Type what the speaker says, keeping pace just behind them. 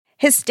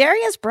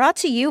Hysteria is brought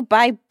to you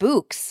by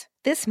Books.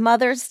 This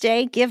Mother's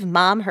Day, give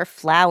Mom her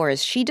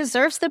flowers. She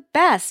deserves the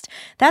best.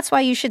 That's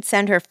why you should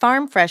send her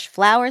farm fresh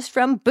flowers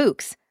from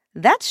Books.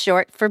 That's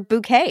short for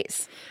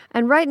bouquets.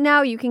 And right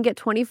now, you can get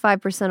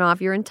 25%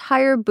 off your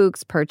entire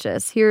Books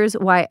purchase. Here's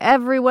why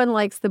everyone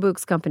likes the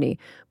Books company.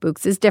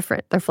 Books is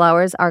different. Their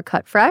flowers are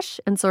cut fresh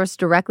and sourced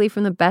directly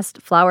from the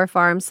best flower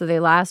farms, so they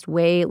last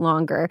way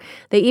longer.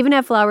 They even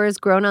have flowers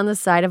grown on the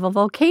side of a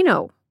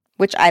volcano,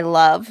 which I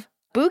love.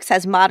 Books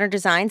has modern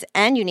designs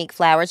and unique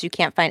flowers you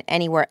can't find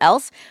anywhere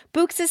else.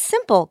 Books is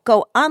simple.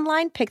 Go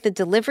online, pick the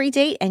delivery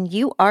date, and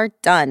you are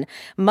done.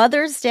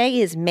 Mother's Day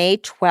is May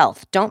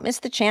 12th. Don't miss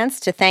the chance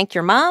to thank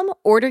your mom.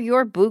 Order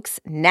your Books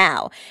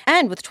now.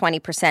 And with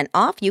 20%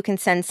 off, you can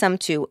send some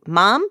to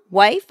mom,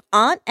 wife,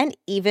 aunt, and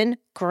even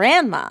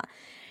grandma.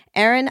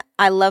 Erin,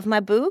 I love my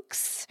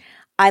Books.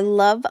 I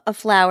love a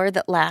flower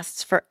that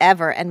lasts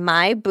forever, and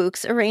my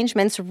Books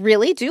arrangements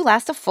really do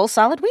last a full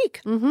solid week.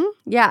 Mm-hmm.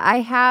 Yeah, I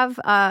have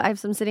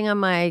some sitting on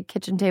my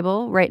kitchen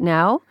table right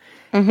now,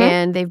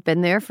 and they've been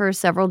there for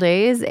several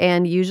days,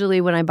 and usually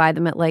when I buy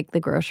them at, like,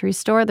 the grocery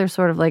store, they're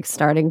sort of, like,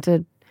 starting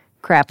to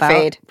fade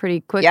out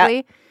pretty quickly.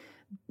 Yep.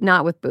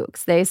 Not with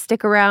Books. They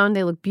stick around.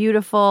 They look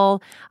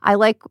beautiful. I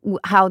like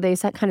how they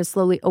kind of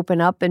slowly open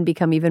up and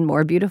become even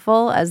more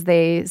beautiful as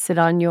they sit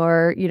on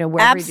your, wherever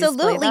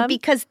Absolutely, you display them.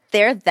 Because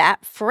they're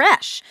that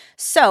fresh.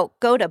 So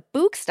go to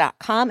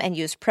Books.com and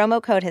use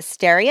promo code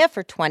Hysteria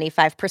for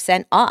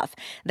 25% off.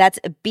 That's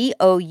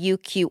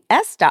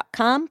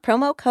BOUQS.com,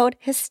 promo code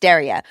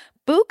Hysteria.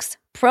 Books,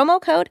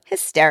 promo code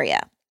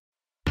Hysteria.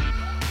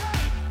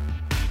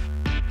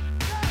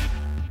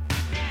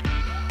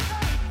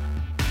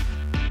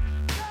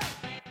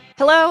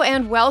 Hello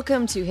and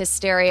welcome to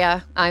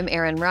Hysteria. I'm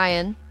Erin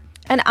Ryan.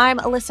 And I'm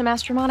Alyssa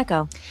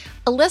Mastromonaco.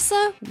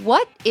 Alyssa,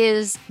 what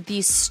is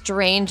the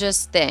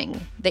strangest thing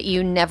that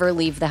you never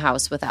leave the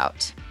house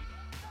without?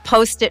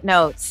 Post-it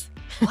notes.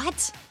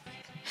 What?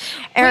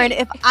 Erin,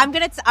 if I'm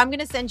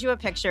gonna send you a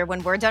picture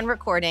when we're done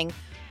recording.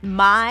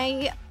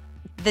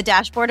 The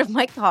dashboard of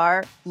my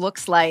car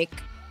looks like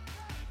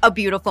a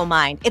beautiful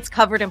mind. It's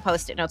covered in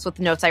Post-it notes with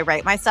notes I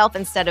write myself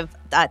instead of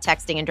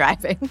texting and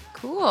driving.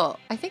 Cool.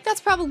 I think that's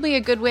probably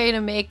a good way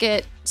to make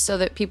it so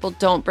that people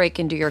don't break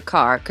into your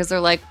car because they're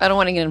like, I don't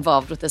want to get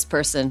involved with this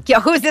person. Yeah,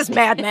 who's this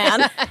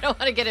madman? I don't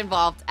want to get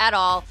involved at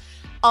all.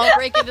 I'll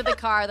break into the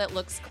car that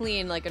looks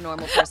clean like a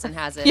normal person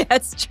has it. Yeah,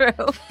 it's true.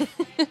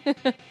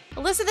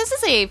 Alyssa, this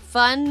is a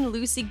fun,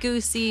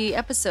 loosey-goosey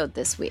episode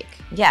this week.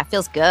 Yeah, it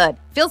feels good.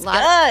 A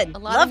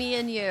lot of me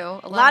and you.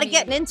 A lot of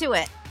getting into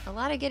it. A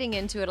lot of getting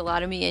into it, a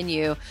lot of me and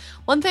you.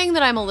 One thing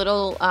that I'm a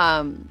little,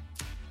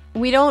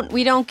 we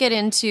don't get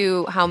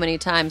into how many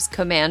times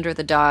Commander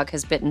the dog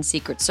has bitten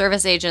Secret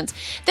Service agents.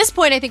 At this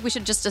point, I think we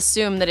should just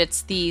assume that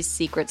it's the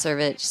Secret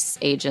Service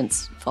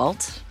agent's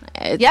fault.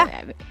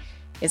 Yeah.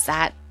 Is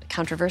that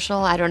controversial?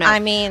 I don't know. I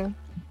mean,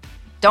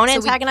 don't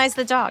antagonize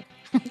the dog.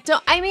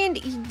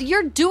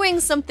 You're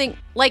doing something,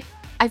 like,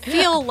 I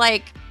feel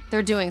like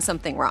they're doing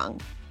something wrong.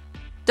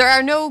 There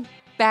are no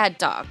bad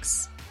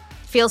dogs.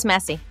 Feels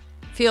messy.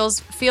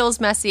 Feels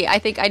messy. I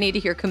think I need to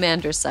hear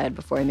Commander's side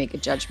before I make a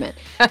judgment.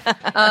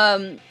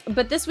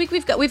 But this week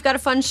we've got a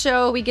fun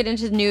show. We get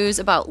into news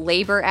about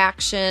labor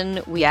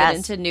action. We get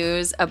into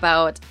news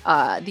about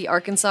the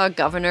Arkansas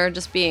governor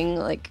just being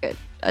like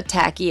a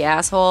tacky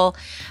asshole.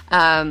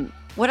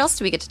 What else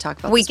do we get to talk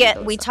about? We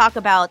talk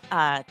about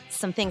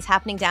some things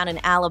happening down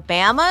in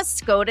Alabama.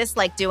 SCOTUS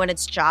doing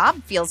its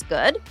job. Feels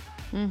good.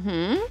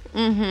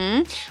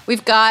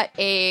 We've got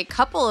a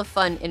couple of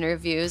fun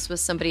interviews with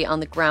somebody on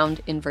the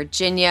ground in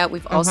Virginia.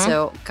 We've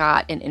also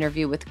got an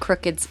interview with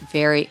Crooked's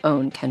very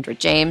own Kendra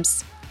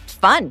James.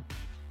 Fun.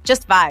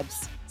 Just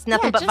vibes. It's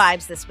nothing but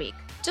vibes this week.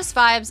 Just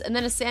vibes. And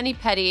then a Sandy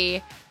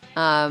Petty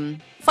fun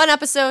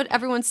episode.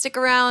 Everyone stick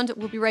around.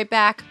 We'll be right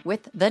back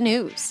with the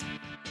news.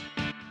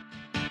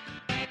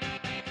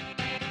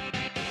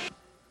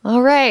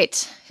 All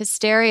right.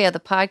 Hysteria, the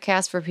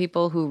podcast for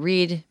people who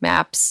read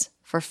maps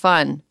for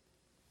fun.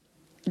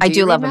 I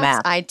do love a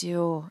map. I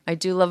do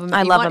love a map.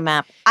 I love a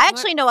map. I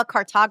actually know a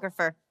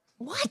cartographer.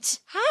 What?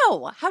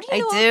 How? How do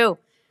you know? I do.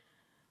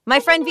 My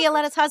friend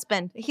Violetta's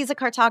husband. He's a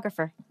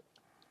cartographer.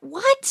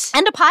 What?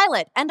 And a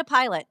pilot.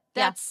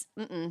 That's,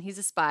 he's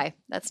a spy.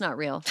 That's not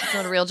real. That's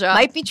not a real job.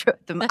 Might be true.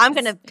 I'm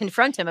going to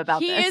confront him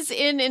about this. He is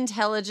in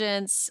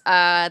intelligence.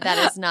 That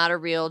is not a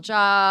real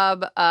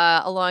job.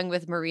 Along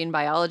with marine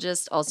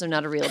biologist, also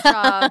not a real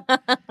job.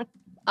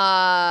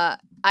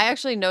 I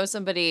actually know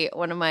somebody,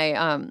 one of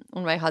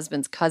my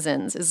husband's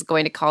cousins is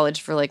going to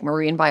college for like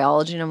marine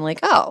biology, and I'm like,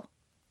 oh,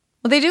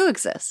 well, they do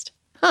exist.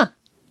 Huh.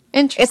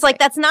 Interesting. It's like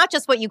that's not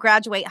just what you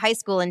graduate high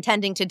school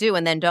intending to do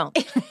and then don't.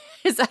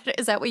 Is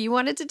that what you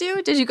wanted to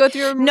do? Did you go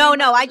through a marine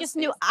No, I just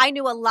knew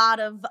a lot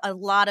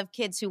of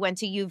kids who went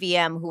to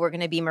UVM who were going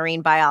to be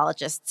marine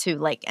biologists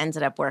who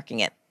ended up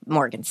working at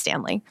Morgan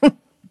Stanley.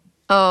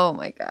 Oh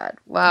my God.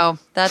 Wow.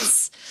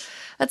 That's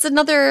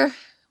another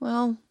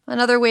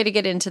way to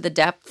get into the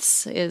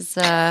depths is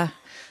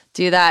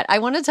do that. I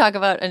want to talk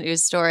about a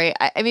news story.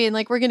 I mean,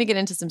 like, we're going to get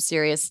into some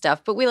serious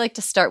stuff, but we like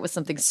to start with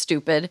something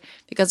stupid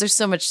because there's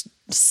so much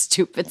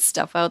stupid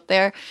stuff out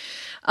there.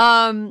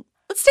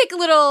 Let's take a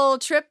little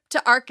trip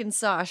to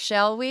Arkansas,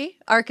 shall we?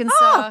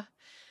 Arkansas,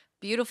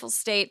 beautiful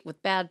state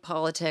with bad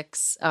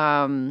politics.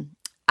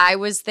 I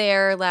was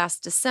there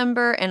last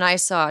December and I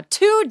saw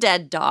 2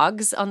 dead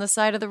dogs on the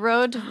side of the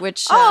road,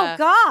 which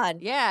God.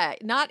 yeah,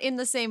 not in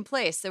the same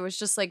place. There was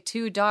just like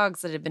 2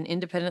 dogs that had been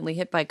independently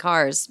hit by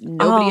cars.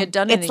 Nobody had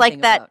done anything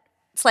about.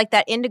 It's like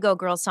that Indigo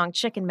Girls song,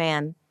 Chicken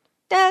Man.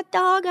 Dead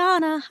dog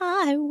on a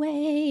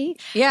highway.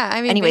 Yeah,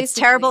 I mean, anyway, it's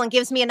terrible and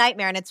gives me a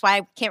nightmare, and it's why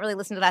I can't really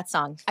listen to that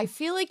song. I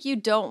feel like you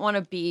don't want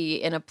to be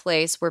in a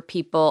place where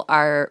people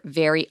are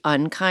very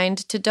unkind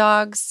to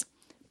dogs.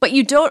 But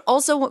you don't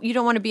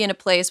want to be in a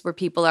place where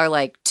people are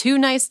like too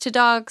nice to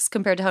dogs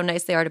compared to how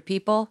nice they are to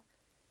people.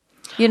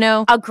 You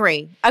know?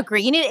 Agree.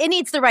 It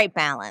needs the right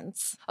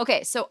balance.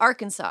 Okay, so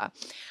Arkansas.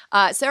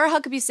 Sarah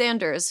Huckabee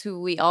Sanders,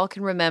 who we all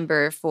can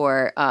remember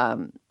for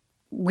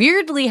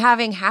weirdly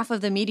having half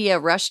of the media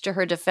rush to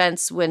her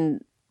defense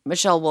when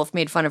Michelle Wolf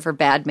made fun of her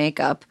bad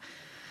makeup.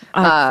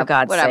 For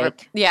God's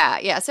sake.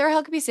 Yeah. Sarah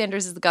Huckabee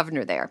Sanders is the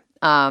governor there.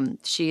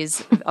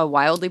 She's a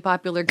wildly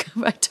popular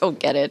I don't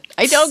get it.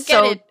 I don't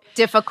get it.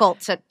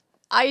 Difficult to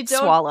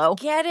swallow.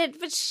 Get it,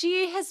 but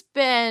she has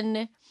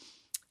been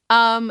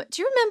do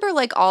you remember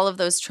like all of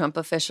those Trump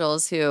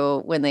officials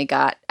who, when they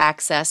got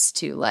access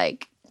to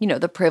like, you know,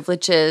 the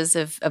privileges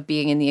of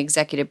being in the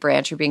executive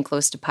branch or being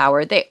close to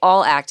power, they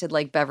all acted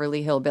like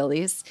Beverly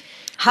Hillbillies.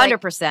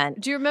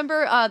 100%. Do you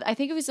remember, I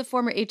think it was the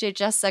former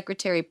HHS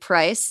Secretary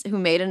Price who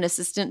made an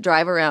assistant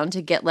drive around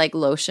to get like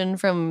lotion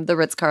from the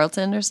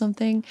Ritz-Carlton or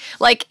something?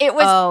 Like it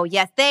was. Oh,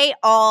 yes. It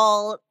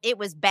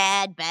was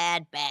bad.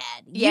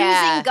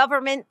 Yeah. Using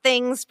government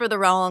things for the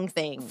wrong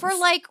things. For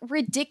like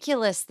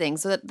ridiculous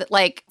things. So that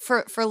like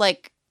for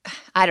like,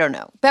 I don't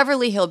know,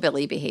 Beverly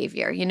Hillbilly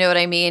behavior. You know what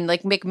I mean?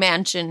 Like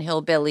McMansion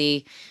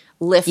Hillbilly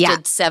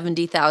lifted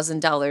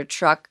 $70,000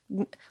 truck,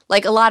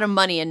 like a lot of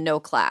money and no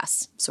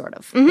class sort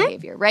of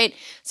behavior, right?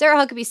 Sarah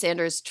Huckabee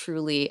Sanders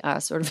truly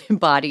sort of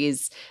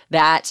embodies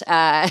that.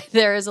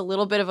 There is a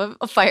little bit of a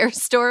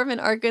firestorm in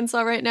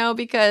Arkansas right now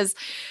because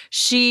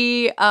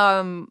she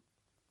bought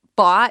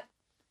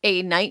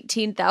a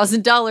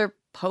 $19,000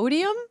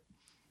 podium.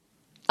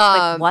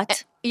 Like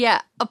what?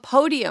 Yeah, a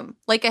podium,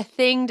 like a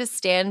thing to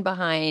stand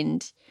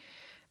behind.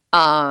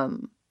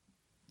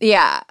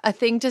 Yeah, a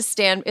thing to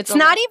stand. It's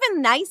not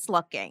even nice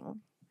looking.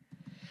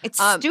 It's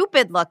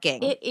stupid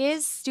looking. It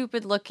is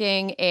stupid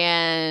looking,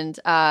 and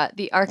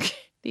the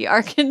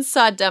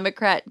Arkansas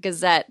Democrat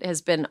Gazette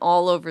has been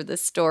all over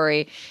this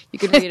story. You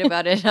can read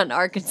about it on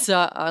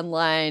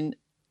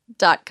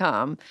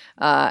ArkansasOnline.com.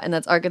 And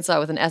that's Arkansas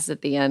with an S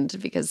at the end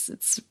because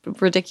it's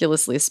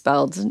ridiculously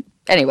spelled.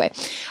 Anyway,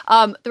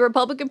 the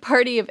Republican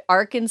Party of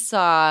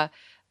Arkansas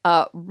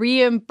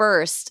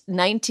reimbursed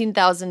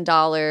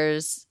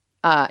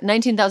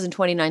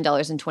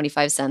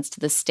 $19,029.25 to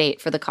the state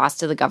for the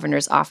cost of the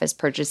governor's office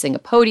purchasing a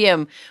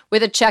podium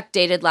with a check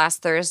dated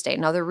last Thursday.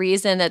 Now, the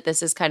reason that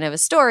this is kind of a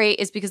story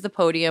is because the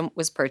podium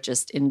was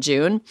purchased in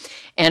June,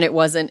 and it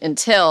wasn't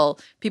until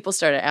people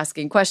started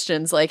asking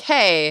questions like,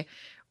 hey,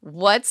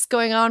 what's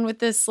going on with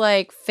this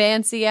like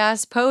fancy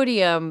ass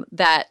podium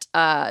that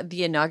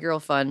the inaugural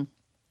fund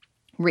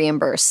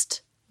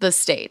reimbursed the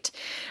state?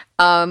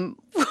 What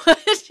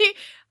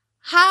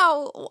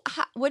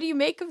do you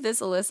make of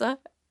this, Alyssa?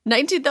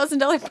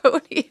 $19,000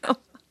 podium.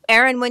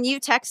 Erin, when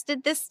you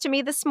texted this to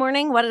me this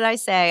morning, what did I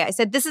say? I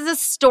said, this is a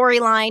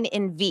storyline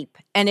in Veep,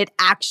 and it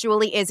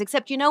actually is.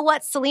 Except, you know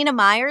what? Selena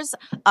Meyer's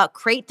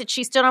crate that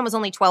she stood on was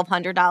only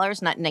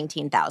 $1,200, not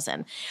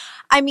 $19,000.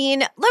 I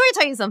mean, let me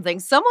tell you something.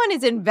 Someone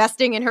is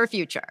investing in her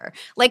future.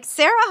 Like,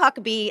 Sarah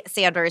Huckabee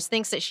Sanders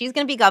thinks that she's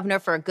going to be governor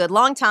for a good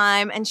long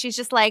time, and she's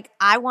just like,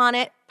 I want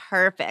it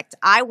perfect.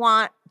 I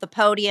want the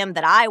podium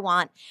that I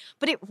want.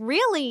 But it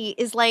really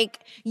is like,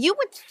 you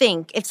would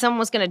think if someone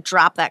was going to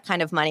drop that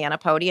kind of money on a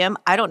podium,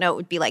 I don't know, it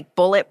would be like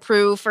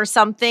bulletproof or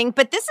something.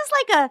 But this is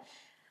like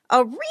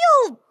a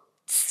real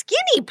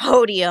skinny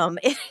podium.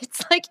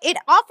 It's like it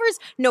offers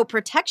no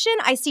protection.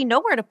 I see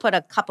nowhere to put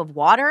a cup of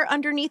water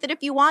underneath it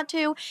if you want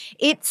to.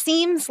 It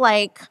seems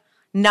like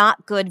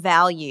not good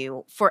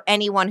value for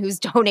anyone who's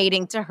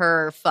donating to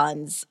her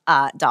fund's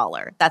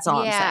dollar. That's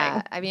all I'm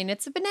saying. I mean,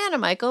 it's a banana,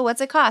 Michael. What's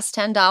it cost?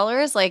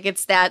 $10? Like,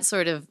 it's that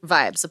sort of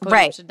vibe. So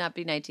podium should not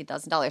be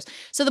 $19,000.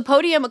 So the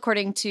podium,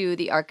 according to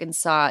the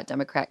Arkansas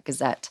Democrat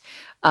Gazette,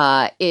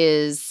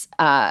 was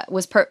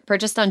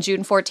purchased on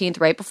June 14th,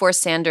 right before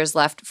Sanders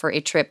left for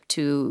a trip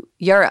to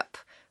Europe,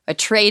 a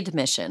trade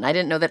mission. I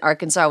didn't know that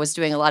Arkansas was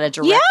doing a lot of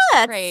direct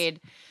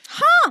trade.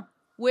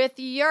 With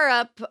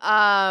Europe,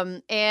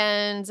 so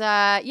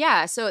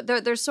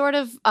they're sort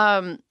of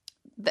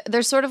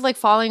they're sort of like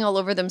falling all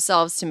over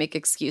themselves to make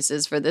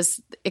excuses for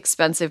this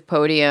expensive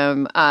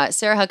podium.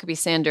 Sarah Huckabee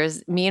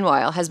Sanders,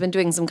 meanwhile, has been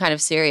doing some kind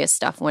of serious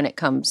stuff when it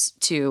comes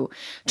to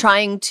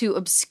trying to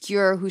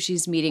obscure who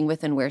she's meeting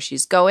with and where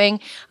she's going.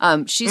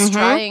 She's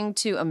trying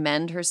to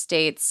amend her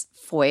state's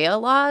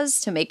FOIA laws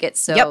to make it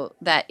so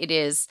that it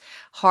is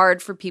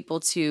hard for people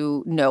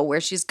to know where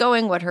she's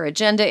going, what her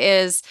agenda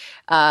is.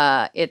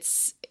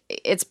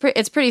 It's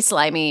pretty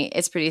slimy.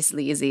 It's pretty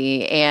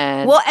sleazy.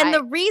 And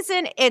the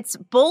reason it's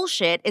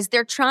bullshit is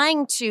they're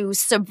trying to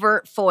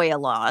subvert FOIA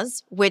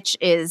laws, which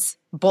is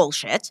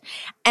bullshit.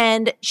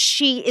 And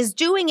she is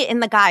doing it in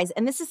the guise.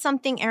 And this is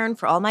something, Erin,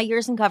 for all my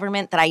years in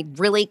government that I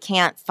really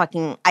can't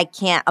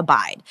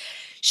abide.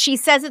 She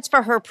says it's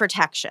for her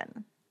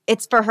protection.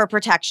 It's for her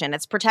protection.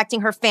 It's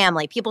protecting her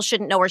family. People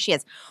shouldn't know where she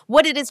is.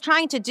 What it is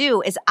trying to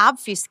do is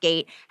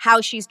obfuscate how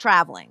she's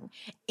traveling.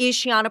 Is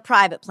she on a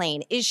private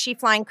plane? Is she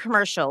flying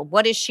commercial?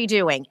 What is she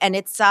doing? And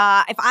it's, if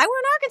I were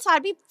in Arkansas,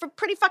 I'd be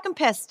pretty fucking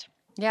pissed.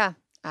 Yeah,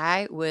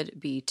 I would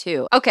be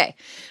too. Okay,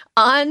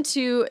 on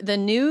to the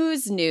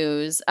news.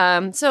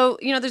 So,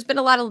 there's been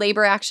a lot of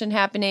labor action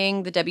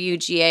happening. The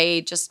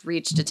WGA just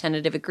reached a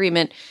tentative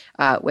agreement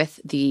with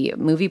the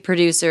movie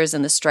producers,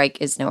 and the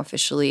strike is now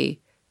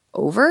officially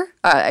over,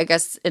 I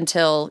guess,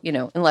 until,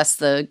 unless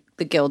the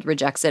guild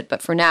rejects it.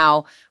 But for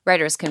now,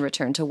 writers can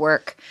return to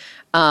work.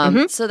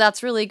 So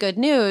that's really good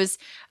news.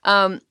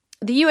 The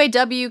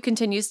UAW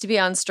continues to be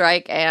on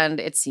strike, and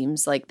it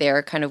seems like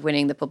they're kind of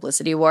winning the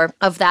publicity war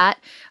of that.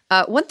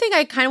 One thing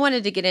I kind of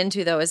wanted to get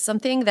into, though, is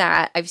something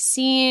that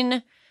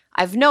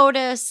I've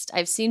noticed,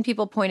 I've seen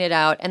people point it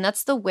out, and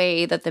that's the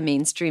way that the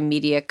mainstream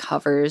media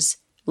covers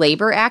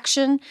labor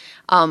action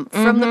from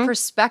the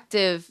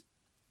perspective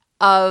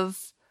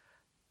of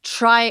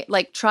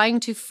trying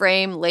to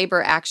frame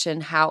labor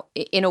action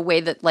in a way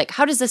that, like,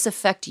 how does this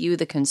affect you,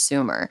 the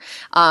consumer?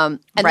 And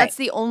that's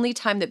the only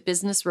time that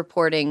business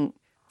reporting,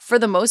 for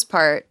the most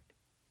part,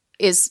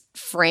 is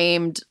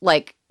framed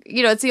like,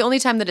 it's the only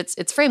time that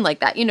it's framed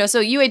like that.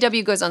 So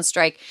UAW goes on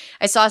strike.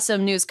 I saw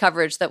some news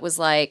coverage that was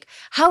like,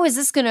 how is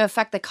this going to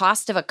affect the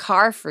cost of a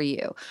car for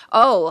you?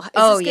 Is this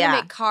going to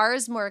make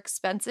cars more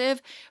expensive?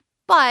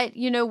 But,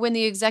 when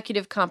the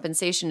executive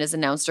compensation is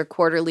announced or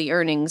quarterly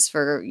earnings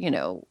for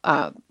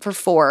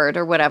Ford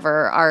or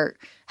whatever are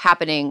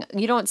happening,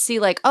 you don't see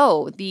like,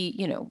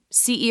 the,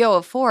 CEO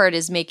of Ford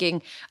is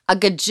making a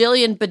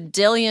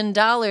badillion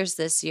dollars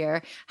this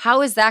year.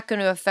 How is that going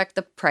to affect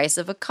the price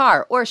of a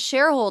car? Or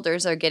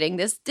shareholders are getting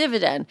this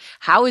dividend.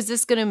 How is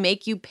this going to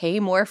make you pay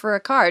more for a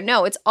car?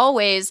 No, it's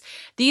always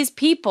these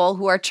people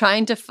who are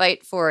trying to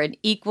fight for an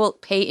equal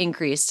pay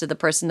increase to the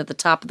person at the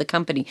top of the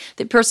company,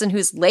 the person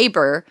whose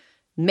labor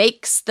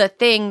makes the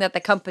thing that the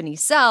company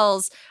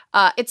sells.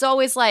 It's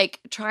always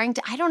like trying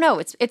to, I don't know,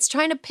 it's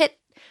trying to pit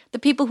the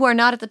people who are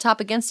not at the top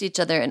against each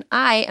other. And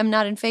I am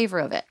not in favor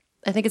of it.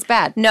 I think it's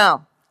bad.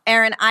 No.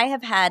 Erin, I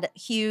have had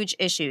huge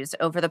issues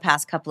over the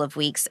past couple of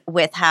weeks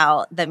with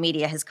how the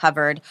media has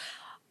covered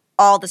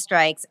all the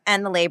strikes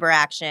and the labor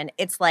action.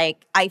 It's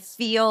like, I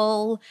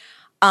feel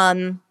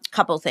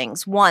couple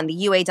things. One, the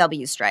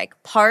UAW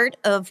strike. Part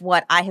of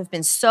what I have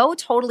been so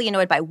totally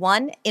annoyed by,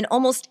 one, in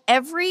almost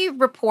every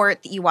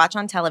report that you watch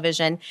on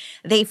television,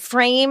 they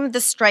frame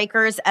the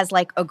strikers as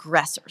like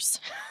aggressors,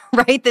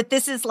 right? That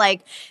this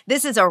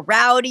is a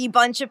rowdy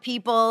bunch of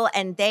people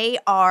and they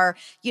are,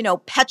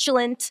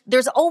 petulant.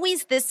 There's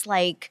always this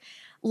like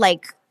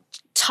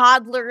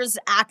toddlers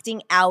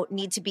acting out,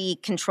 need to be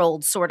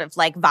controlled sort of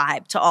like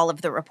vibe to all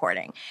of the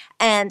reporting.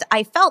 And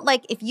I felt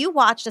like if you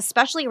watched,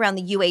 especially around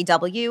the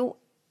UAW,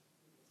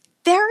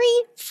 very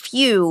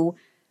few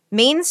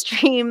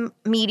mainstream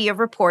media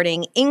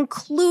reporting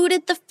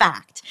included the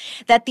fact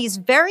that these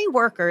very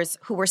workers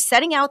who were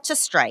setting out to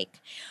strike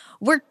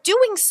were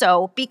doing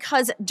so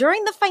because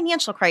during the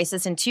financial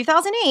crisis in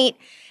 2008,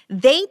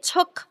 they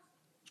took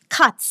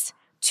cuts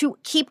to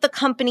keep the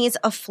companies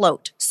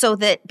afloat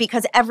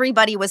because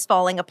everybody was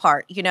falling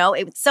apart.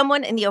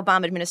 Someone in the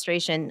Obama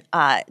administration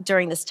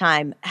during this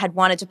time had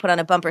wanted to put on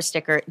a bumper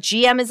sticker,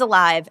 GM is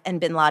alive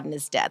and bin Laden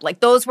is dead.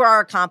 Like, those were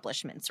our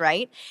accomplishments,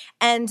 right?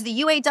 And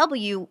the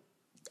UAW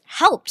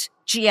helped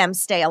GM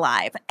stay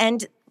alive.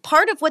 And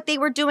part of what they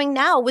were doing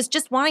now was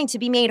just wanting to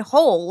be made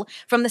whole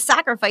from the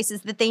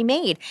sacrifices that they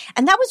made.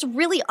 And that was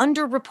really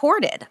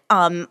underreported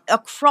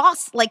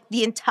across like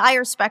the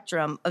entire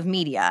spectrum of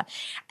media.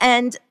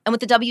 And with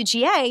the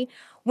WGA,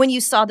 when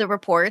you saw the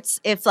reports,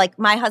 if like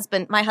my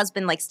husband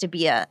likes to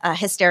be a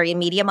hysteria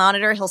media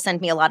monitor, he'll send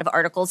me a lot of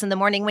articles in the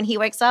morning when he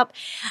wakes up.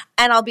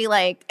 And I'll be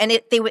like, and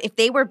if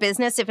they were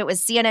business, if it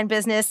was CNN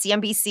Business,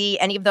 CNBC,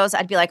 any of those,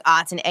 I'd be like,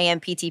 it's an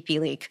AMPTP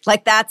leak.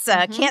 Like that's,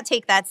 can't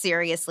take that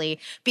seriously,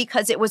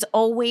 because it was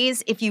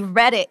always, if you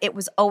read it, it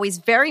was always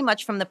very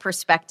much from the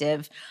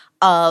perspective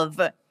of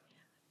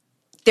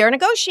they're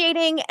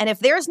negotiating, and if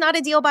there's not a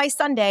deal by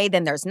Sunday,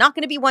 then there's not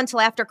going to be one till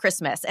after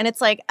Christmas. And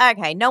it's like,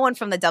 okay, no one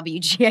from the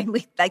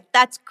WGA, like,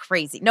 that's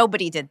crazy.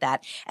 Nobody did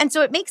that. And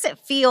so it makes it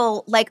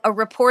feel like a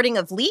reporting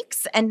of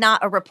leaks and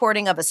not a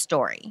reporting of a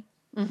story.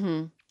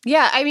 Mm-hmm.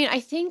 Yeah, I mean, I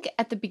think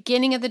at the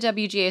beginning of the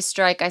WGA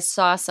strike, I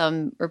saw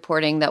some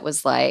reporting that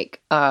was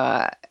like,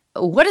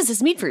 what does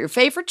this mean for your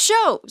favorite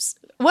shows?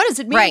 What does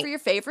it mean Right. for your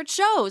favorite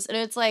shows? And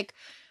it's like,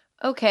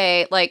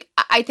 okay, like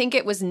I think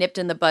it was nipped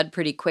in the bud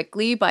pretty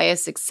quickly by a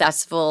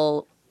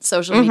successful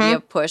social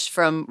media push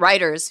from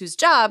writers whose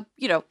job,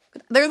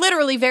 they're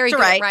literally very good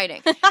at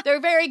writing. They're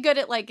very good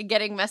at like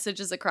getting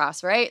messages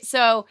across, right?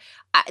 So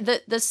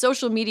the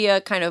social media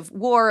kind of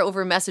war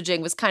over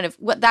messaging was kind of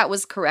what that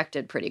was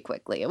corrected pretty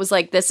quickly. It was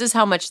like, this is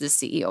how much the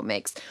CEO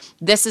makes.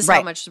 This is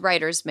how much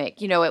writers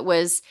make. It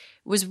was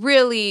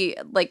really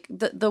like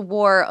the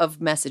war of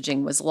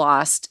messaging was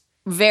lost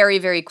very,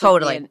 very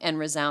quickly and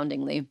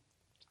resoundingly.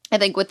 I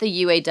think with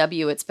the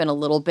UAW, it's been a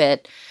little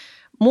bit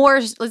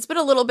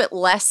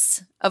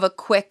less of a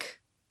quick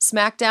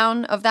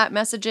smackdown of that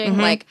messaging.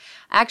 Like,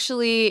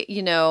 actually,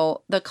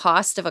 the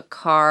cost of a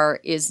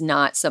car is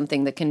not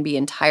something that can be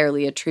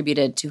entirely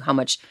attributed to how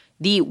much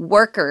the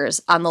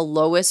workers on the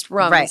lowest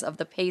rungs of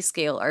the pay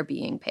scale are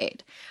being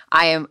paid.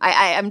 I'm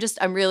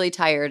really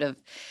tired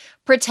of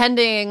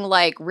pretending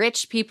like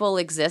rich people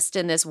exist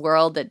in this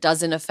world that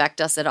doesn't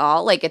affect us at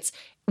all. Like, it's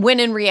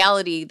when in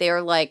reality,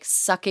 they're like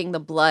sucking the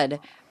blood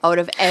out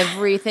of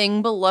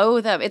everything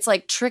below them. It's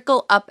like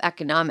trickle up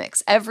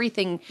economics.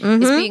 Everything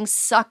is being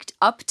sucked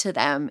up to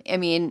them. I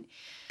mean,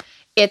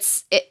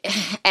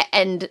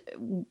 and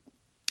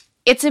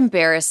it's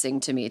embarrassing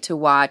to me to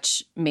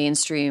watch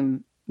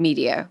mainstream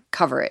media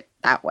cover it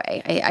that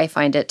way. I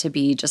find it to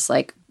be just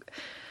like,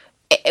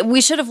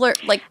 we should have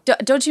learned, like,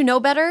 don't you know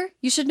better?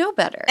 You should know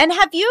better. And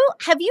have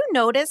you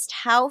noticed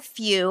how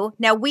few,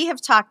 now we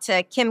have talked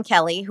to Kim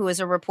Kelly, who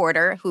is a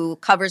reporter who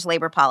covers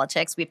labor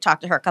politics. We've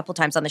talked to her a couple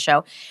times on the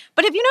show.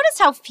 But have you noticed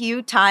how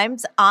few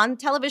times on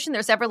television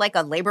there's ever like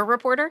a labor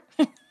reporter?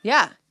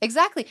 Yeah,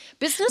 exactly.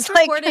 Business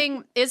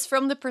reporting is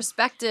from the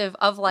perspective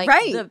of like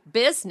the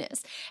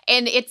business.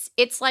 And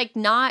it's like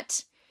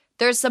not,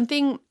 there's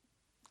something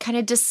kind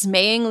of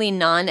dismayingly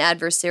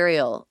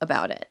non-adversarial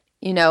about it.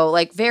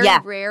 Like very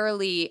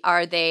rarely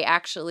are they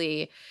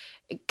actually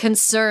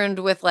concerned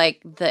with like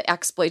the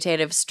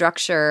exploitative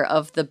structure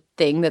of the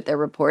thing that they're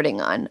reporting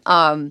on.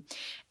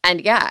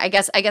 And yeah, I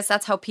guess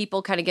that's how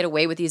people kind of get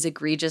away with these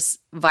egregious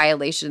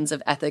violations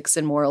of ethics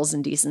and morals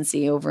and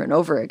decency over and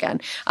over again.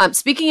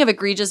 Speaking of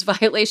egregious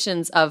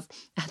violations of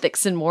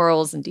ethics and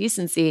morals and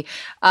decency,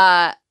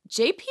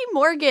 JP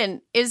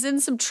Morgan is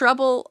in some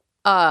trouble.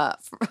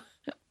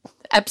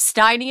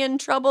 Epsteinian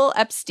trouble.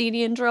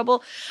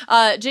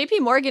 JP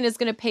Morgan is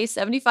going to pay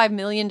 $75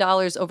 million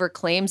over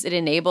claims it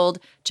enabled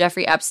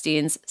Jeffrey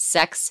Epstein's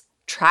sex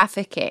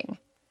trafficking.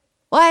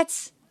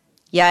 What?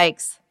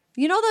 Yikes.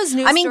 Those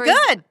news stories.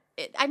 Good.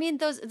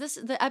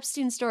 The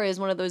Epstein story is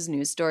one of those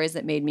news stories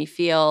that made me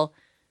feel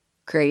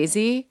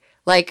crazy.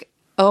 Like,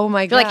 oh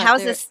my God. Like, how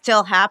is this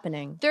still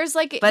happening? There's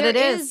like, but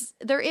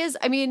there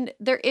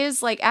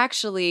is like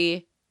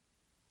actually,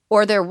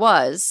 or there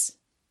was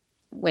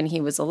when he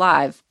was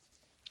alive,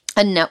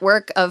 a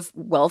network of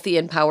wealthy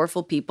and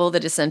powerful people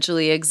that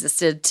essentially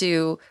existed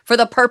for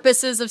the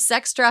purposes of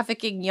sex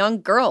trafficking young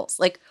girls.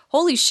 Like,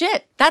 holy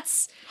shit, that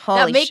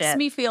makes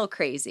me feel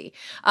crazy.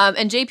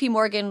 And JP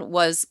Morgan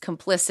was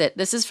complicit.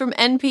 This is from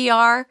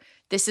NPR.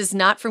 This is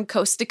not from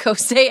Coast to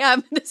Coast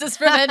AM. This is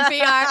from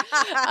NPR.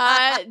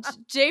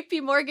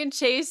 JP Morgan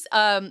Chase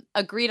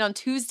agreed on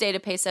Tuesday to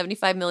pay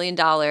 $75 million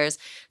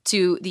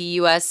to the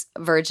U.S.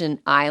 Virgin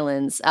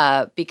Islands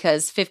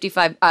because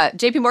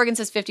JP Morgan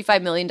says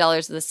 $55 million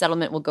of the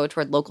settlement will go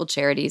toward local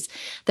charities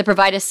that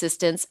provide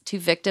assistance to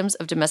victims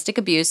of domestic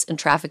abuse and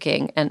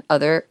trafficking and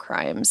other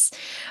crimes.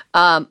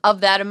 Of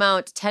that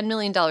amount, $10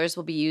 million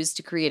will be used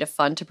to create a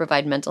fund to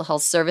provide mental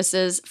health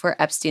services for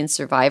Epstein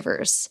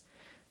survivors.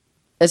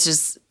 It's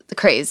just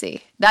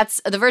crazy. That's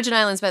the Virgin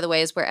Islands, by the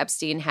way, is where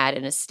Epstein had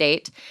an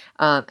estate.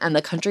 And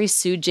the country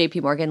sued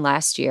JP Morgan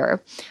last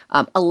year,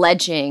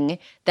 alleging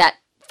that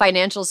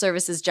financial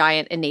services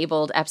giant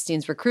enabled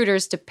Epstein's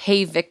recruiters to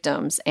pay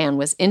victims and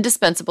was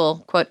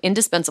indispensable, quote,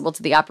 indispensable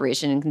to the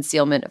operation and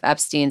concealment of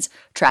Epstein's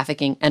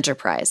trafficking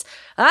enterprise.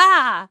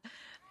 Ah!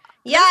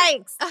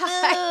 Yikes.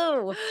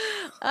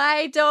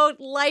 I don't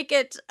like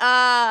it.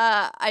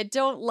 I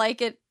don't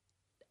like it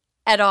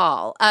at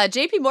all.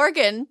 JP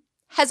Morgan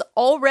has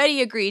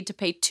already agreed to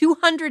pay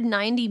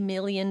 $290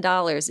 million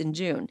in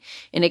June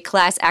in a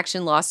class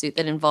action lawsuit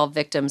that involved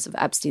victims of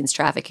Epstein's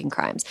trafficking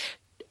crimes.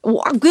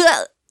 Oh,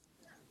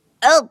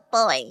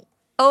 boy.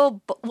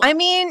 I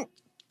mean,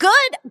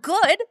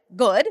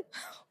 good.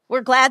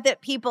 We're glad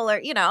that people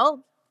are,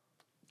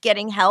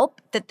 getting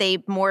help that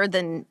they more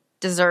than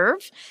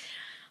deserve.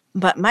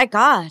 But my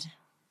God.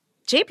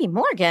 JP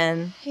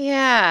Morgan.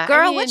 Yeah.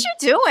 Girl, what you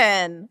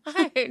doing?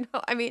 I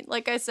know. I mean,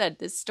 like I said,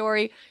 this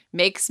story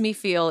makes me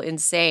feel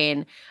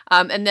insane.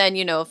 And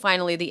then,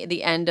 finally,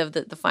 the end of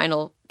the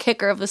final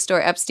kicker of the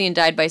story, Epstein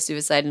died by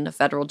suicide in a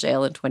federal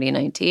jail in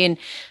 2019.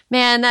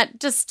 Man, I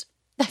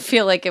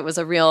feel like it was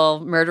a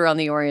real Murder on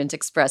the Orient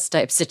Express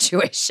type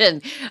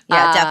situation.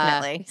 Yeah,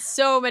 definitely.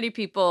 So many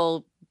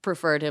people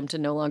preferred him to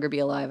no longer be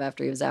alive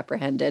after he was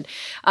apprehended.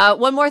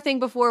 One more thing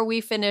before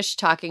we finish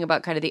talking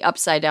about kind of the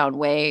upside down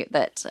way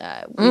that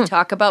we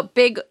talk about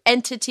big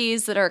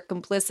entities that are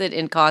complicit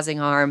in causing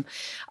harm.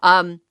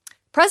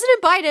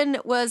 President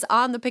Biden was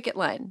on the picket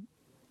line.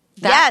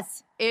 That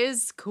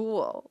is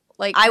cool.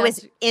 Like, I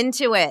was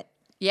into it.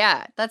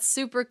 Yeah, that's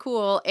super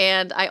cool.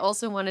 And I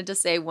also wanted to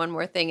say one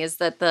more thing is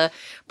that the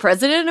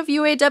president of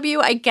UAW,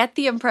 I get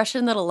the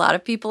impression that a lot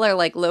of people are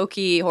like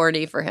low-key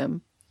horny for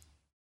him.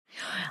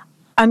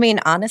 I mean,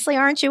 honestly,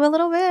 aren't you a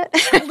little bit?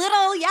 A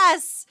little,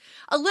 yes.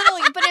 A little,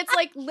 but it's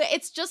like,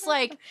 it's just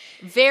like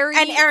very.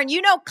 And Erin,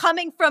 you know,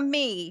 coming from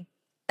me,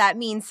 that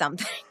means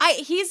something.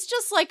 He's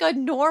just like a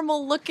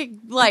normal looking,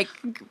 like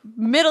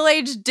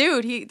middle-aged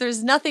dude.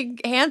 There's nothing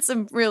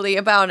handsome really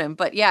about him.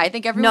 But yeah, I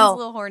think everyone's a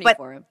little horny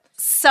for him.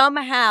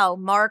 Somehow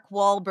Mark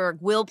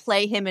Wahlberg will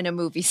play him in a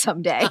movie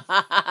someday.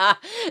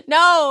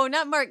 No,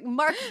 not Mark.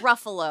 Mark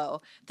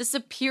Ruffalo, the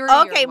superior.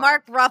 Okay,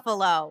 Mark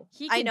Ruffalo.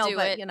 He can do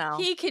it. You know,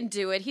 he can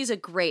do it. He's a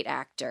great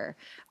actor.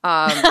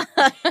 No,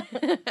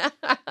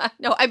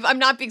 I'm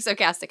not being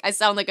sarcastic. I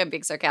sound like I'm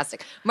being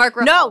sarcastic. Mark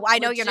Ruffalo. No, I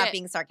know you're not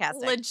being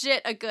sarcastic.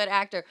 Legit a good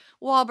actor.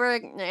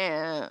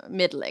 Wahlberg,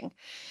 middling.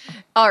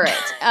 All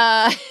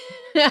right.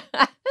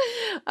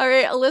 All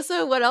right,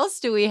 Alyssa, what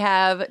else do we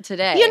have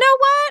today? You know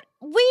what?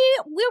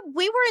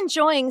 We were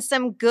enjoying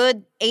some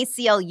good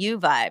ACLU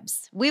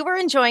vibes. We were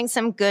enjoying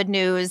some good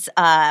news,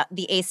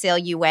 the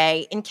ACLU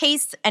way. In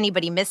case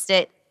anybody missed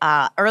it,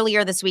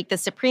 earlier this week, the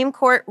Supreme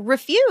Court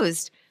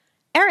refused.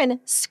 Erin,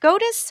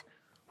 SCOTUS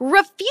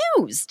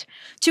refused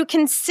to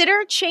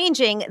consider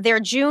changing their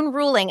June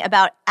ruling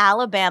about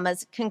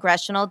Alabama's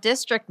congressional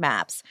district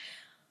maps.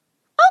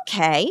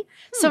 Okay,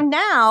 so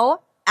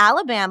now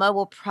Alabama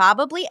will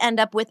probably end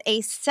up with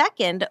a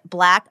second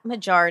Black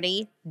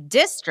majority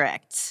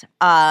district.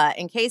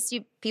 In case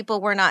people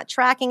were not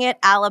tracking it,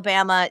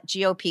 Alabama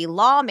GOP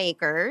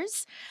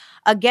lawmakers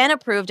again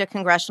approved a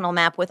congressional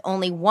map with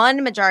only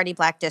one majority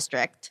Black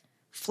district,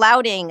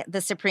 flouting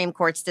the Supreme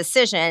Court's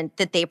decision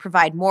that they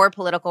provide more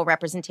political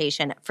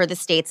representation for the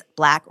state's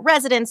Black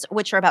residents,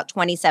 which are about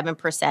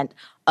 27%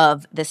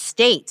 of the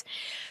state.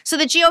 So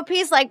the GOP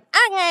is like,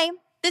 okay,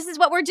 this is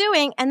what we're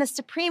doing. And the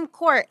Supreme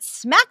Court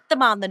smacked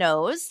them on the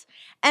nose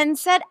and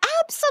said,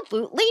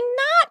 absolutely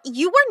not.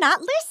 You were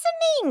not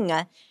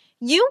listening.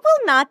 You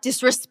will not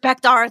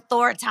disrespect our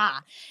authority.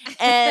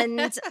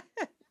 And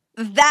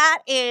that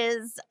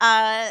is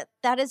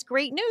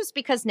great news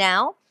because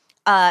now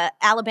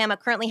Alabama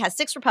currently has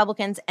 6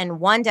 Republicans and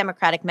 1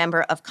 Democratic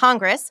member of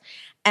Congress,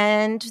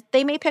 and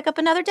they may pick up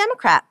another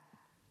Democrat.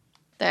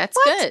 That's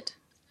good.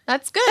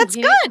 That's good. That's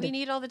good. We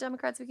need all the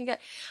Democrats we can get.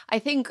 I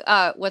think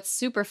what's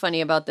super funny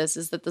about this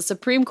is that the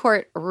Supreme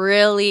Court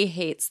really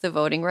hates the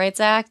Voting Rights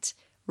Act,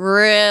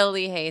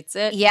 really hates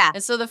it. Yeah.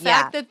 And so the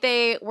fact that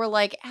they were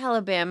like,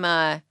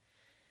 Alabama,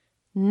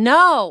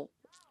 no,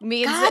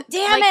 means God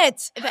damn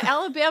it. The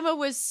Alabama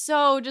was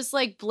so just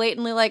like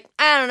blatantly like,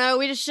 I don't know,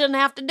 we just shouldn't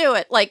have to do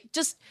it. Like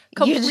just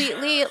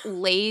completely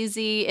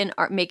lazy in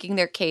making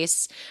their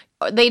case.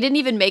 They didn't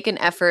even make an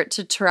effort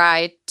to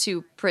try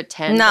to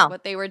pretend that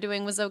what they were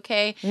doing was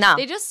okay. No.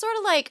 They just sort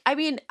of like, I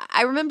mean,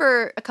 I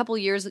remember a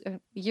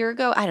year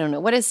ago, I don't know,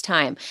 what is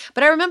time?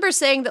 But I remember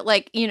saying that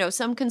like, you know,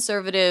 some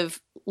conservative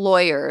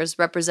lawyers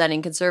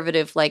representing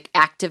conservative like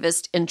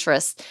activist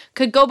interests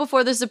could go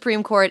before the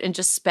Supreme Court and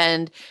just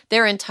spend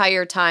their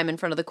entire time in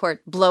front of the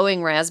court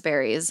blowing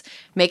raspberries,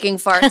 making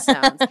fart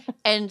sounds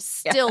and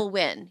still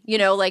win. You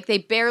know, like they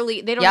don't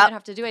even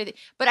have to do anything.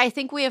 But I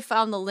think we have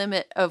found the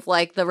limit of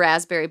like the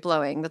raspberry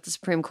blowing that the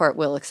Supreme Court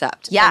will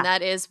accept. Yeah. And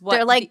that is what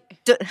they're like,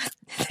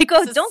 they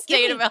go, don't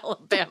give give me of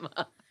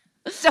Alabama.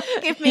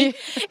 Don't give me.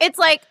 It's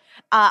like,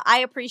 I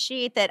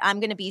appreciate that I'm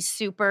going to be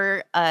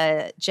super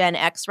Gen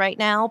X right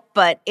now,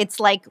 but it's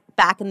like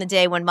back in the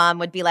day when mom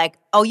would be like,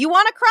 oh, you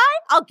want to cry?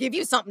 I'll give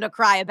you something to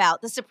cry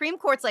about. The Supreme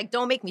Court's like,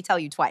 don't make me tell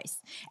you twice.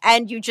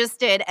 And you just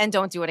did, and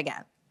don't do it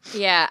again.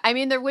 Yeah. I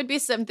mean, there would be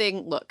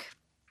something, look,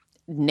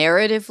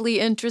 narratively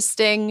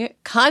interesting,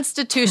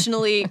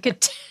 constitutionally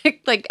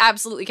like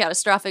absolutely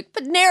catastrophic,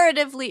 but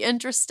narratively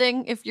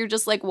interesting if you're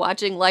just like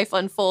watching life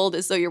unfold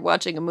as though you're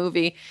watching a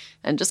movie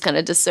and just kind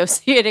of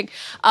dissociating.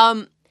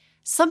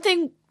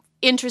 Something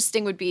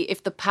interesting would be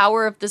if the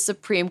power of the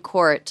Supreme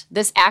Court,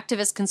 this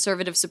activist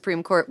conservative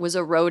Supreme Court, was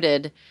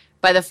eroded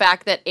by the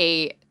fact that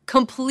a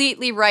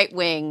completely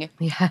right-wing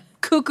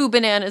cuckoo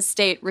banana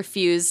state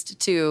refused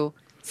to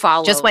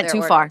follow. Just went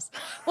too orders. far.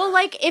 Well,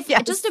 like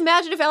just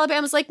imagine if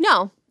Alabama's like,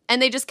 no.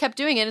 And they just kept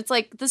doing it. It's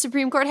like the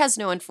Supreme Court has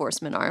no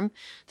enforcement arm.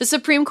 The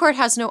Supreme Court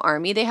has no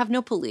army. They have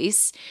no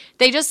police.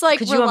 They just like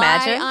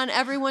rely on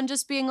everyone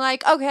just being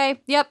like,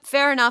 okay, yep,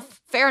 fair enough.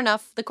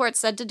 The court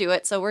said to do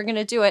it, so we're going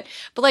to do it.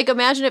 But like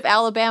imagine if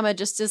Alabama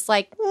just is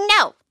like,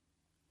 no.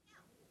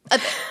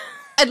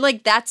 And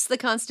like that's the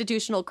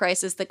constitutional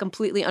crisis that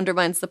completely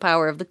undermines the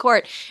power of the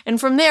court.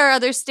 And from there,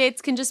 other states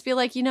can just be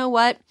like, you know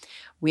what?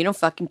 We don't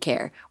fucking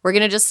care. We're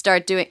going to just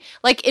start doing,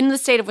 like in the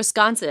state of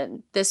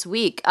Wisconsin this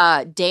week,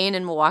 Dane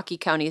and Milwaukee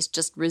counties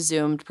just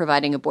resumed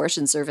providing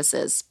abortion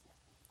services.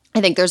 I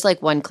think there's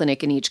like one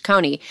clinic in each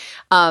county,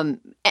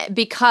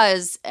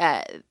 because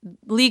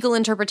legal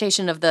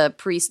interpretation of the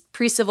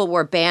pre-Civil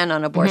War ban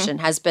on abortion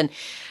has been,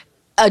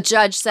 a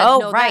judge said,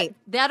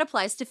 that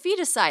applies to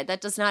feticide. That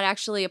does not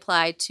actually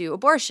apply to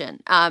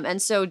abortion. And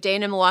so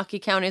Dane and Milwaukee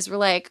counties were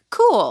like,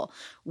 cool,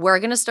 we're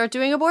going to start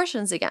doing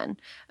abortions again.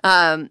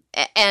 And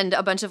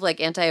a bunch of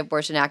like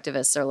anti-abortion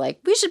activists are like,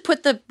 we should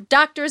put the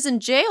doctors in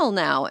jail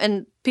now.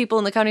 And people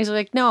in the counties are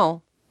like,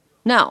 no.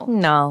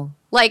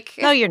 Like,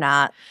 no, you're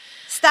not.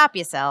 Stop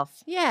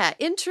yourself. Yeah,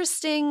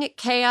 interesting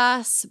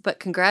chaos, but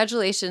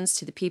congratulations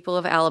to the people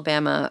of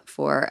Alabama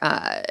for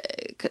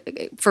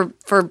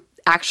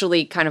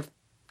actually kind of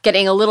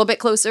getting a little bit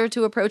closer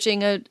to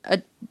approaching a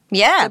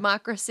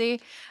democracy.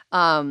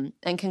 And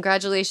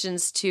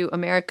congratulations to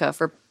America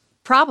for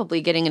probably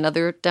getting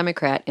another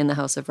Democrat in the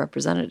House of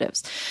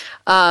Representatives.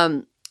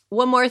 One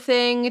more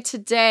thing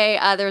today,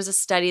 there was a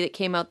study that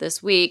came out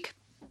this week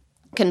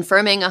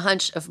confirming a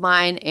hunch of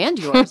mine and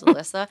yours,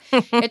 Alyssa.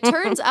 It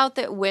turns out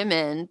that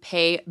women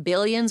pay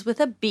billions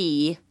with a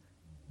B,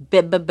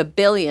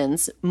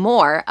 billions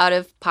more out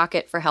of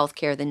pocket for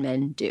healthcare than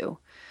men do.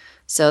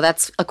 So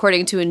that's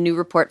according to a new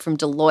report from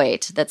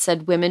Deloitte that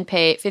said women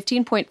pay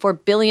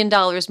 $15.4 billion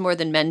more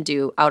than men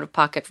do out of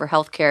pocket for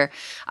healthcare,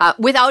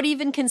 without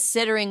even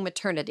considering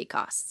maternity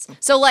costs.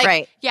 So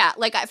like,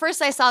 like at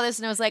first I saw this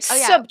and I was like, oh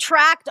yeah.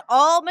 Subtract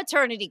all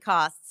maternity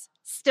costs,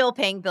 still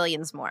paying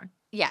billions more.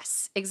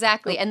 Yes,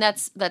 exactly. And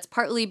that's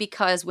partly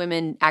because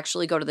women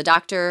actually go to the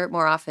doctor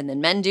more often than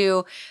men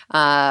do.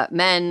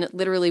 Men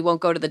literally won't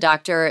go to the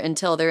doctor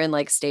until they're in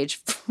like stage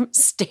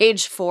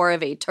 4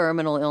 of a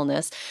terminal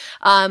illness.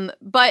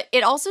 But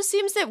it also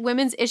seems that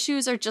women's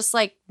issues are just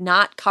like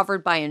not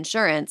covered by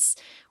insurance,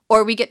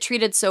 or we get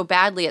treated so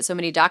badly at so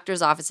many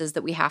doctors' offices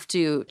that we have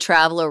to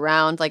travel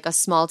around like a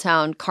small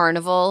town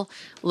carnival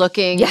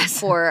looking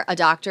for a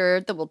doctor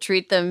that will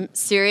treat them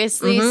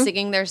seriously,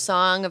 singing their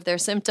song of their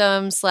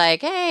symptoms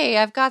like, hey,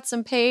 I've got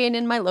some pain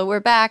in my lower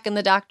back. And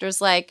the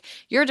doctor's like,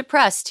 you're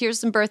depressed. Here's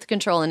some birth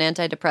control and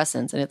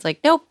antidepressants. And it's like,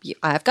 nope,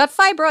 I've got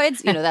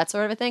fibroids, that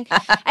sort of a thing.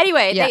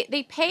 Anyway,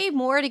 they pay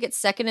more to get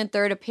second and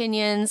third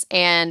opinions,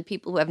 and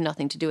people who have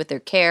nothing to do with their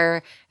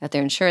care at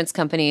their insurance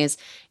companies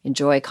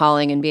enjoy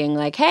calling and being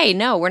like, hey,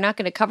 no, we're not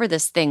going to cover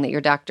this thing that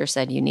your doctor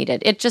said you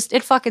needed. It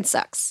fucking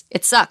sucks.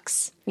 It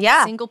sucks.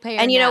 Yeah. Single payer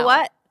And you know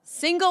what?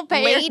 Single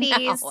payer Ladies,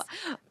 now.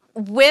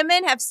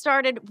 Women have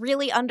started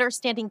really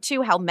understanding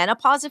too how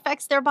menopause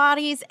affects their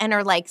bodies and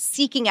are like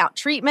seeking out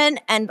treatment.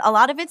 And a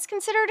lot of it's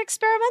considered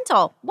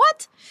experimental.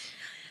 What?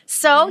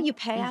 So you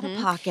pay out of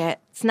pocket.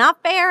 It's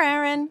not fair,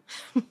 Erin.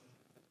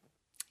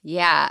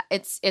 Yeah,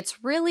 it's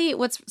really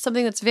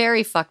something that's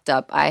very fucked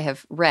up, I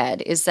have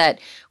read, is that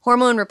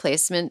hormone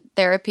replacement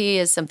therapy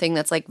is something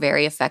that's like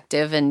very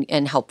effective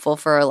and helpful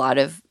for a lot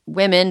of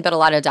women, but a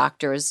lot of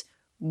doctors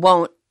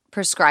won't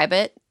prescribe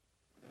it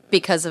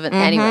because of it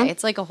anyway.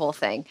 It's like a whole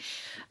thing.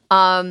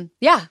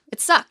 It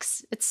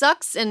sucks. It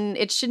sucks, and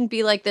it shouldn't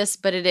be like this,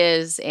 but it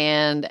is.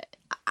 And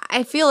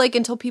I feel like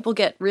until people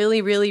get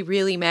really, really,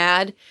 really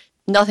mad,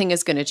 nothing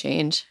is going to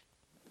change.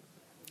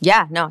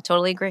 Yeah, no,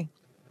 totally agree.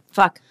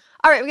 Fuck.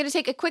 All right, we're going to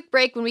take a quick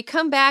break. When we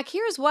come back,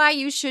 here's why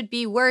you should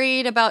be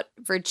worried about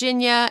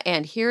Virginia,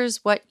 and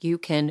here's what you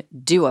can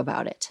do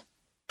about it.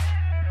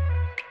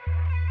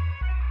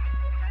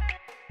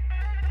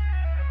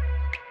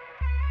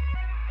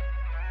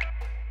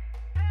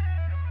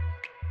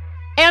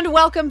 And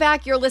welcome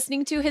back. You're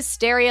listening to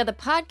Hysteria, the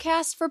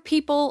podcast for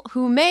people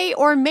who may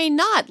or may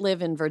not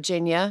live in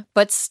Virginia,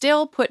 but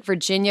still put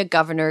Virginia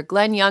Governor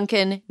Glenn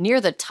Youngkin near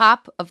the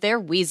top of their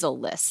weasel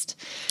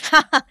list.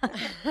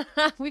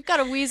 We've got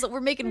a weasel. We're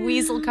making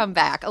weasel come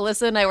back.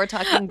 Alyssa and I were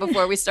talking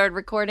before we started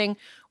recording.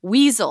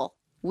 Weasel.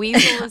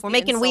 Weasel is We're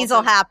making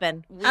weasel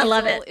happen. I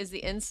love it. Is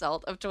the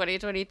insult of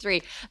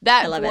 2023.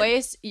 That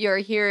voice you're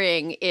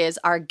hearing is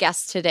our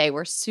guest today.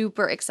 We're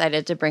super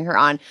excited to bring her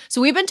on. So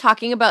we've been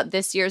talking about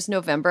this year's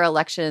November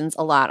elections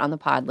a lot on the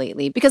pod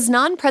lately because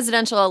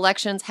non-presidential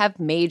elections have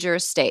major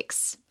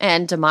stakes,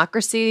 and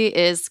democracy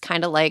is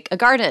kind of like a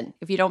garden.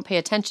 If you don't pay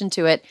attention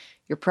to it,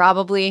 you're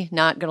probably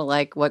not going to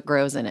like what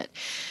grows in it.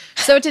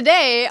 So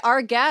today,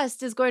 our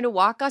guest is going to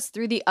walk us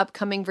through the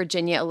upcoming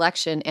Virginia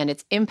election and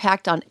its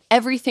impact on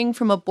everything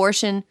from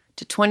abortion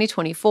to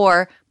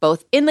 2024,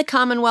 both in the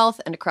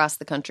Commonwealth and across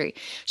the country.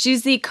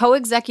 She's the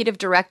co-executive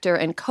director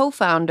and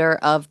co-founder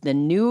of the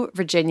New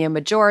Virginia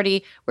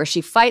Majority, where she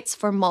fights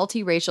for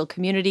multiracial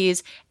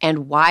communities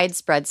and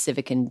widespread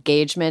civic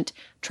engagement.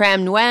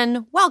 Tram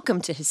Nguyen, welcome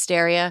to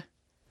Hysteria.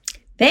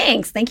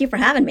 Thanks. Thank you for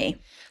having me.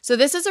 So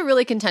this is a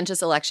really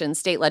contentious election.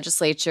 State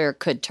legislature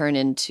could turn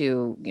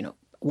into,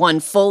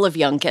 one full of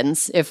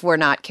Youngkins if we're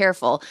not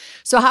careful.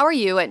 So how are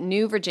you at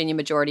New Virginia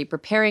Majority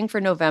preparing for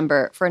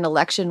November for an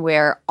election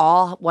where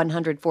all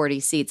 140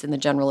 seats in the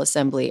General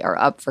Assembly are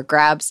up for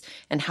grabs?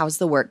 And how's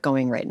the work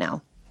going right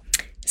now?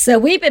 So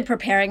we've been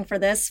preparing for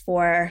this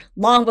for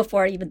long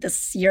before even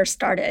this year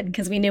started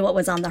because we knew what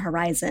was on the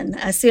horizon.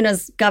 As soon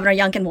as Governor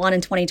Youngkin won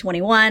in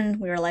 2021,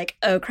 we were like,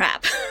 oh,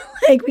 crap.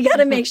 Like, we got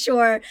to make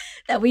sure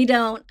that we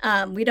don't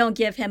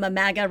give him a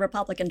MAGA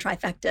Republican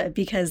trifecta,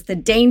 because the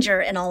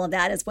danger in all of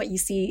that is what you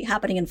see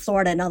happening in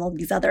Florida and all of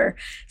these other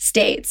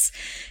states.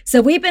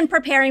 So we've been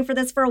preparing for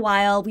this for a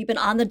while. We've been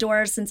on the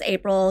doors since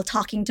April,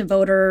 talking to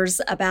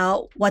voters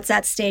about what's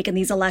at stake in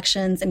these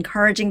elections,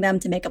 encouraging them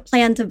to make a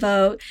plan to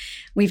vote.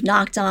 We've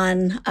knocked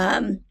on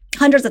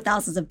hundreds of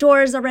thousands of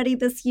doors already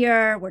this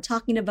year. We're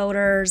talking to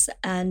voters,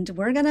 and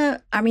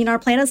our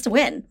plan is to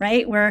win,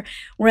 right? We're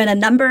in a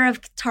number of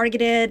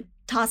targeted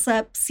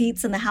toss-up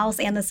seats in the House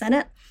and the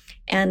Senate,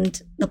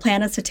 and the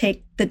plan is to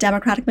take the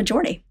Democratic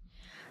majority.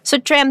 So,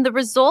 Tram, the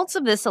results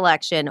of this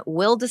election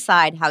will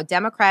decide how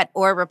Democrat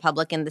or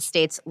Republican the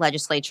state's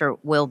legislature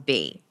will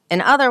be.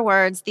 In other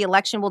words, the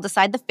election will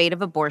decide the fate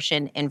of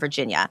abortion in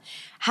Virginia.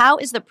 How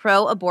is the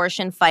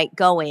pro-abortion fight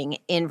going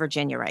in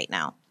Virginia right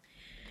now?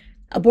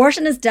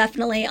 Abortion is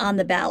definitely on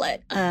the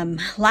ballot.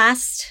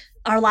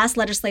 Our last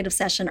legislative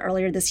session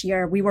earlier this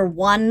year, we were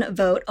one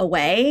vote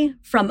away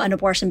from an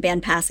abortion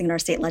ban passing in our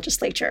state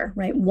legislature,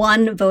 right?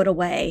 One vote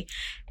away.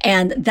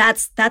 And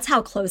that's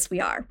how close we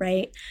are,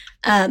 right?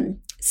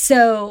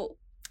 So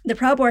the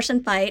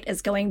pro-abortion fight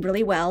is going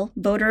really well.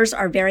 Voters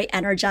are very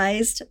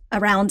energized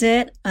around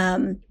it.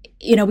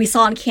 We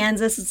saw in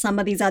Kansas and some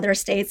of these other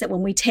states that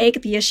when we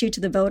take the issue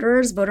to the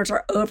voters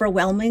are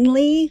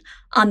overwhelmingly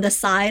on the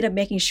side of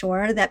making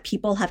sure that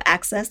people have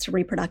access to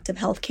reproductive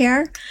health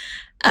care.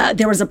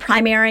 There was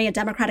a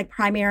Democratic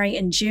primary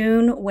in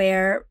June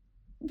where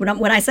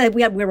when I said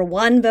we were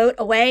one vote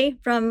away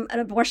from an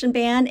abortion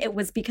ban, it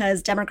was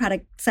because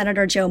Democratic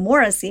Senator Joe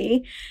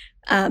Morrissey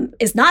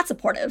is not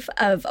supportive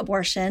of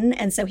abortion.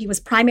 And so he was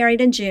primaried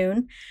in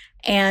June.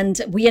 And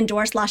we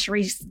endorsed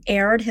LaSharice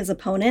Aird, his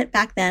opponent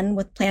back then,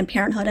 with Planned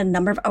Parenthood and a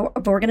number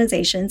of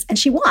organizations, and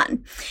she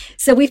won.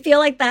 So we feel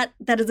like that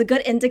is a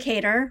good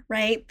indicator,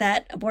 right,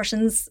 that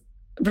abortion's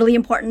really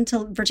important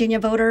to Virginia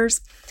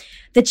voters.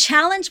 The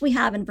challenge we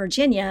have in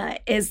Virginia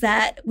is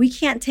that we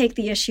can't take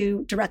the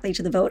issue directly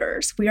to the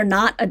voters. We are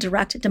not a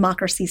direct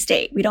democracy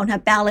state. We don't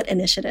have ballot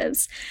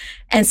initiatives.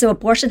 And so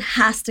abortion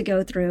has to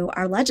go through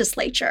our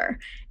legislature.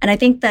 And I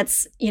think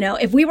that's,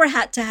 if we were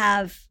to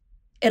have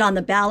it on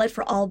the ballot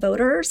for all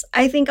voters,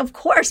 I think, of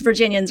course,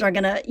 Virginians are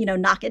going to,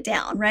 knock it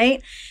down,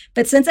 right?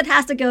 But since it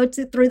has to go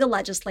through the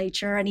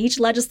legislature, and each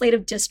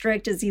legislative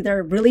district is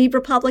either really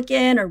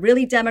Republican or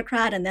really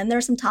Democrat, and then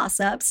there's some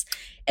toss-ups,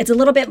 it's a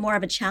little bit more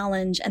of a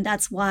challenge. And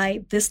that's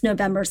why this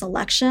November's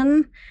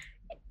election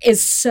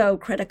is so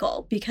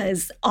critical,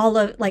 because all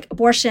of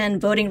abortion,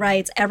 voting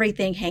rights,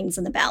 everything hangs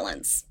in the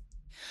balance.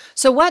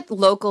 So what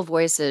local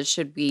voices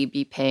should we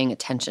be paying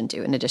attention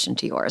to in addition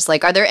to yours?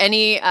 Are there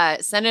any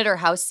Senate or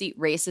House seat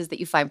races that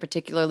you find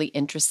particularly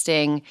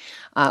interesting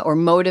or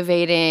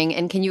motivating?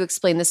 And can you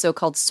explain the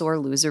so-called sore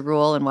loser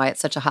rule and why it's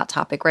such a hot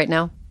topic right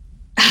now?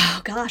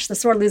 Oh, gosh, the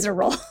sore loser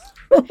rule.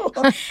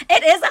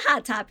 It is a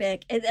hot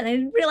topic. And I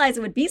didn't realize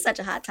it would be such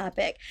a hot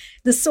topic.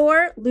 The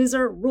sore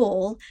loser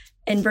rule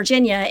in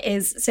Virginia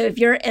is, so if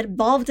you're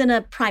involved in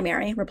a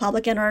primary,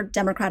 Republican or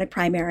Democratic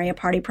primary, a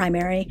party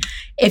primary,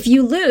 if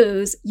you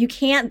lose, you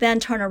can't then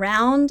turn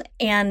around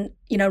and,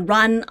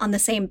 run on the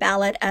same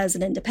ballot as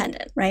an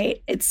independent,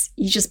 right?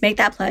 You just make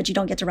that pledge, you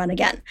don't get to run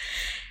again.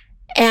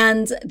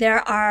 And there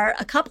are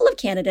a couple of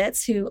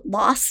candidates who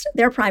lost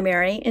their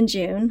primary in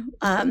June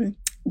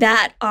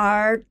that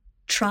are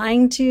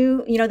trying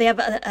to, they have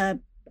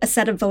a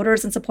set of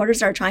voters and supporters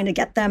that are trying to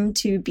get them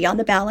to be on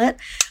the ballot.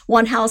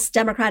 One House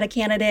Democratic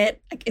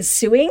candidate is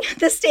suing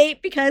the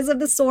state because of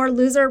the sore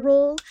loser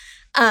rule.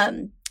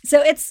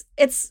 So it's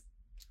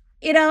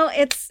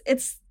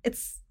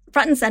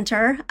front and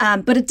center,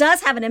 but it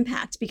does have an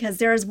impact, because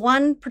there is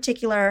one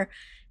particular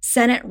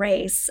Senate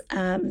race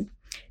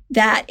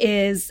that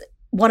is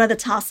one of the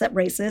toss-up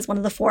races, one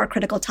of the four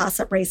critical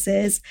toss-up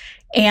races.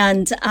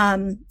 And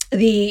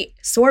the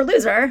sore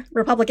loser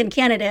Republican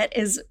candidate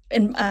is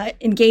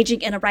engaging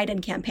in a write-in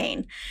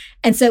campaign.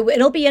 And so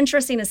it'll be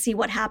interesting to see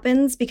what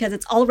happens, because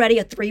it's already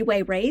a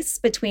three-way race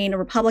between a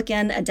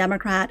Republican, a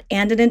Democrat,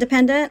 and an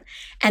independent.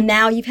 And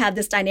now you've had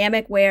this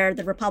dynamic where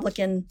the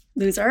Republican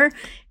loser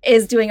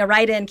is doing a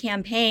write-in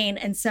campaign.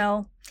 And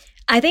so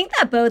I think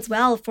that bodes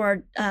well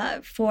for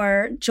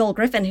Joel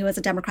Griffin, who is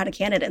a Democratic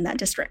candidate in that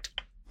district.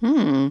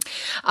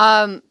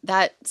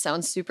 That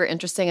sounds super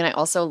interesting. And I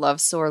also love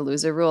sore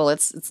loser rule.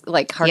 It's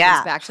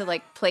harkens back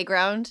to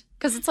playground,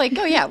 because it's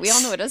oh yeah, we all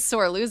know what a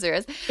sore loser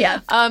is. Yeah.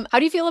 How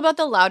do you feel about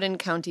the Loudoun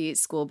County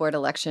School Board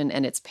election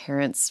and its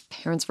parents'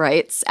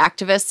 rights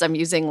activists? I'm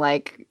using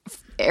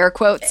air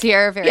quotes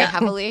here very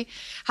heavily.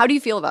 How do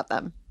you feel about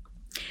them?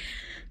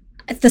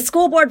 The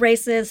school board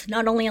races,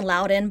 not only in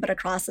Loudoun, but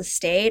across the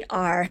state,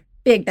 are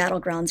big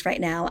battlegrounds right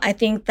now. I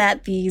think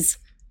that these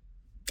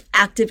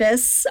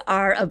activists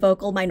are a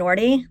vocal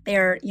minority.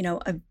 They're,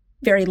 a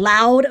very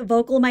loud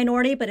vocal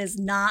minority, but is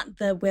not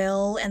the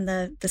will and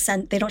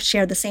they don't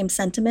share the same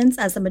sentiments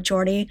as the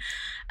majority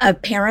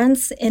of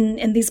parents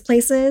in these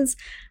places.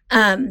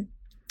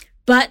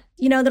 But,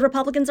 the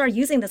Republicans are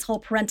using this whole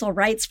parental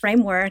rights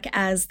framework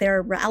as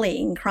their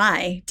rallying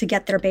cry to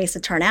get their base to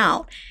turn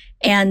out.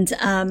 And,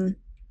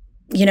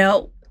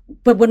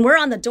 but when we're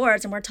on the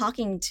doors and we're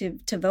talking to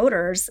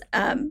voters,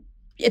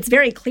 it's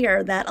very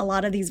clear that a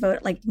lot of these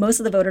most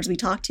of the voters we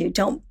talk to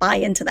don't buy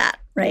into that,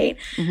 right?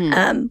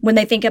 When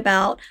they think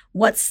about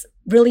what's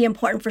really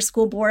important for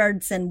school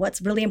boards and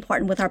what's really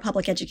important with our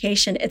public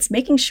education, it's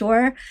making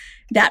sure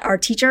that our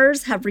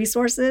teachers have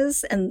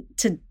resources and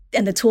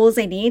the tools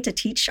they need to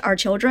teach our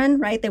children,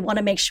 right? They want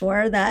to make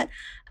sure that,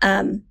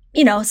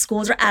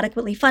 schools are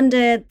adequately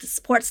funded, the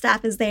support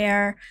staff is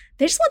there.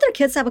 They just want their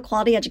kids to have a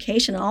quality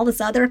education, and all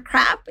this other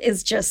crap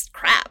is just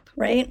crap,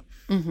 right?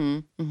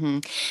 You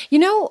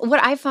know,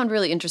 what I found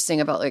really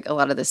interesting about like a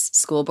lot of this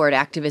school board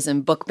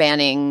activism, book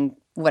banning,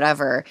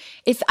 whatever,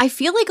 if I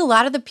feel like a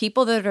lot of the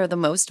people that are the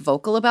most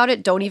vocal about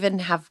it don't even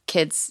have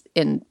kids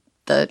in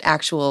the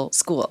actual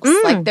schools.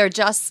 Like they're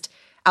just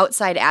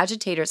outside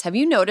agitators. Have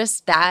you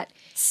noticed that?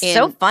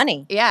 So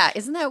funny. Yeah,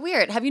 isn't that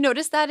weird? Have you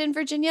noticed that in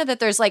Virginia, that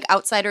there's like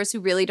outsiders who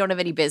really don't have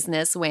any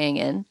business weighing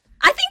in?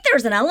 I think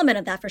there's an element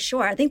of that for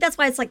sure. I think that's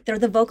why it's like they're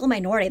the vocal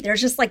minority.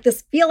 There's just like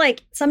this feel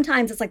like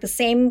sometimes it's like the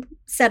same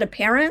set of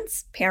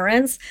parents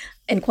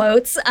in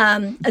quotes,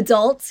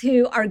 adults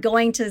who are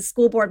going to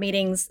school board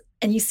meetings,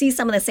 and you see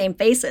some of the same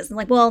faces. And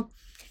like, well,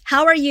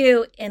 how are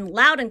you in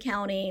Loudoun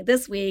County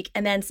this week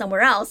and then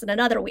somewhere else in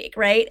another week,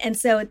 right? And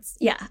so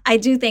I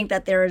do think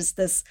that there's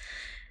this,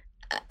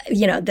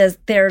 there's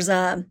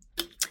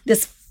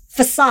this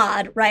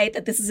facade, right?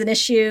 That this is an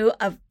issue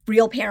of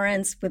real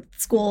parents with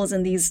schools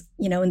and these,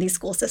 in these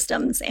school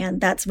systems. And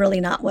that's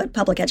really not what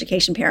public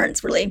education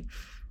parents really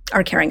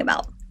are caring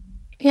about.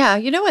 Yeah,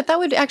 you know what? That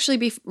would actually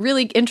be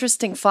really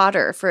interesting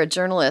fodder for a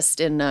journalist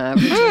in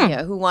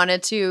Virginia who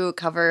wanted to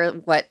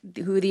cover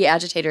who the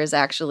agitators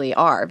actually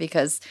are,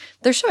 because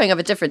they're showing up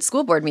at different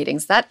school board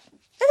meetings. I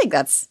think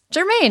that's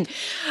germane.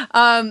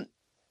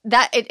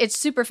 It's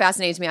super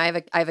fascinating to me.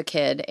 I have a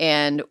kid,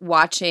 and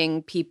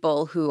watching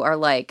people who are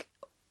like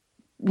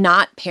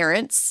not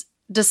parents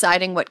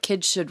deciding what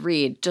kids should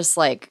read just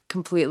like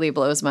completely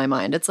blows my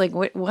mind. It's like,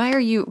 why are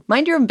you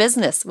mind your own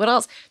business? What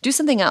else? Do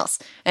something else.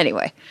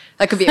 Anyway,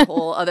 that could be a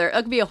whole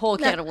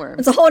can of worms.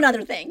 It's a whole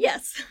other thing.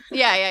 Yes.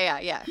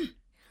 Yeah.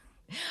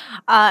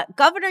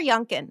 Governor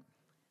Youngkin.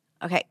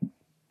 Okay.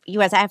 You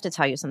guys, I have to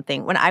tell you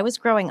something. When I was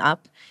growing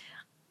up,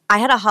 I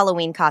had a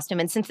Halloween costume,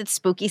 and since it's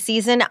spooky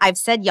season, I've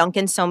said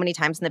Youngkin so many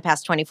times in the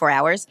past 24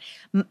 hours.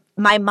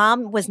 My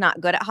mom was not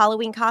good at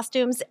Halloween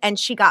costumes, and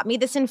she got me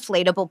this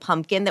inflatable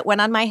pumpkin that went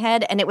on my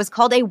head, and it was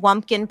called a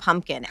Wumpkin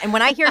pumpkin. And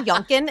when I hear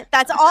Youngkin,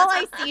 that's all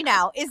I see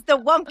now is the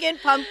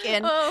Wumpkin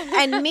pumpkin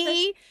and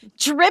me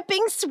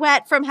dripping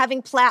sweat from having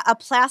a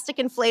plastic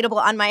inflatable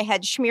on my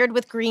head smeared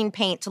with green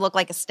paint to look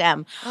like a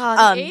stem.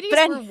 Oh, the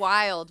 80s were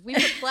wild. We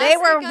put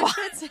plastic on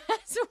kids'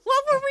 heads.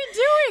 What were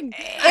we doing?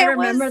 I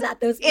remember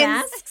those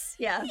masks.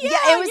 Yeah.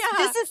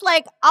 This is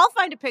like, I'll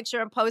find a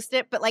picture and post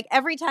it, but like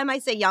every time I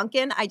say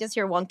Youngkin, I just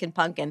hear Wunkin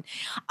Punkin.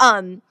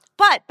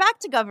 But back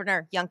to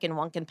Governor Youngkin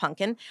Wunkin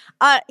Punkin.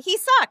 He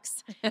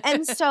sucks.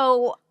 And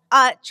so,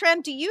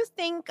 Tram, do you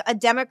think a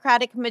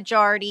Democratic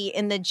majority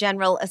in the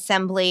General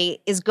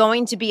Assembly is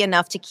going to be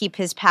enough to keep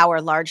his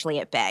power largely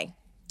at bay?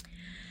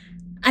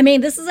 I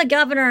mean, this is a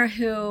governor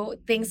who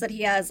thinks that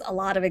he has a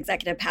lot of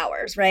executive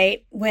powers,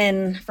 right?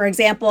 For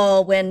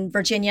example, when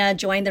Virginia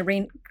joined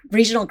the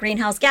Regional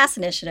Greenhouse Gas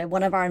Initiative,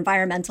 one of our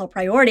environmental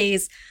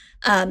priorities,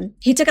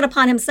 he took it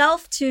upon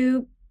himself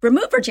to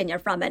remove Virginia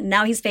from it. And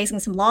now he's facing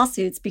some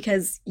lawsuits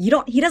because he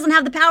doesn't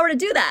have the power to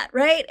do that,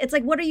 right? It's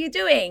like, what are you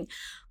doing?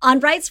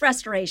 On rights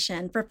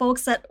restoration for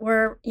folks that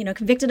were,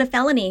 convicted of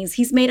felonies,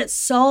 he's made it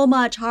so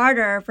much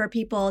harder for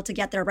people to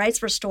get their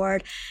rights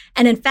restored.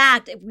 And in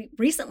fact, we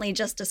recently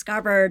just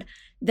discovered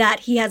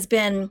that he has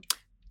been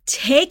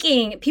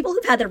taking people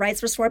who've had their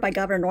rights restored by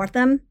Governor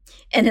Northam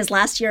in his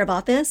last year of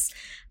office.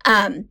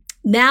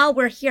 Now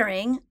we're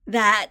hearing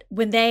that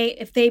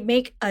if they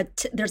make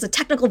there's a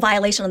technical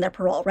violation on their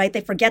parole, right?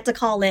 They forget to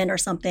call in or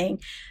something.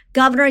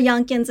 Governor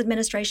Youngkin's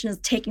administration is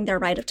taking their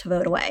right to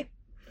vote away.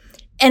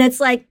 And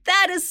it's like,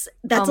 that's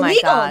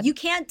illegal. God. You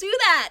can't do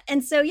that.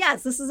 And so,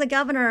 yes, this is a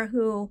governor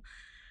who,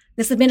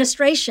 this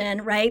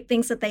administration, right,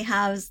 thinks that they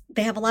have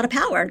a lot of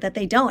power that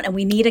they don't, and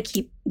we need to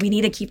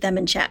keep them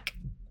in check.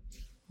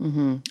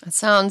 Mm-hmm. That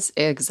sounds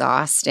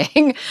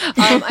exhausting.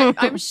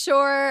 I'm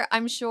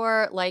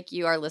sure, like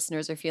you, our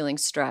listeners are feeling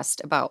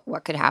stressed about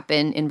what could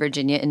happen in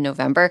Virginia in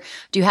November.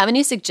 Do you have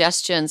any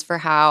suggestions for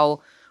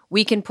how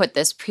we can put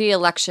this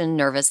pre-election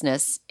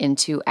nervousness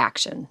into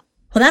action?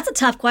 Well, that's a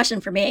tough question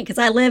for me because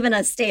I live in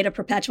a state of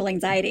perpetual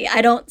anxiety.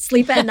 I don't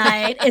sleep at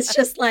night. It's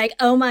just like,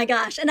 oh my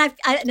gosh. And I've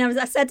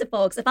said to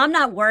folks, if I'm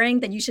not worrying,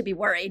 then you should be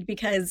worried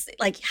because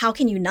like, how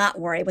can you not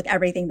worry with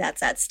everything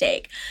that's at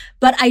stake?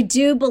 But I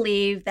do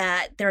believe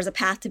that there's a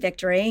path to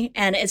victory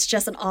and it's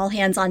just an all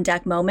hands on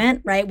deck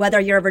moment, right? Whether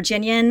you're a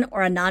Virginian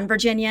or a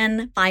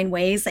non-Virginian, find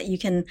ways that you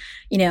can,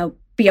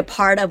 be a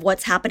part of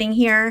what's happening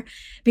here.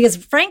 Because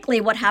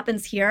frankly, what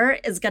happens here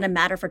is going to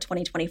matter for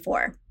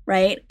 2024,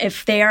 right?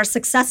 If they are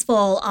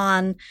successful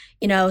on,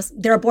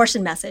 their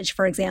abortion message,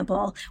 for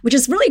example, which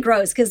is really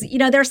gross because,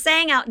 they're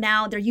saying out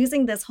now, they're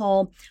using this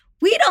whole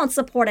we don't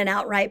support an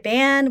outright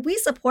ban. We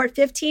support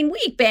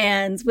 15-week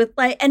bans with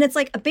and it's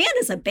like a ban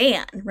is a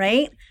ban,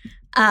 right?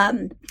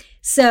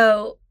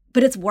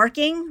 But it's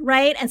working,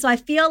 right? And so I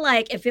feel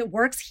like if it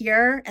works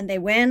here and they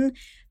win,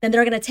 then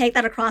they're going to take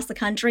that across the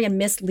country and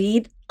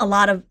mislead a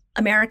lot of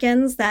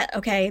Americans that,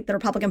 okay, the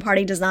Republican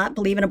Party does not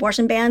believe in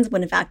abortion bans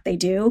when in fact they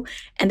do,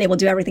 and they will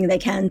do everything they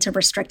can to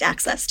restrict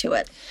access to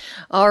it.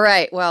 All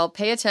right. Well,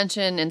 pay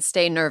attention and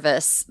stay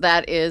nervous.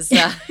 That is,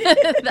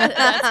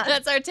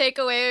 that's our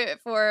takeaway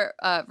for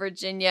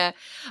Virginia.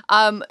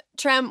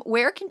 Tram,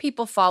 where can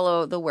people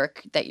follow the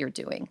work that you're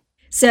doing?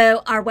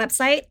 So our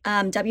website,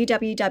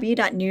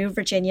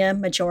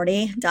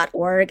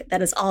 www.newvirginiamajority.org.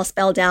 That is all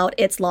spelled out.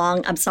 It's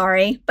long. I'm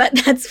sorry, but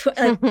that's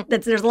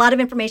there's a lot of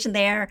information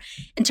there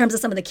in terms of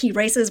some of the key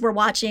races we're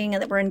watching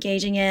and that we're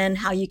engaging in,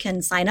 how you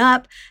can sign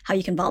up, how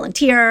you can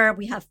volunteer.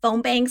 We have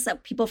phone banks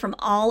that people from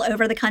all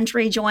over the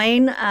country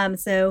join.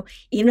 So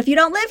even if you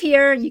don't live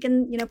here, you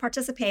can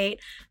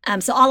participate.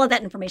 So all of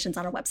that information is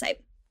on our website.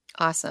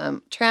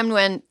 Awesome. Tram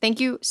Nguyen, thank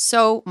you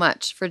so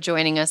much for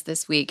joining us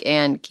this week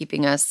and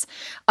keeping us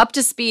up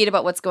to speed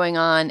about what's going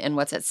on and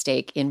what's at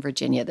stake in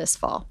Virginia this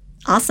fall.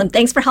 Awesome.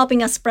 Thanks for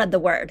helping us spread the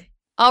word.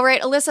 All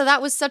right, Alyssa,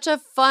 that was such a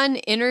fun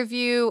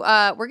interview.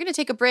 We're going to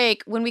take a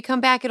break. When we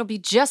come back, it'll be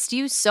just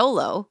you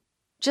solo.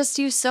 Just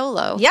you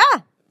solo.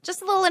 Yeah,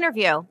 just a little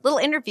interview.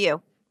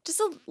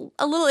 Just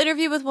a little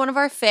interview with one of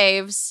our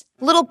faves.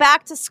 Little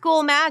back to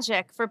school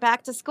magic for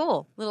back to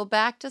school. Little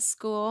back to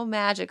school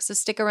magic. So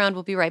stick around.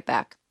 We'll be right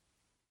back.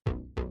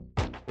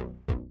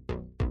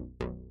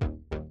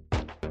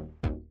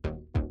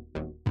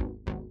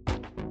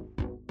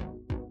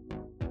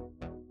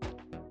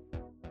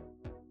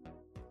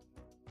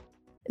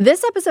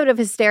 This episode of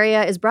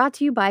Hysteria is brought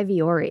to you by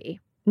Vuori.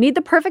 Need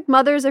the perfect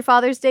Mother's or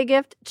Father's Day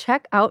gift?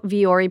 Check out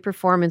Vuori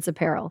Performance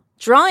Apparel.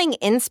 Drawing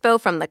inspo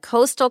from the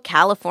coastal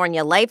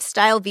California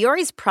lifestyle,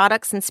 Vuori's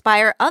products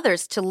inspire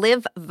others to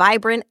live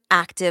vibrant,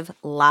 active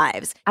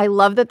lives. I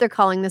love that they're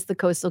calling this the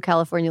coastal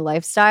California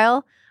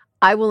lifestyle.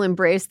 I will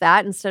embrace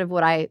that instead of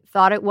what I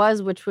thought it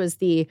was, which was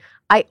the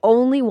I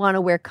only want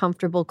to wear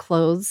comfortable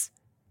clothes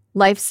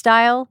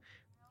lifestyle.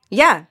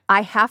 Yeah.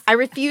 I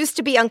refuse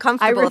to be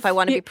uncomfortable if I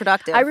want to be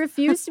productive. I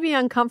refuse to be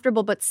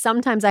uncomfortable, but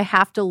sometimes I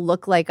have to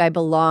look like I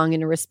belong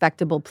in a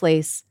respectable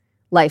place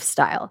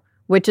lifestyle,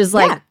 which is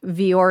like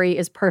Vuori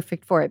is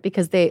perfect for it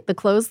because the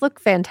clothes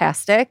look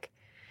fantastic.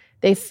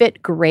 They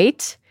fit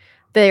great.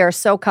 They are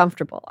so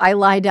comfortable. I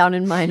lie down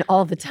in mine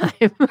all the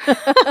time.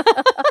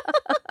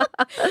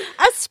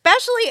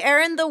 Especially,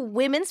 Erin, the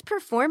women's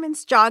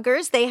performance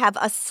joggers. They have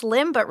a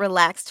slim but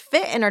relaxed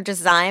fit and are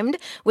designed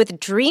with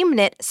dream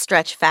knit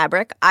stretch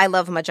fabric. I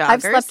love my joggers.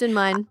 I've slept in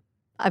mine.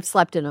 I've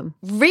slept in them.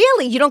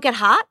 Really? You don't get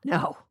hot?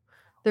 No.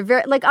 They're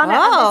very, like, it's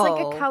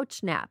like a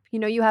couch nap. You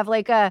know, you have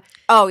like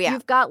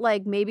you've got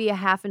like maybe a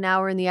half an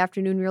hour in the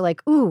afternoon. You're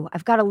like, ooh,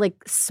 I've got a like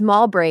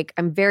small break.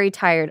 I'm very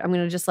tired. I'm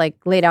going to just like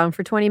lay down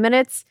for 20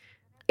 minutes.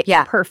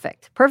 Yeah.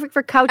 Perfect for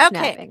couch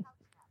napping.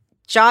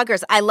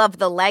 Joggers. I love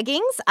the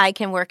leggings. I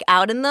can work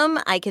out in them.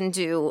 I can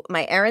do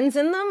my errands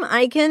in them.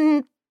 I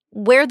can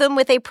wear them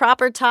with a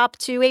proper top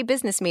to a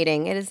business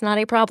meeting. It is not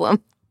a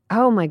problem.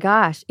 Oh my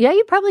gosh. Yeah,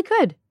 you probably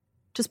could.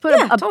 Just put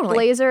a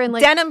blazer and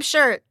like denim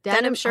shirt,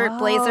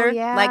 blazer,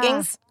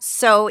 leggings.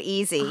 So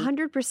easy.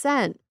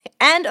 100%.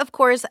 And of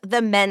course, the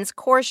men's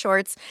core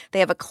shorts. They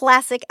have a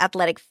classic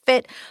athletic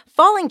fit,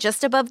 falling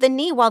just above the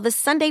knee, while the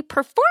Sunday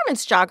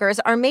performance joggers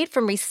are made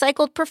from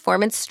recycled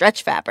performance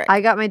stretch fabric.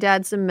 I got my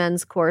dad some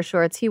men's core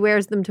shorts. He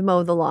wears them to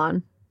mow the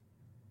lawn.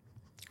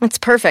 It's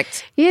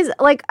perfect. He is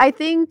like, I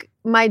think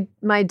my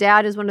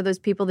dad is one of those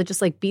people that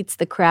just like beats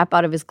the crap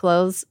out of his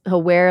clothes.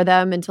 He'll wear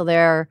them until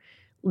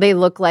they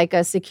look like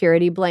a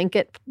security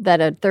blanket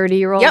that a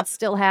 30-year-old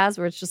still has,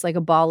 where it's just like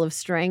a ball of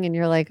string, and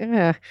you're like,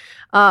 ugh.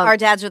 Our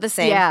dads are the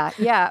same.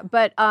 Yeah.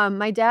 But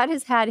my dad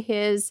has had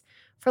his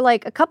for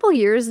like a couple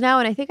years now,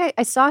 and I think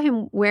I saw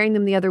him wearing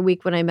them the other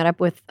week when I met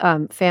up with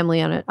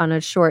family on a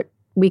short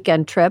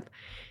weekend trip,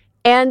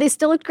 and they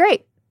still looked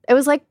great. It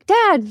was like,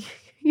 Dad,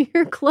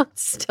 your clothes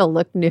still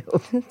look new.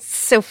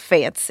 So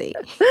fancy.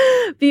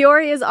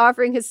 Vuori is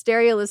offering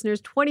Hysteria listeners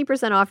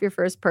 20% off your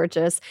first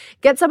purchase.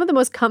 Get some of the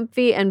most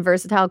comfy and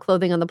versatile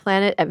clothing on the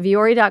planet at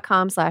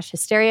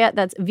vuori.com/hysteria.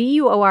 That's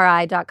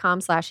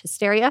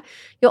VUORI.com/hysteria.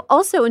 You'll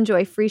also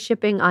enjoy free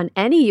shipping on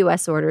any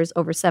U.S. orders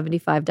over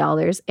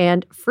 $75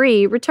 and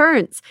free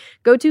returns.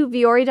 Go to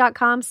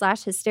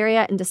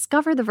vuori.com/hysteria and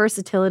discover the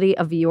versatility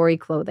of Vuori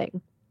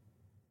clothing.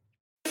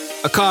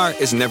 A car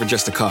is never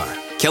just a car.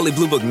 Kelley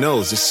Blue Book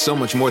knows it's so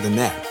much more than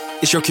that.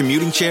 It's your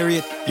commuting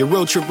chariot, your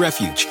road trip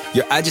refuge,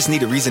 your I just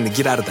need a reason to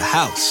get out of the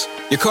house.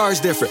 Your car is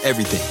there for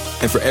everything.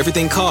 And for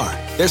everything car,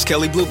 there's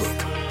Kelley Blue Book.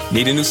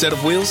 Need a new set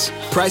of wheels?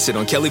 Price it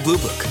on Kelley Blue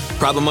Book.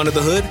 Problem under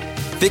the hood?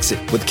 Fix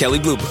it with Kelley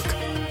Blue Book.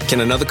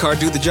 Can another car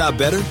do the job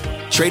better?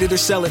 Trade it or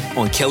sell it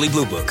on Kelley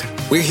Blue Book.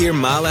 We're here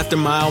mile after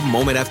mile,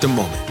 moment after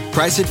moment.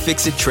 Price it,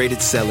 fix it, trade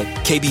it, sell it.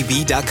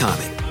 KBB.com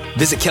it.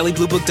 Visit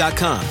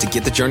KelleyBlueBook.com to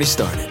get the journey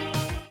started.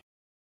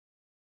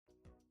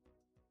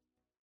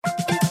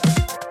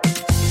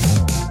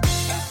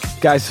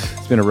 Guys,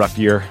 it's been a rough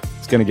year.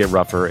 It's going to get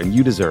rougher, and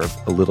you deserve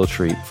a little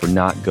treat for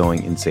not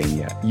going insane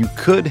yet. You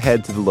could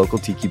head to the local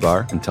tiki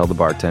bar and tell the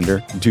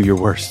bartender, do your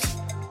worst.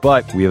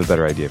 But we have a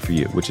better idea for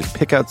you, which is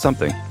pick out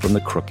something from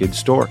the Crooked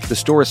store. The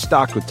store is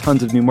stocked with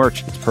tons of new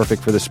merch. It's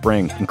perfect for the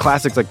spring. And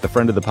classics like the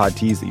Friend of the Pod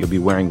tees that you'll be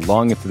wearing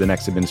long into the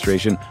next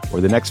administration or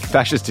the next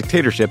fascist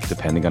dictatorship,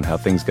 depending on how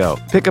things go.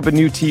 Pick up a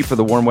new tee for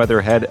the warm weather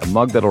ahead, a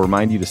mug that'll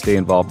remind you to stay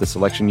involved this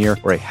election year,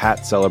 or a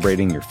hat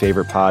celebrating your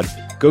favorite pod.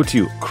 Go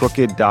to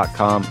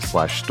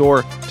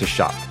crooked.com/store to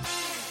shop.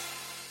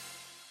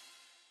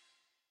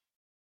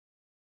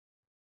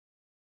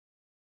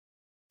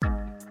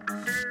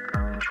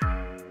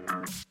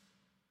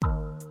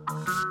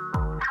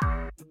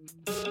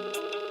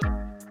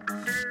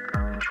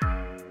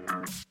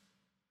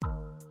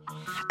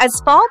 As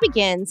fall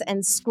begins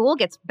and school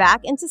gets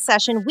back into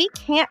session, we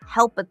can't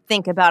help but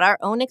think about our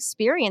own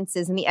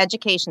experiences in the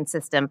education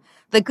system,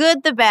 the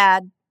good, the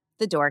bad,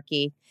 the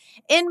dorky.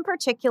 In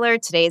particular,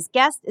 today's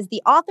guest is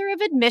the author of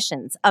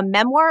Admissions, a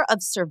memoir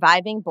of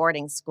surviving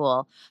boarding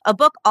school, a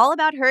book all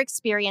about her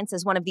experience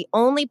as one of the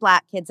only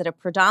Black kids at a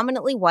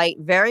predominantly white,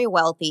 very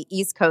wealthy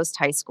East Coast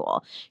high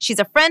school. She's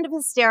a friend of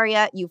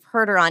Hysteria. You've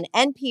heard her on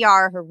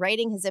NPR. Her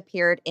writing has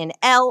appeared in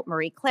Elle,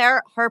 Marie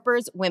Claire,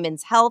 Harper's,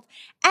 Women's Health,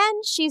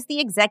 and she's the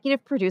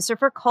executive producer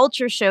for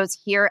culture shows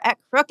here at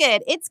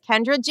Crooked. It's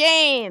Kendra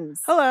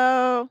James.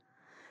 Hello.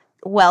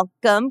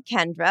 Welcome,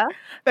 Kendra.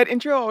 That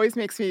intro always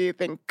makes me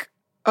think,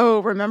 oh,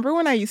 remember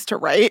when I used to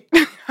write?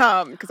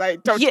 Because I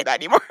don't do that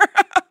anymore.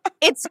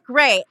 It's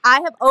great. I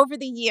have, over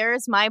the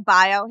years, my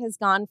bio has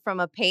gone from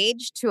a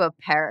page to a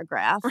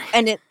paragraph,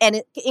 and it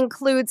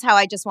includes how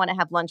I just want to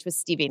have lunch with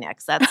Stevie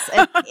Nicks. That's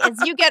as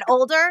you get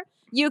older,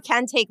 you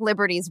can take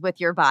liberties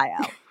with your bio.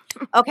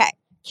 Okay,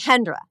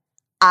 Kendra,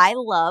 I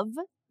love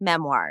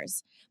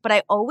memoirs, but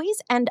I always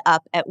end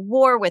up at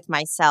war with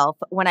myself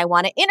when I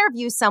want to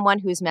interview someone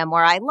whose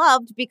memoir I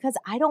loved because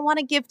I don't want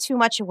to give too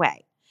much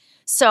away.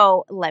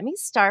 So let me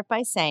start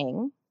by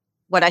saying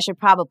what I should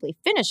probably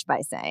finish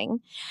by saying.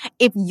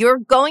 If you're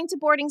going to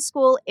boarding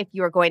school, if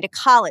you're going to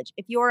college,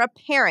 if you're a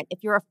parent,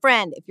 if you're a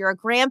friend, if you're a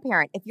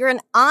grandparent, if you're an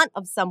aunt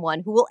of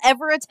someone who will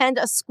ever attend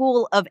a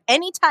school of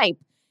any type,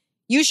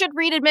 you should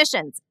read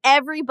Admissions.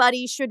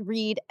 Everybody should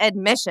read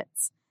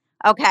Admissions.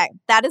 Okay,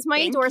 that is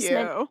my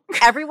endorsement. You.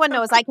 Everyone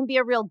knows I can be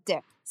a real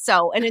dick.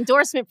 So an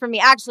endorsement from me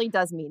actually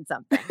does mean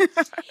something.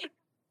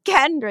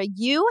 Kendra,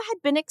 you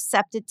had been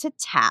accepted to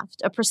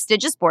Taft, a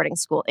prestigious boarding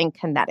school in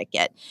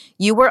Connecticut.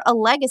 You were a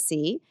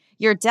legacy.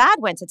 Your dad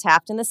went to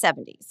Taft in the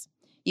 70s.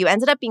 You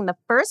ended up being the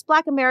first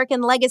Black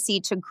American legacy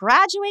to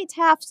graduate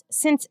Taft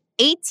since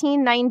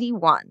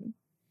 1891.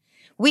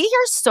 We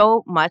hear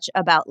so much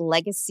about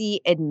legacy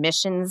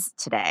admissions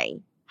today.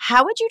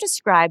 How would you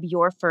describe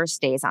your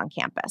first days on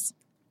campus?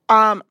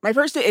 My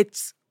first day,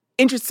 it's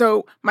interesting.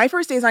 So my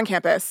first days on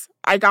campus,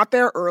 I got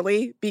there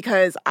early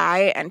because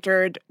I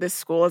entered this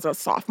school as a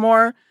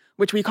sophomore,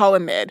 which we call a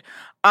mid.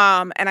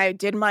 And I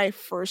did my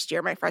first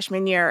year, my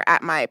freshman year,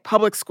 at my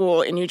public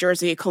school in New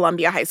Jersey,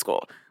 Columbia High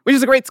School, which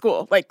is a great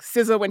school. Like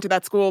SZA went to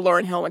that school,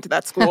 Lauryn Hill went to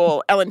that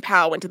school, Ellen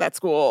Powell went to that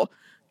school.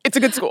 It's a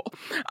good school.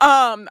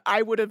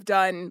 I would have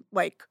done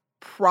like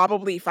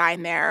probably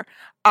fine there.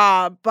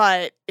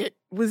 But it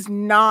was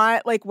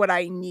not like what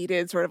I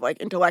needed sort of like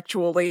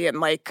intellectually, and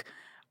like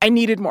I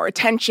needed more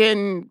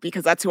attention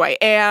because that's who I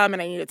am,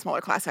 and I needed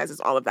smaller class sizes,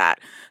 all of that.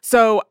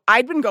 So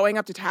I'd been going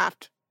up to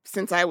Taft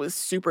since I was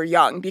super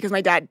young because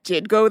my dad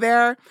did go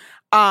there,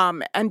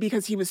 and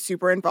because he was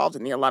super involved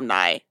in the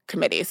alumni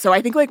committee. So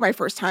I think like my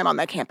first time on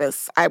that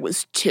campus, I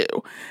was 2.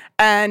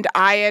 And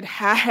I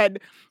had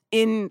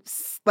in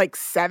like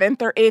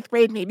 7th or 8th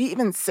grade, maybe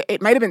even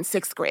it might have been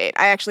 6th grade,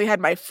 I actually had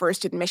my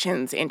first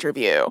admissions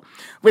interview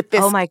with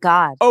this. Oh my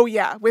God. Oh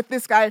yeah, with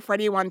this guy,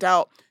 Freddie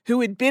Wandel, who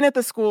had been at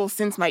the school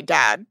since my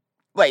dad.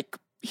 Like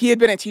he had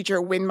been a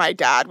teacher when my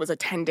dad was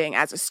attending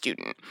as a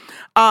student,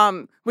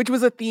 which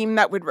was a theme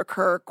that would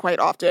recur quite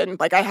often.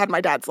 Like I had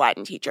my dad's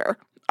Latin teacher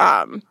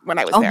when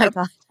I was there. Oh my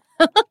God.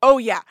 Oh,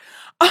 yeah.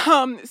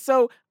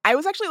 So I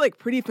was actually like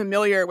pretty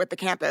familiar with the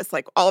campus,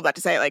 like all of that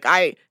to say, like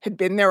I had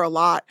been there a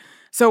lot.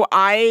 So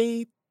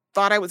I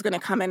thought I was going to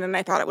come in and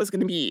I thought it was going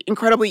to be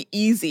incredibly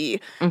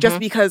easy just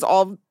because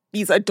all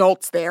these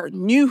adults there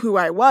knew who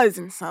I was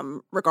in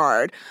some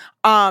regard.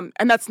 And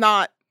that's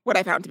not what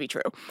I found to be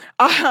true.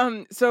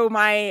 So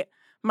my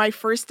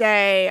first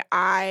day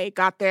I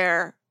got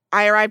there,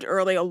 I arrived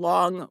early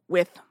along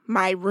with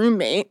my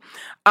roommate,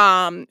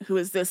 who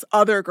is this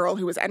other girl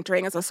who was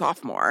entering as a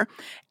sophomore.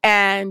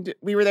 And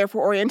we were there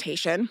for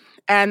orientation.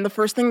 And the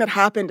first thing that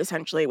happened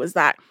essentially was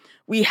that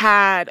we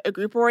had a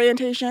group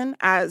orientation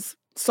as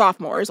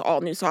sophomores,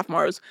 all new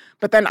sophomores.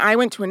 But then I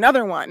went to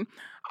another one,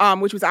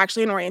 which was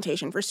actually an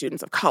orientation for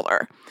students of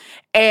color.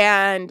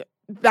 And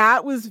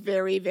that was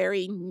very,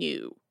 very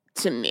new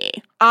to me.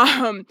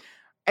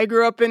 I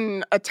grew up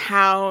in a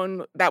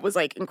town that was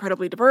like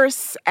incredibly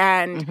diverse,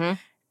 and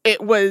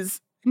it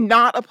was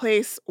not a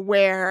place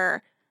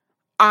where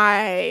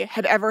I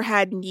had ever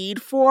had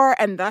need for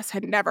and thus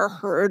had never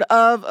heard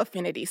of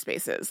affinity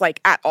spaces, like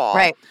at all.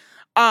 Right.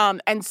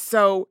 And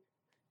so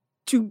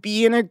to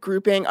be in a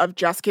grouping of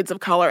just kids of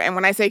color, and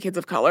when I say kids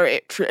of color,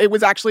 it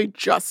was actually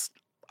just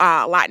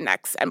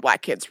Latinx and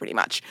Black kids pretty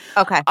much.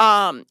 Okay.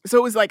 So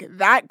it was like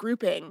that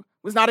grouping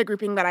was not a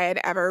grouping that I had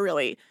ever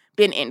really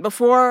been in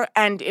before.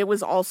 And it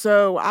was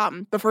also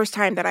the first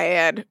time that I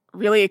had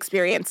really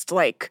experienced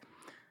like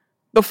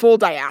the full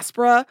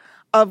diaspora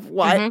of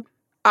what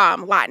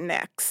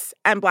Latinx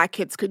and Black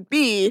kids could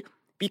be.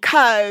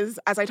 Because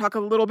as I talk a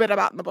little bit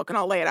about in the book, and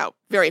I'll lay it out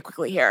very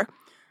quickly here,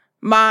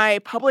 my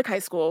public high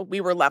school, we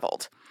were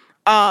leveled.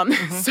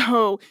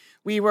 So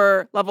we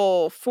were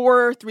level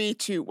 4, 3,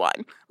 2, 1.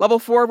 Level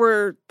 4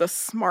 were the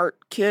smart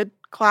kid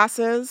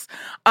classes.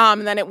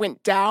 And then it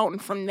went down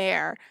from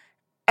there.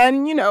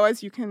 And, you know,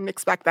 as you can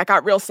expect, that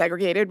got real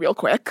segregated real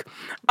quick.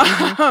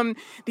 The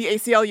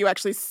ACLU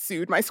actually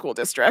sued my school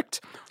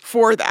district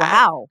for that.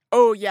 Wow.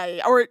 Oh,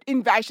 yeah. Or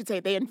I should say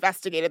they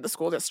investigated the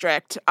school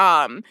district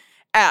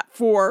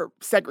for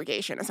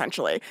segregation,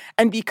 essentially.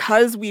 And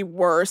because we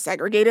were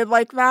segregated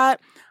like that,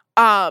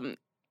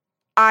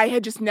 I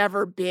had just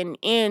never been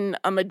in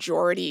a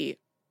majority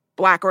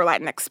Black or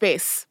Latinx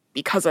space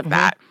because of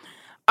that.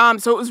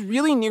 So it was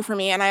really new for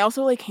me. And I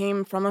also like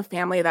came from a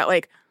family that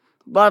like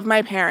loved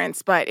my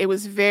parents, but it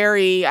was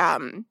very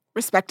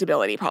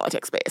respectability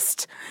politics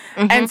based.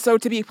 And so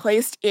to be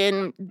placed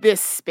in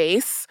this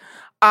space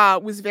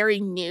was very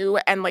new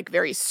and like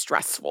very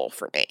stressful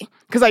for me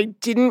because I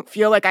didn't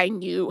feel like I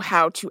knew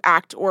how to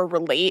act or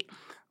relate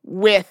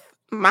with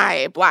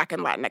my Black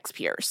and Latinx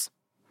peers.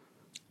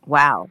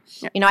 Wow.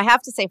 Yeah. You know, I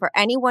have to say, for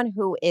anyone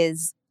who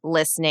is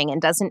listening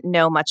and doesn't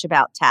know much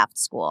about Taft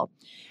School,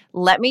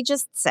 let me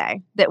just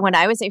say that when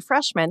I was a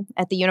freshman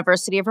at the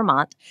University of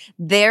Vermont,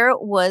 there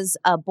was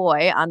a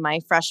boy on my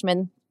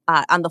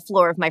on the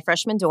floor of my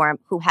freshman dorm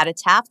who had a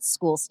Taft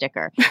School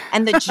sticker.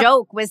 And the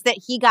joke was that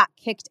he got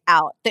kicked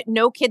out, that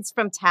no kids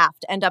from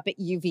Taft end up at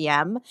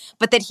UVM,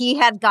 but that he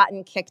had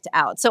gotten kicked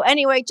out. So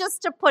anyway,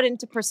 just to put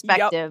into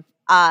perspective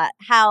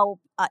how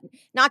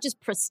not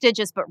just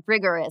prestigious, but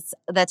rigorous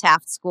the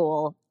Taft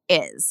School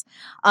is.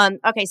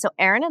 Okay, so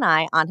Erin and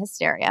I on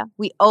Hysteria,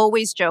 we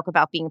always joke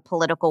about being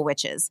political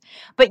witches,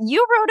 but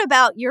you wrote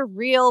about your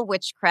real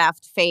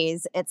witchcraft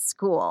phase at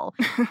school.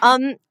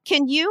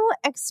 Can you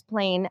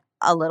explain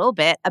a little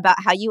bit about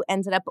how you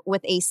ended up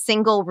with a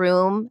single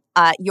room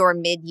your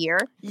mid-year?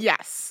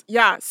 Yes.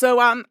 Yeah. So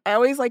I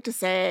always like to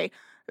say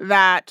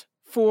that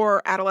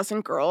for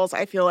adolescent girls,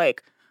 I feel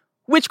like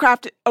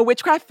a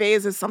witchcraft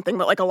phase is something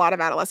that like a lot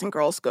of adolescent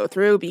girls go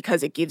through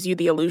because it gives you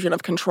the illusion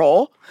of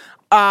control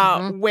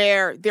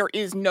where there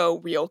is no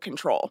real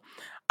control.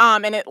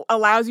 And it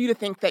allows you to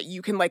think that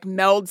you can like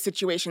meld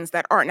situations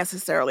that aren't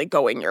necessarily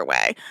going your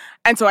way.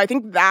 And so I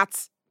think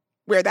that's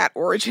where that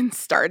origin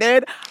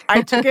started.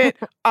 I took it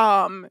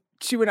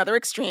to another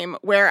extreme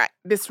where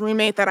this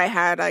roommate that I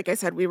had, like I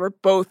said, we were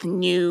both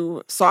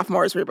new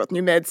sophomores, we were both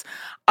new mids.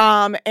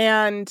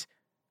 And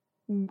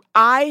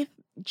I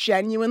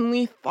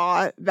genuinely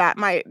thought that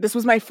this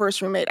was my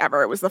first roommate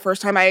ever. It was the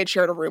first time I had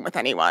shared a room with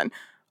anyone.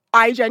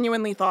 I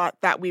genuinely thought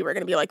that we were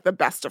going to be like the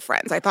best of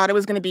friends. I thought it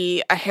was going to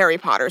be a Harry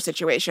Potter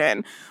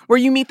situation where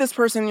you meet this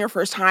person your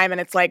first time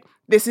and it's like,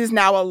 this is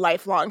now a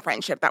lifelong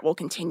friendship that will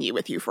continue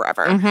with you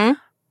forever.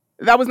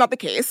 That was not the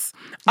case.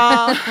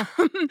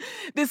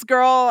 This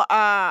girl,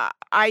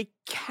 I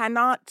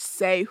cannot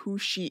say who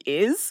she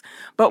is,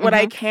 but what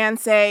I can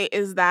say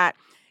is that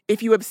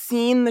if you have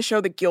seen the show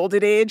The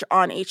Gilded Age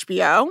on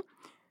HBO,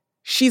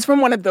 she's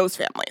from one of those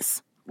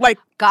families. Like,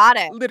 got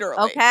it.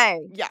 Literally. Okay.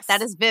 Yes.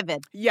 That is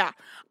vivid. Yeah.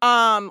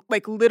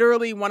 Like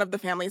literally one of the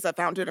families that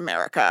founded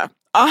America.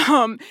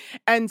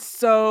 And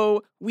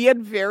so we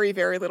had very,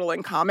 very little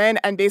in common.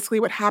 And basically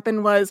what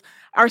happened was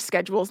our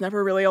schedules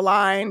never really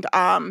aligned.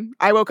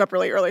 I woke up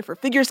really early for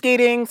figure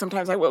skating.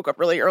 Sometimes I woke up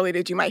really early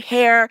to do my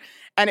hair.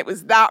 And it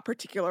was that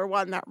particular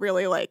one that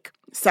really like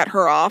set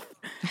her off.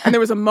 And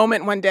there was a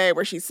moment one day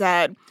where she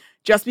said,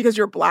 just because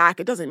you're Black,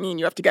 it doesn't mean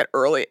you have to get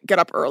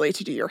up early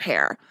to do your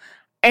hair.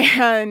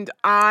 And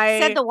I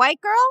said the white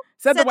girl?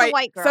 Said the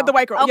white girl. Said the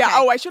white girl. Okay. Yeah.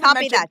 Oh, I should have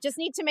mentioned that. Just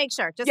need to make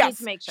sure. Should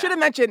have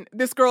mentioned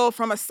this girl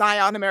from a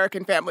Scion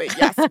American family.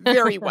 Yes,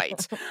 very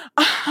white.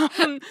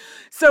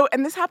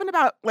 And this happened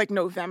about like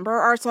November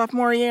our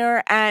sophomore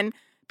year. And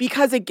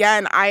because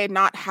again, I had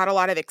not had a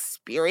lot of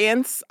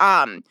experience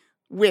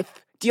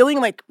with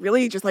dealing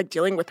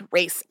with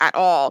race at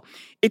all.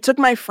 It took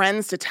my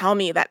friends to tell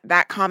me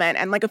that comment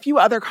and like a few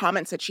other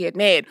comments that she had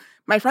made.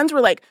 My friends were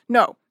like,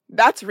 no,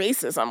 that's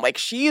racism. Like,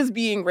 she is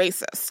being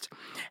racist.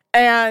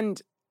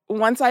 And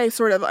once I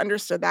sort of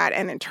understood that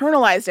and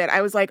internalized it, I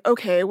was like,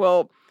 okay,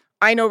 well,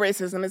 I know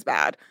racism is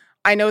bad.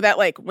 I know that,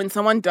 like, when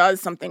someone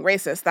does something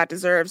racist, that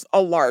deserves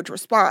a large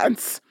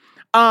response.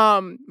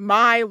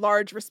 My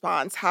large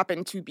response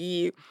happened to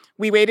be,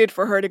 we waited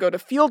for her to go to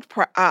field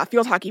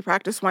hockey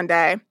practice one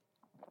day.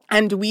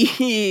 And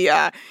we,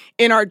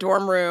 in our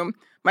dorm room,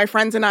 my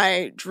friends and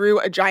I drew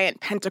a giant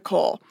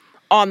pentacle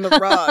on the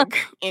rug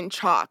in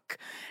chalk.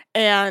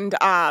 And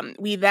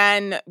we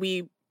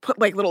put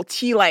like little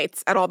tea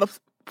lights at all the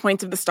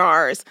points of the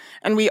stars.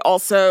 And we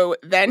also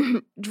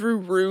then drew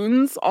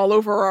runes all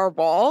over our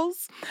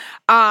walls.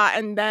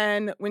 And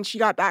then when she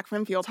got back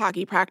from field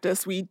hockey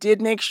practice, we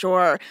did make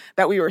sure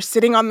that we were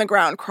sitting on the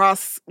ground,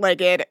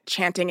 cross-legged,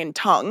 chanting in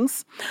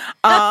tongues.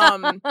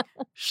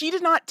 She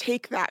did not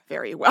take that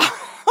very well.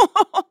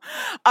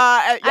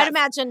 Yes. I'd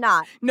imagine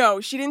not.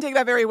 No, she didn't take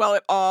that very well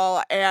at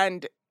all.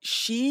 And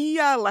she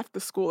left the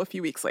school a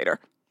few weeks later.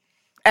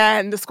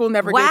 And the school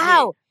never gave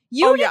me...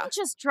 You didn't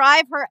just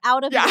drive her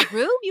out of the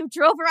room. You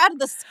drove her out of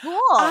the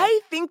school. I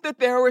think that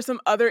there were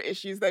some other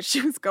issues that she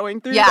was going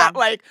through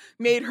that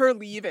made her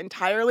leave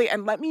entirely.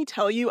 And let me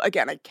tell you,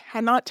 again, I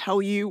cannot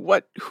tell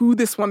you who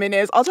this woman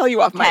is. I'll tell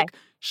you off mic.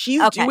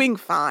 She's doing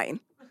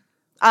fine.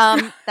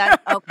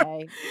 That's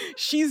okay.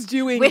 She's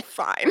doing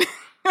fine.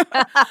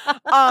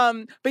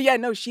 But yeah,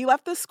 no, she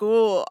left the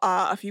school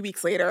a few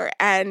weeks later,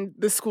 and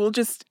the school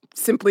just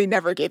simply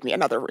never gave me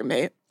another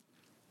roommate.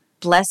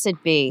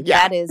 Blessed be.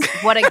 Yeah. That is,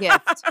 what a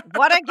gift.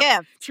 What a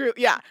gift. True.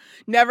 Yeah.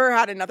 Never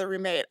had another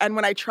roommate. And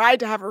when I tried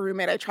to have a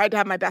roommate, I tried to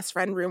have my best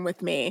friend room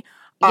with me.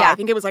 I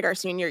think it was like our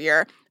senior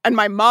year. And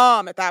my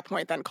mom at that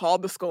point then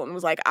called the school and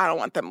was like, I don't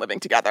want them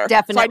living together.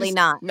 Definitely so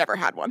not. Never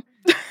had one.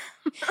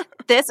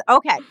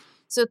 Okay.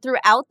 So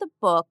throughout the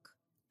book,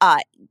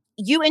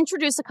 you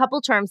introduce a couple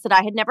terms that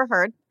I had never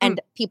heard, and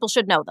people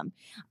should know them.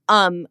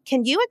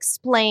 Can you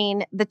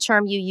explain the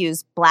term you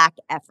use, Black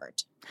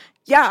effort?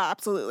 Yeah,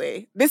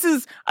 absolutely. This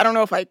is, I don't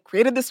know if I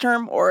created this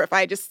term or if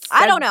I just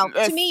I don't know.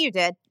 To me, you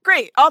did.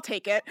 Great. I'll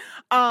take it.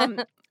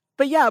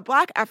 But yeah,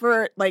 Black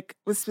effort,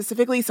 was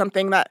specifically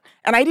something that,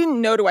 and I didn't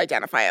know to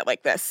identify it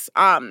like this,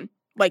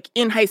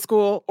 in high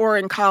school or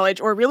in college,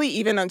 or really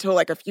even until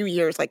a few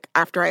years,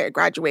 after I had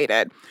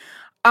graduated.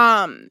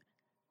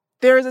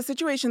 There is a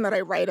situation that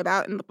I write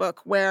about in the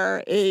book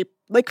where a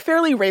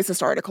fairly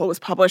racist article was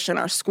published in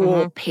our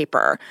school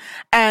paper.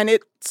 And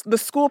it's the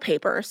school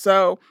paper,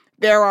 so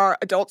there are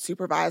adult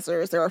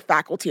supervisors, there are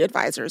faculty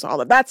advisors,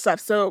 all of that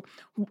stuff. So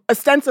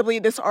ostensibly,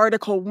 this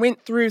article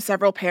went through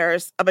several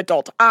pairs of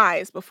adult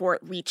eyes before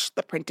it reached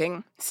the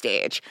printing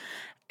stage.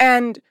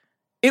 And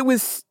it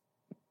was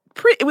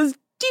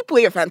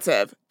deeply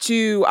offensive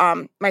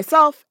to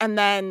myself and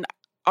then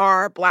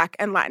our Black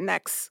and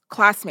Latinx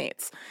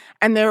classmates.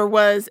 And there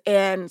was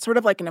an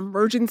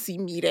emergency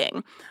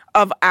meeting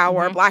of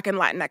our Black and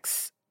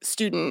Latinx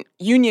student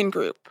union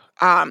group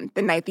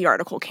the night the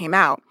article came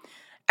out.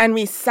 And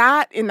we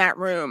sat in that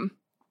room,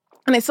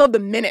 and I still have the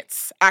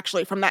minutes,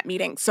 actually, from that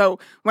meeting. So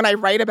when I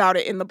write about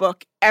it in the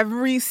book,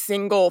 every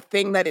single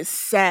thing that is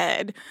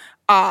said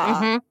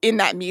in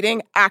that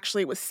meeting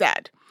actually was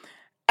said.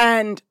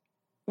 And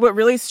what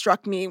really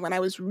struck me when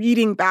I was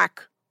reading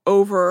back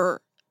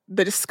over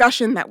the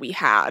discussion that we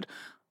had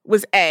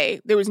was,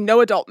 there was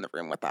no adult in the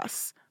room with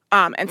us.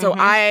 And so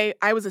I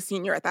was a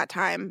senior at that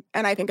time,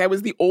 and I think I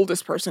was the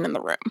oldest person in the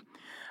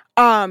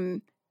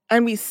room.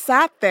 And we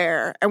sat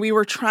there and we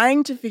were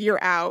trying to figure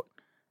out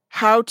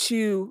how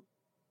to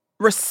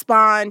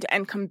respond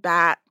and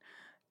combat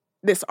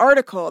this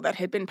article that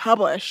had been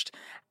published.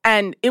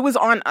 And it was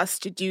on us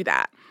to do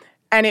that.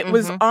 And it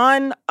was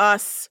on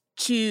us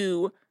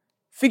to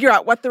figure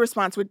out what the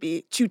response would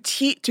be, to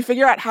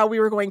figure out how we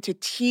were going to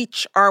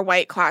teach our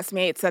white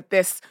classmates that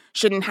this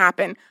shouldn't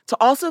happen, to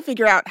also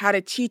figure out how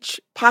to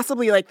teach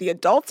possibly the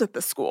adults at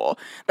the school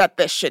that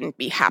this shouldn't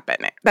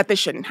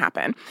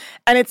happen.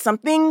 And it's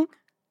something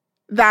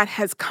that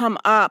has come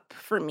up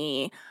for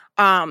me,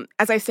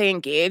 as I say,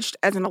 engaged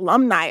as an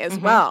alumni as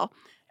well.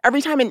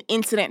 Every time an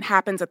incident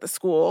happens at the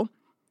school,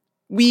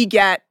 we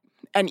get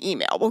an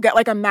email. We'll get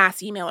a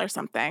mass email or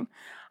something.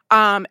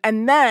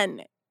 And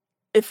then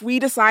if we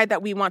decide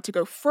that we want to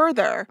go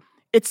further,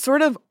 it's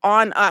sort of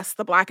on us,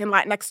 the Black and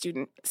Latinx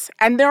students.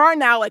 And there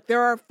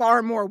are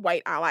far more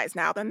white allies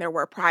now than there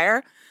were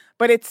prior,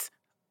 but it's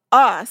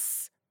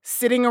us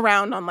sitting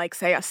around on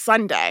say a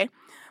Sunday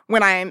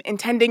when I'm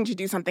intending to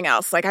do something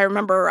else. I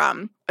remember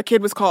a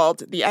kid was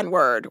called the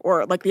N-word,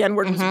 or the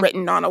N-word was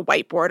written on a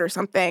whiteboard or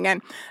something.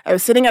 And I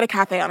was sitting at a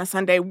cafe on a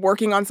Sunday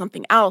working on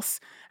something else.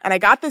 And I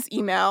got this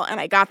email, and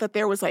I got that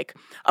there was a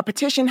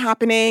petition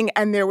happening,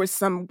 and there was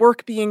some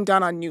work being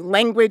done on new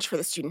language for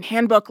the student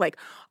handbook,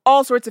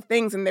 all sorts of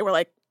things. And they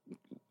were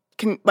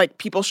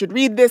people should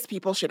read this,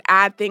 people should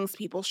add things,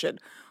 people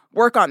should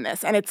work on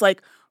this. And it's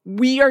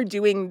we are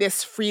doing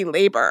this free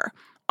labor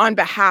on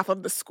behalf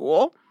of the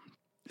school,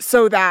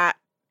 so that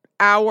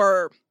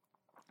our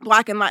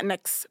Black and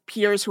Latinx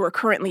peers who are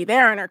currently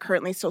there and are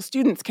currently still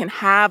students can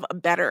have a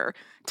better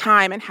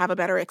time and have a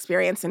better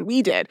experience than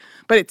we did.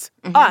 But it's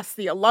us,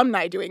 the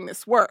alumni, doing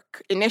this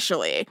work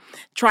initially,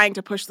 trying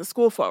to push the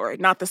school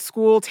forward, not the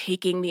school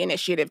taking the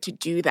initiative to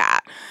do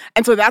that.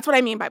 And so that's what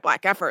I mean by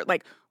Black effort.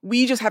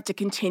 We just have to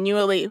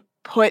continually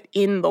put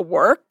in the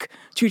work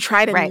to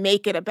try to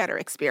make it a better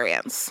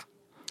experience.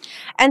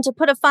 And to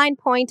put a fine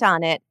point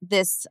on it,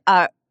 this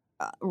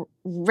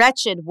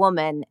wretched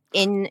woman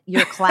in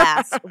your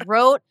class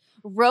wrote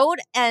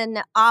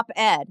an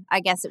op-ed, I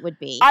guess it would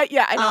be.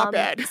 An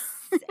op-ed.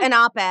 an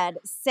op-ed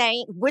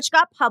saying, which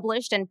got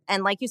published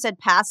and like you said,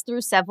 passed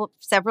through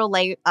several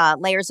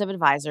layers of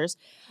advisors,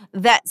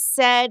 that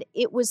said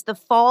it was the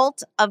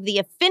fault of the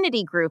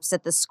affinity groups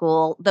at the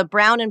school, the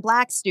brown and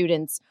black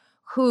students,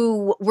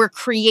 who were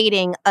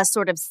creating a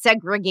sort of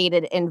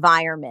segregated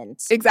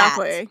environment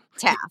Exactly. at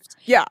Taft.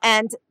 Yeah.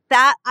 And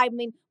that, I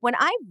mean, when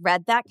I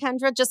read that,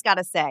 Kendra, just got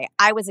to say,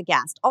 I was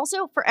aghast.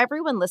 Also, for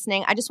everyone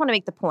listening, I just want to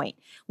make the point.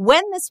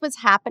 When this was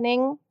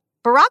happening,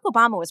 Barack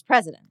Obama was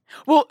president.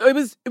 Well, it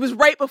was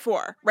right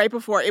before. It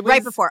was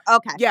Right before.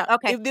 Okay. Yeah.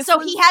 Okay. So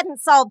we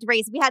hadn't solved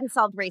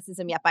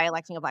racism yet by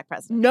electing a black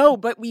president. No,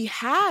 but we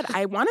had.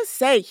 I want to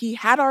say he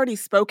had already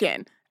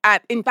spoken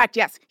in fact,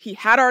 yes, he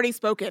had already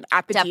spoken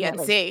at the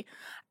Definitely. DNC.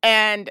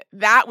 And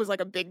that was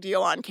like a big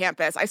deal on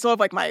campus. I still have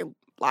like my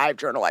live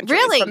journal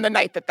entries from the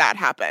night that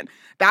happened.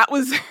 That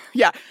was,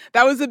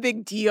 that was a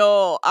big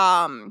deal.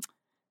 So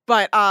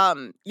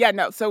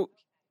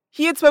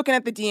he had spoken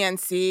at the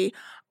DNC.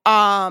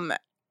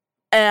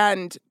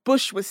 And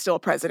Bush was still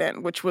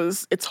president, which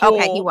was its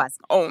whole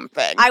own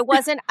thing. I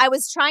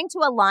was trying to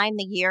align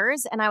the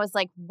years, and I was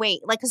like,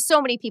 wait, like, because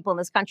so many people in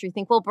this country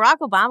think, well, Barack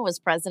Obama was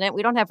president.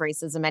 We don't have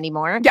racism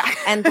anymore. Yeah.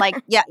 And like,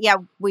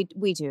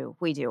 we do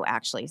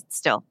actually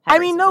still have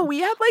racism. No, we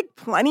had like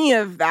plenty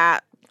of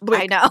that.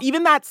 Like, I know.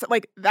 Even that's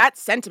like that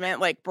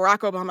sentiment, like Barack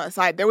Obama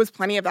aside, there was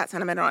plenty of that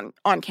sentiment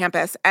on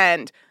campus.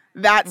 And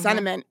that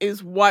sentiment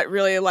is what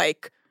really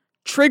like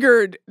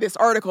triggered this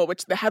article,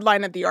 which the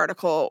headline of the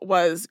article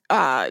was,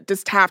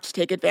 does Taft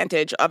take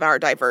advantage of our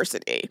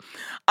diversity?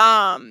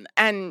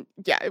 And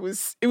yeah, it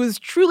was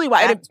truly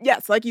wild.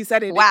 Yes, like you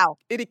said,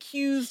 it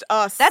accused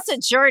us. That's a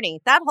journey.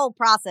 That whole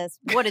process,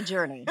 what a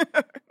journey.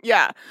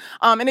 Yeah.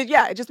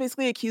 It just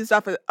basically accused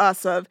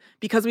us of,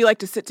 because we like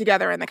to sit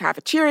together in the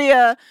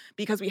cafeteria,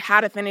 because we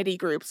had affinity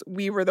groups,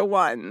 we were the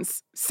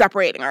ones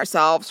separating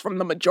ourselves from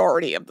the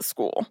majority of the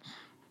school.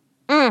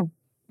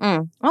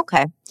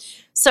 Okay.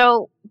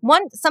 So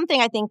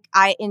something I think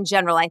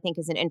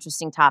is an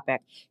interesting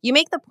topic. You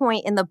make the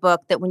point in the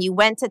book that when you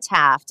went to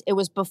Taft, it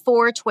was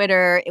before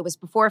Twitter, it was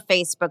before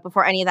Facebook,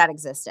 before any of that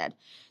existed.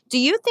 Do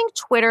you think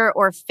Twitter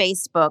or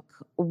Facebook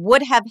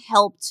would have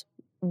helped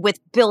with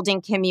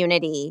building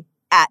community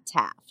at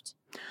Taft?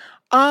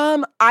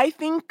 I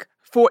think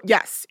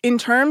yes, in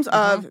terms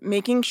of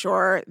making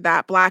sure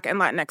that Black and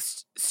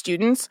Latinx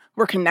students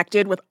were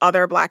connected with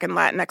other Black and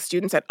Latinx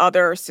students at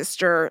other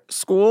sister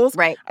schools,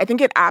 right. I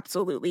think it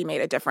absolutely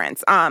made a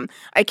difference. I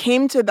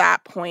came to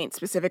that point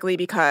specifically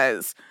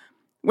because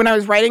when I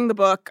was writing the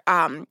book,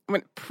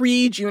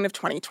 pre-June of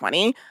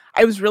 2020,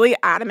 I was really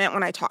adamant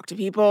when I talked to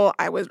people.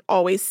 I would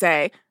always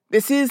say,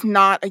 this is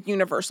not a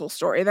universal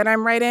story that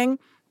I'm writing.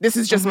 This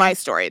is just my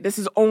story. This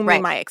is only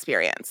my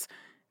experience.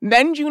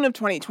 Then June of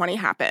 2020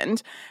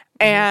 happened,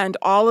 and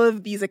all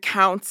of these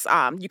accounts,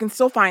 you can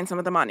still find some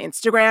of them on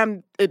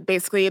Instagram.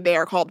 They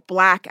are called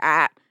Black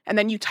at, and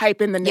then you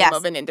type in the name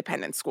of an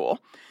independent school.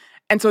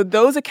 And so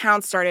those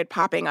accounts started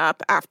popping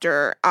up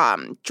after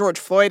George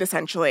Floyd,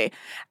 essentially,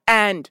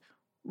 and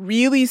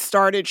really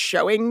started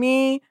showing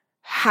me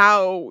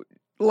how,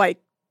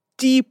 like,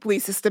 deeply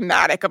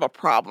systematic of a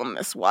problem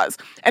this was.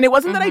 And it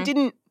wasn't that I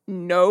didn't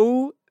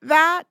know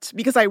that,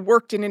 because I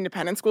worked in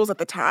independent schools at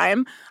the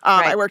time.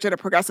 I worked at a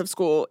progressive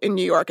school in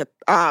New York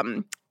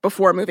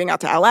before moving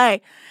out to LA.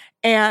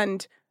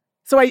 And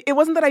so it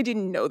wasn't that I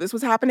didn't know this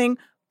was happening,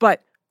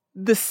 but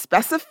the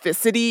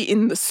specificity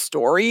in the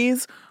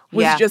stories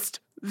was just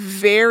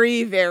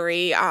very,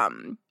 very,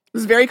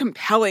 was very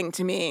compelling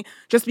to me,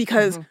 just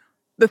because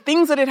the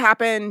things that had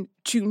happened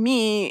to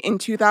me in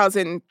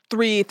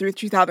 2003 through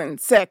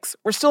 2006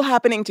 were still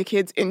happening to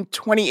kids in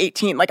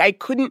 2018. Like,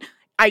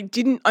 I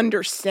didn't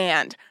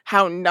understand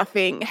how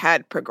nothing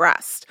had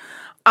progressed.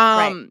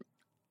 And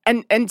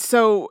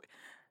so,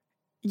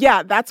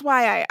 yeah, that's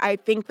why I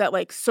think that,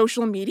 like,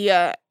 social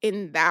media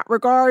in that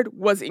regard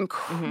was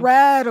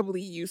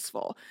incredibly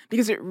useful,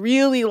 because it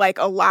really, like,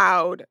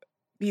 allowed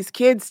these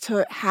kids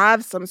to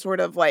have some sort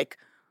of, like,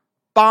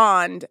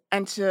 bond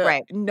and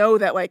to know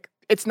that, like,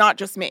 it's not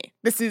just me.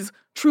 This is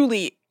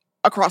truly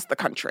across the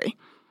country.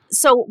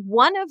 So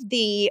one of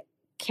the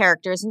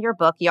characters in your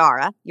book,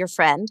 Yara, your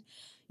friend,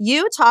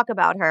 you talk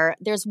about her.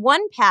 There's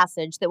one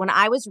passage that when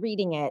I was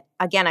reading it,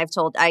 again,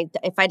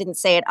 if I didn't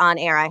say it on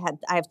air, I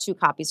have 2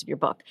 copies of your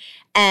book,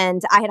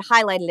 and I had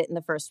highlighted it in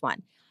the first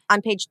one.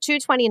 On page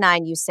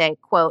 229, you say,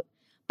 quote,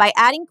 "By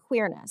adding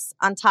queerness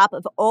on top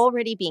of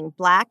already being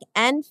Black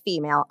and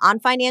female on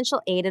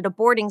financial aid at a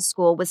boarding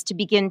school was to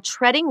begin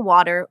treading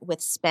water with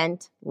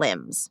spent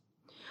limbs.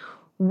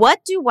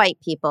 What do white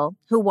people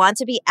who want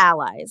to be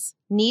allies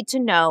need to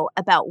know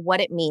about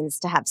what it means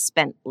to have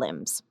spent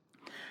limbs?"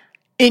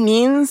 It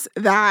means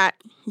that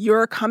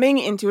you're coming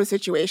into a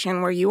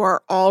situation where you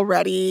are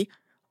already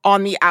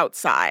on the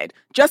outside,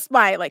 just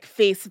by, like,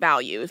 face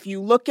value. If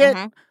you look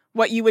at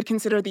what you would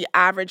consider the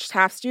average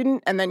Taft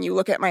student, and then you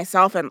look at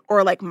myself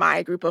or like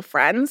my group of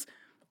friends,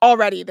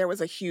 already there was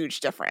a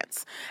huge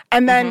difference.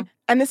 And then,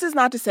 and this is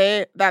not to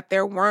say that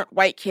there weren't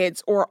white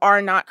kids or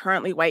are not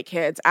currently white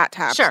kids at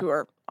Taft who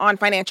are on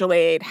financial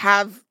aid,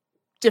 have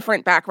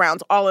different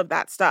backgrounds, all of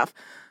that stuff.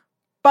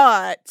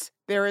 But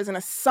there is an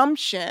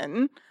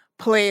assumption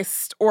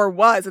placed, or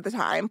was at the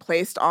time,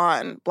 placed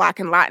on Black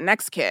and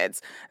Latinx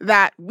kids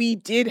that we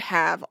did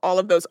have all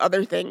of those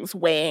other things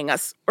weighing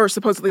us, or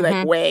supposedly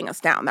like weighing us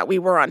down, that we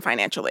were on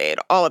financial aid,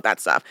 all of that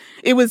stuff.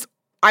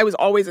 I was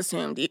always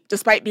assumed,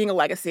 despite being a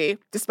legacy,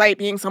 despite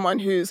being someone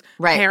whose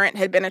parent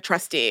had been a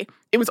trustee,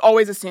 it was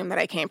always assumed that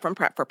I came from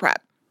prep for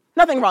prep.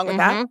 Nothing wrong with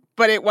that,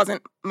 but it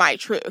wasn't my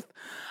truth.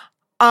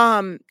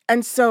 And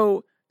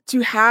so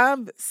to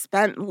have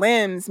spent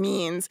limbs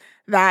means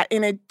that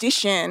in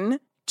addition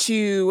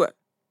to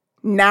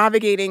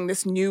navigating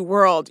this new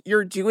world,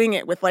 you're doing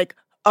it with like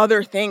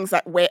other things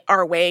that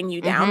are weighing you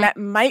down that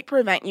might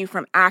prevent you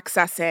from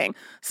accessing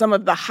some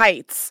of the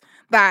heights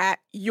that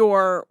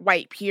your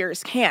white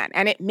peers can.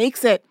 And it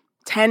makes it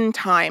 10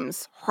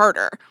 times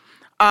harder.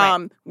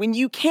 When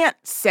you can't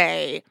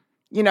say,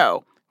 you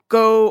know,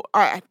 go,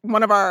 a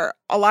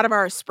lot of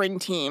our spring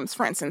teams,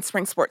 for instance,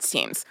 spring sports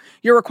teams,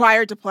 you're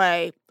required to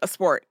play a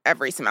sport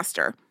every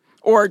semester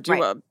or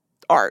do a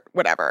art,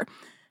 whatever.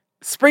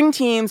 Spring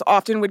teams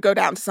often would go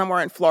down to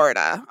somewhere in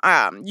Florida,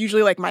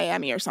 usually like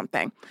Miami or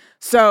something.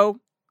 So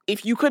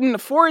if you couldn't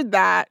afford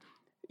that,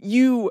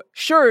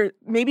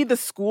 maybe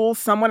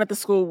someone at the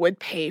school would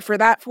pay for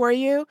that for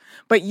you,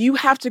 but you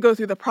have to go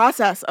through the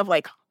process of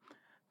like,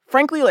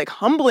 frankly, like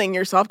humbling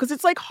yourself, because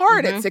it's like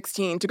hard at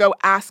 16 to go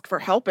ask for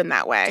help in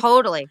that way.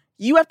 Totally.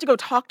 You have to go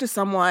talk to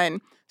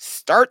someone,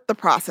 start the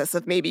process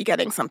of maybe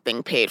getting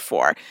something paid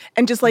for,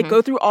 and just like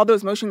go through all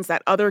those motions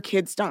that other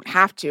kids don't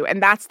have to.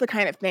 And that's the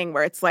kind of thing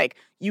where it's like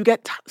you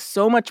get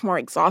so much more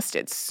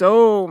exhausted,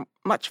 so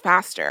much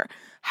faster,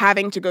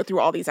 having to go through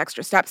all these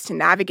extra steps to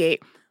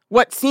navigate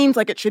what seems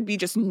like it should be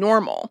just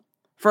normal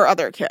for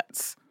other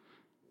kids.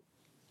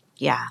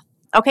 Yeah.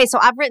 Okay, so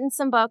I've written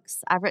some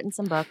books.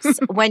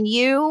 When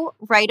you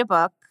write a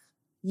book,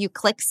 you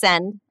click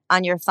send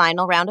on your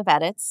final round of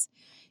edits.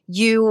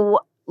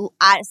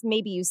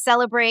 Maybe you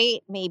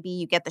celebrate, maybe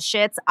you get the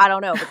shits. I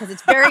don't know, because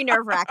it's very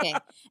nerve-wracking.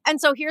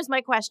 And so here's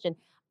my question.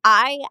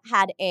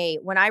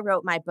 When I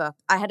wrote my book,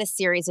 I had a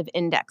series of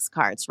index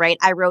cards, right?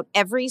 I wrote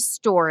every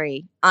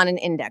story on an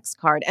index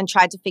card and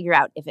tried to figure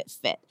out if it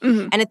fit.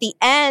 And at the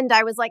end,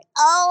 I was like,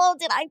 oh,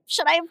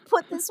 should I have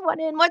put this one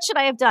in? What should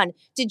I have done?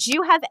 Did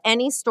you have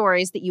any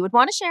stories that you would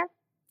want to share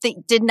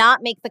that did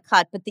not make the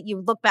cut, but that you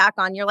look back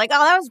on, you're like,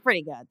 oh, that was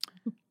pretty good?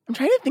 I'm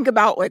trying to think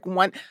about like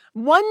one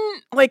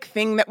like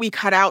thing that we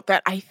cut out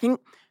that I think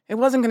it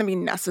wasn't going to be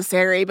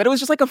necessary, but it was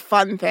just like a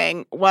fun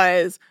thing,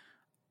 was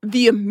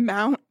the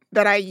amount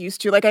that I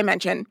used to, like I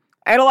mentioned,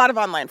 I had a lot of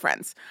online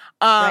friends.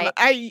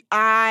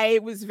 I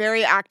was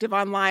very active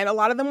online. A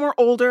lot of them were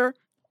older.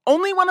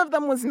 Only one of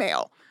them was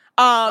male.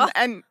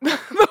 And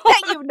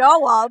that you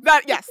know of.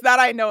 That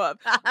I know of.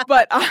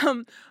 But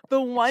the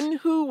one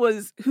who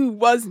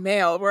was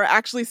male, we're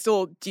actually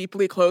still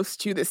deeply close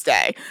to this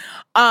day.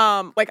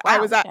 I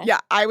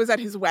was at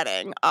his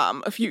wedding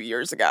a few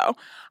years ago.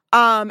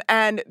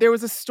 And there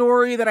was a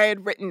story that I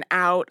had written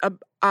out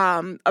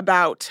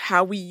about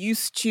how we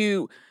used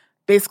to.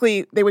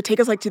 Basically, they would take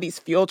us like to these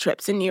field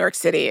trips in New York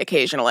City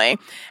occasionally.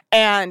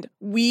 And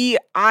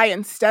I,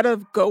 instead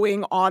of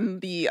going on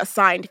the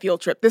assigned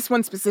field trip, this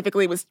one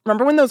specifically was,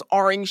 remember when those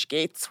orange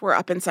gates were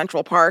up in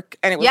Central Park?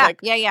 And it was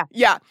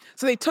Yeah.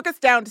 So they took us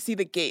down to see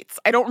the gates.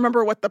 I don't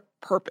remember what the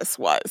purpose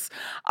was,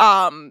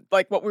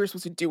 like what we were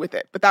supposed to do with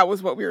it, but that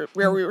was where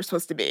we were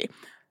supposed to be.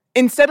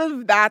 Instead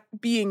of that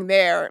being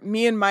there,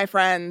 me and my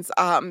friends,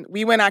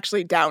 we went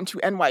actually down to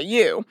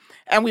NYU,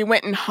 and we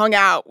went and hung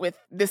out with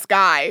this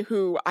guy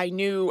who I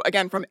knew,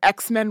 again, from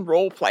X-Men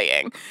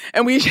role-playing.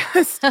 And we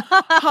just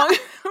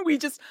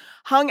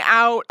hung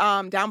out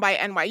down by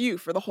NYU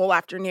for the whole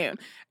afternoon.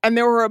 And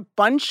there were a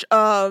bunch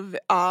of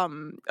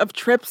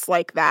trips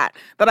like that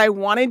I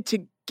wanted to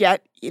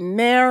get in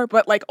there,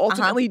 but like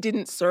ultimately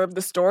didn't serve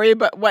the story.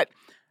 But what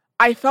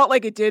I felt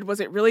like it did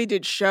was it really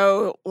did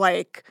show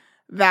like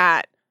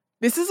that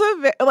this is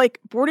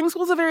boarding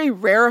school is a very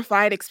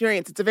rarefied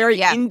experience. It's a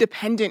very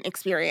independent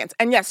experience.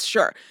 And yes,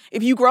 sure,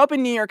 if you grow up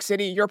in New York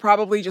City, you're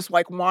probably just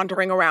like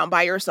wandering around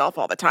by yourself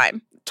all the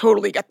time.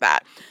 Totally get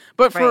that.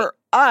 But for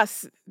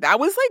us, that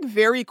was like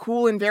very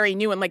cool and very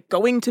new, and like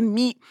going to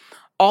meet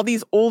all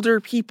these older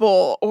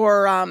people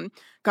or,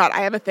 God,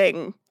 I have a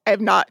thing. I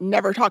have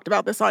never talked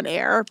about this on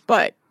air,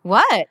 but.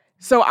 What?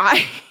 So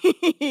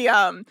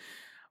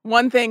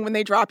one thing, when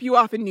they drop you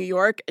off in New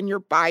York and you're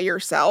by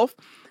yourself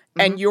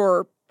and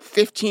you're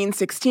 15,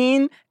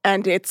 16,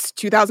 and it's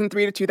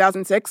 2003 to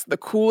 2006, the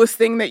coolest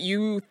thing that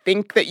you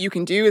think that you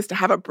can do is to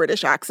have a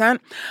British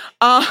accent.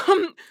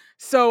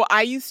 So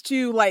I used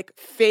to like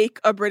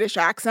fake a British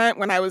accent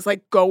when I was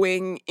like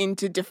going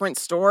into different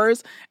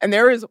stores. And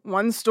there is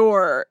one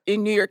store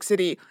in New York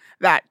City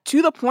that,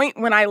 to the point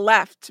when I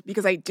left,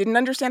 because I didn't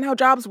understand how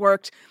jobs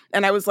worked,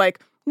 and I was like,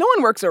 no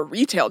one works a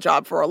retail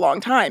job for a long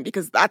time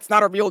because that's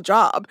not a real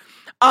job.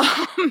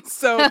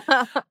 So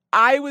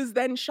I was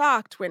then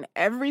shocked when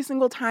every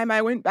single time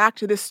I went back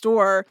to this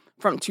store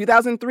from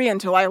 2003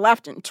 until I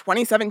left in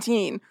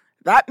 2017,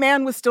 that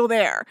man was still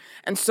there.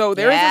 And so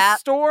there is Yep. a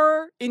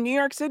store in New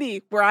York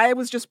City where I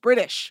was just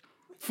British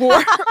for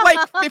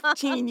like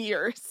 15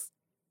 years.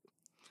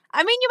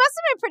 I mean, you must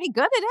have been pretty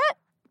good at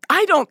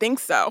I don't think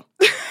so.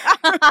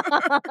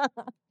 it.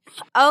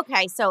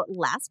 Okay, so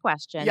last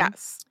question.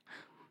 Yes.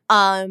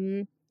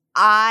 When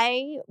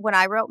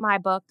I wrote my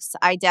books,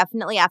 I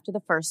definitely, after the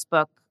first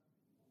book,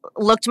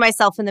 looked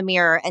myself in the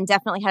mirror and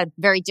definitely had a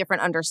very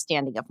different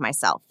understanding of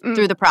myself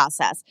through the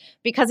process,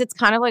 because it's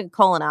kind of like a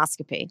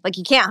colonoscopy. Like,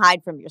 you can't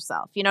hide from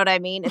yourself. You know what I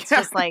mean? It's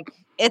just like,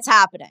 it's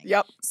happening.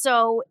 Yep.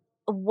 So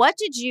what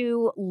did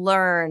you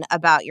learn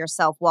about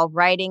yourself while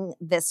writing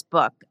this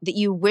book that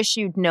you wish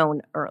you'd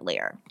known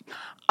earlier?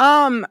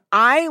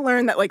 I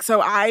learned that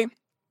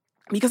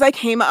because I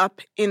came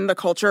up in the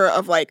culture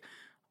of like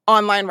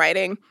online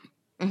writing,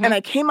 and I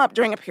came up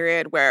during a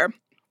period where,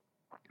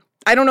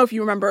 I don't know if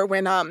you remember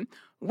when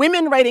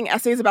women writing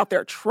essays about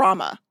their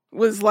trauma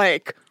was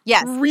like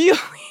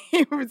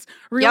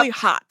really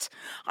hot.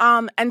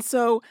 And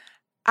so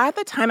at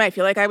the time, I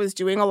feel like I was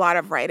doing a lot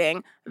of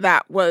writing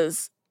that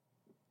was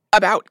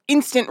about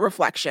instant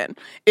reflection.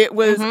 It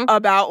was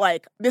about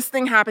like, this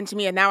thing happened to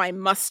me and now I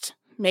must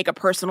make a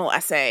personal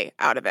essay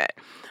out of it.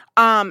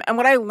 And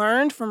what I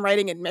learned from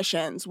writing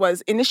Admissions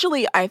was,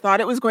 initially I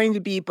thought it was going to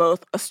be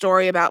both a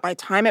story about my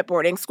time at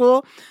boarding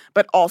school,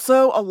 but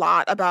also a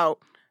lot about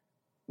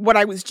what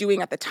I was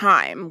doing at the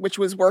time, which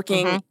was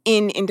working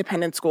in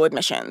independent school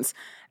admissions.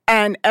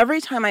 And every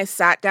time I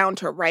sat down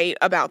to write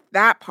about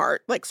that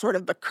part, like sort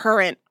of the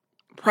current,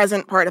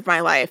 present part of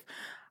my life,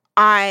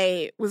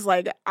 I was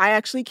like, I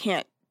actually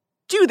can't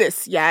do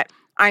this yet.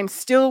 I'm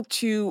still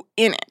too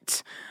in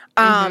it.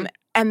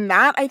 And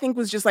that, I think,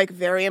 was just like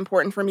very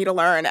important for me to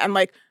learn. And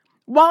like,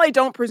 while I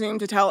don't presume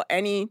to tell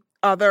any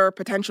other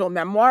potential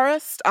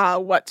memoirist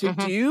what to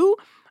do,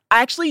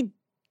 I actually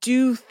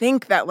do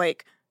think that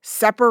like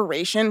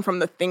separation from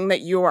the thing that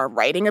you are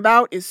writing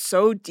about is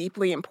so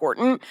deeply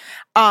important,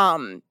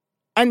 and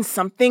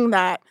something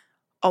that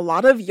a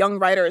lot of young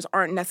writers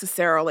aren't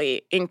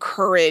necessarily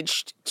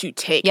encouraged to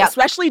take,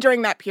 especially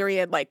during that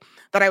period like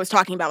that I was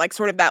talking about, like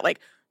sort of that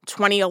like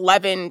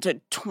 2011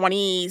 to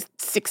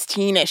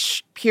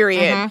 2016-ish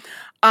period.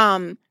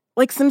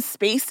 Like, some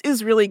space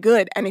is really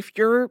good. And if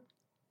you're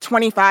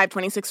 25,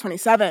 26,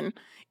 27,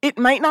 it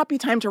might not be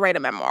time to write a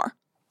memoir.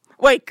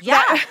 Like,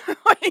 that,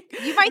 like,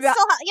 you might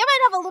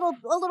have a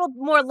little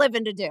more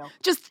living to do.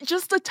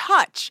 Just a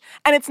touch.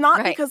 And it's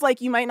not because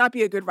like you might not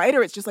be a good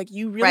writer. It's just like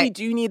you really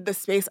do need the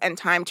space and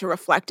time to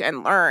reflect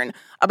and learn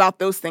about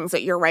those things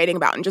that you're writing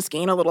about and just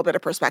gain a little bit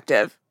of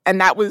perspective.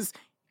 And that was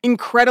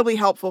incredibly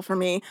helpful for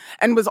me,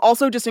 and was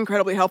also just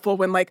incredibly helpful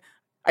when like,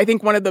 I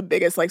think one of the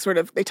biggest like sort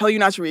of, they tell you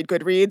not to read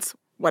Goodreads.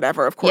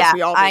 Whatever, of course,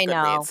 we all read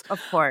Goodreads.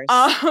 Of course.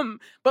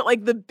 But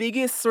like the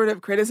biggest sort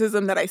of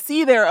criticism that I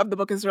see there of the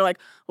book is they're like,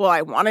 well,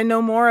 I want to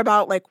know more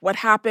about like what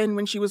happened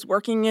when she was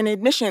working in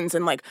admissions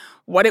and like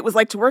what it was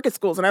like to work at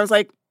schools. And I was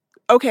like,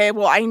 okay,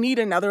 well, I need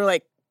another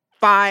like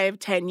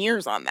 5-10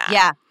 years on that.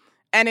 Yeah.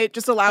 And it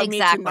just allowed me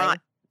to not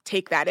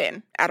take that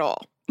in at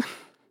all.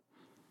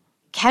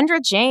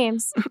 Kendra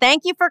James,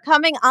 thank you for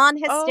coming on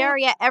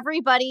Hysteria.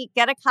 Everybody,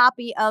 get a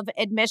copy of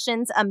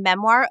Admissions, a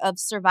memoir of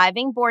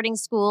surviving boarding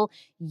school.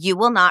 You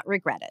will not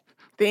regret it.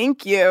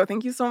 Thank you.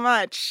 Thank you so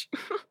much.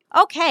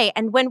 Okay,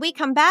 and when we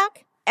come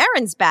back,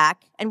 Erin's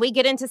back, and we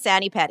get into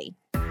Sani Petty.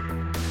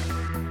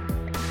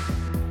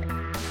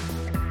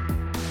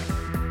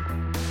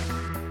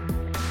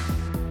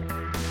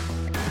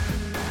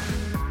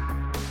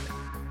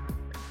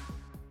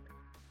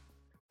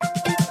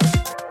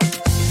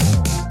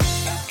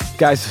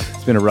 Guys,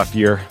 it's been a rough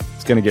year.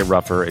 It's going to get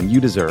rougher, and you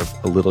deserve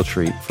a little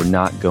treat for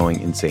not going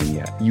insane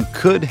yet. You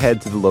could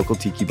head to the local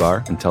tiki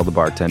bar and tell the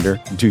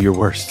bartender, do your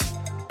worst.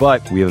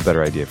 But we have a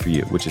better idea for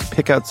you, which is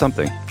pick out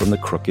something from the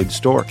Crooked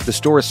store. The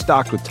store is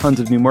stocked with tons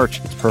of new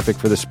merch. It's perfect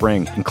for the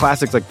spring. And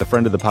classics like the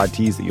Friend of the Pod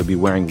tees that you'll be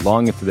wearing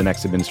long into the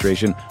next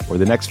administration or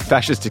the next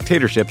fascist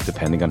dictatorship,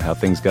 depending on how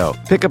things go.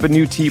 Pick up a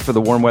new tee for the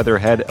warm weather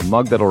ahead, a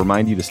mug that'll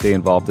remind you to stay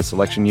involved this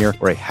election year,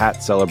 or a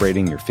hat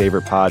celebrating your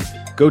favorite pod.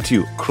 Go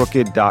to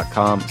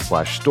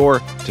crooked.com/store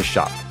to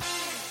shop.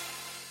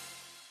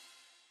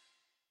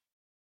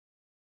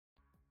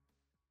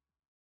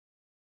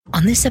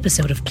 On this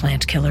episode of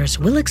Plant Killers,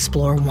 we'll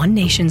explore one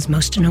nation's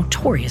most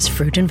notorious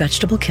fruit and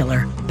vegetable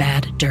killer,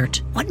 bad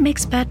dirt. What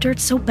makes bad dirt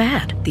so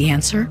bad? The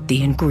answer?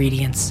 The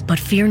ingredients. But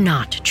fear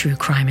not, true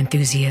crime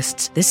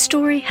enthusiasts. This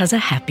story has a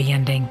happy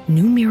ending.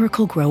 New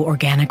Miracle Grow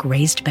organic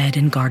raised bed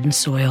and garden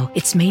soil.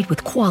 It's made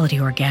with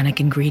quality organic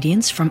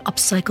ingredients from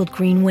upcycled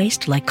green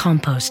waste like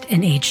compost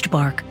and aged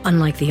bark.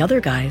 Unlike the other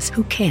guys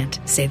who can't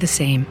say the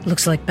same.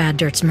 Looks like bad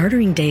dirt's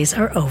murdering days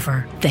are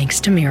over,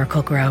 thanks to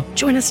Miracle Grow.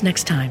 Join us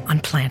next time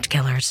on Plant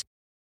Killers.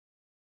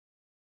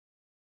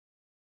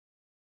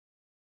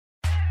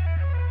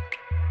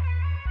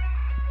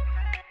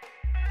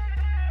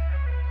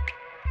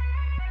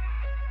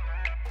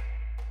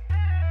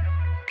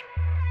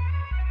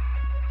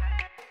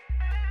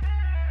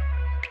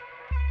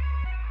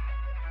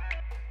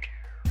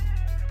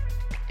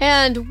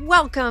 And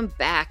welcome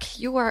back.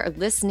 You are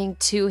listening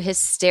to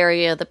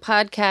Hysteria, the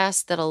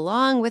podcast that,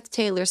 along with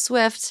Taylor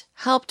Swift,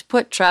 helped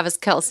put Travis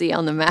Kelce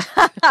on the map.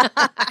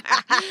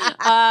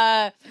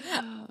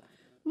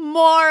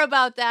 More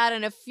about that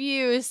in a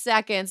few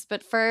seconds.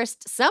 But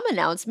first, some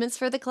announcements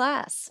for the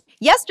class.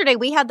 Yesterday,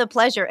 we had the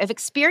pleasure of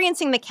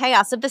experiencing the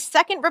chaos of the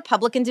second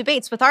Republican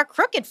debates with our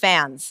Crooked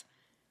fans.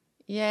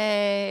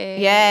 Yay.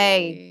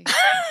 Yay.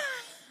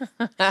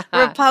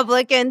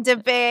 Republican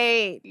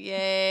debate.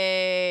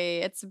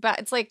 Yay. It's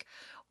like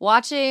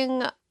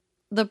watching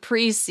the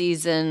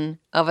preseason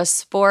of a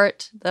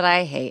sport that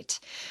I hate.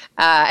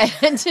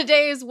 And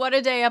today's What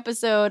a Day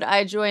episode,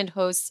 I joined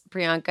hosts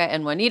Priyanka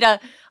and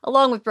Juanita,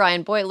 along with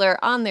Brian Beutler,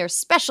 on their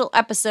special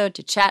episode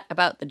to chat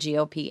about the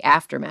GOP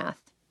aftermath.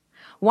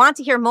 Want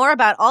to hear more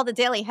about all the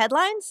daily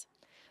headlines?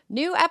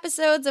 New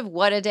episodes of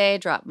What a Day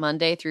drop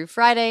Monday through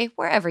Friday,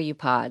 wherever you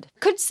pod.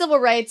 Could civil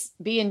rights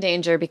be in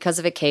danger because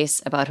of a case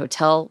about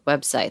hotel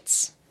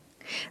websites?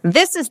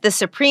 This is the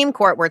Supreme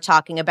Court we're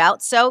talking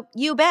about, so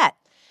you bet.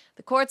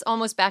 The court's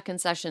almost back in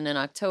session in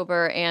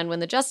October, and when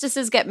the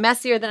justices get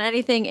messier than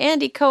anything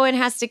Andy Cohen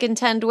has to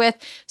contend with,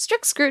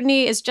 strict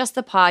scrutiny is just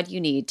the pod you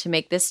need to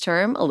make this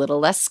term a little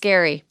less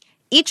scary.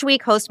 Each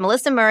week, host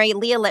Melissa Murray,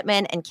 Leah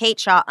Littman, and Kate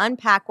Shaw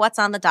unpack what's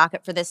on the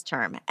docket for this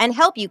term and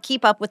help you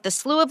keep up with the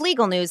slew of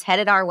legal news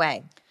headed our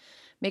way.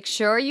 Make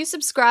sure you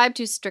subscribe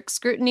to Strict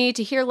Scrutiny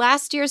to hear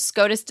last year's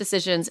SCOTUS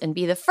decisions and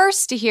be the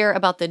first to hear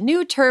about the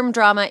new term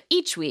drama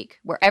each week,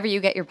 wherever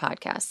you get your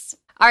podcasts.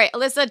 All right,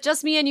 Alyssa,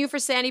 just me and you for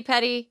Sandy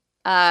Petty.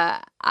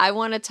 I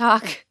want to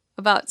talk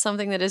about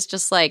something that is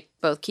just like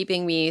both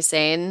keeping me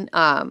sane,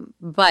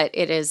 but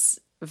it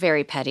is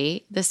very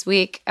petty this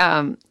week.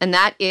 And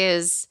that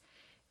is,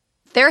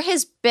 there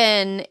has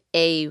been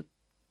a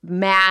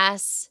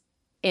mass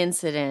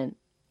incident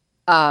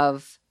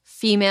of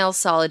female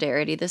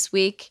solidarity this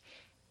week.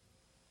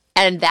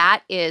 And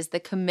that is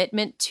the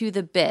commitment to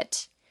the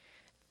bit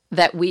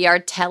that we are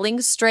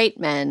telling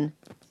straight men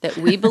that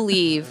we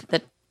believe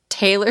that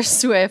Taylor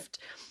Swift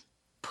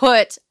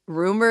put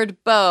rumored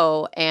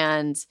beau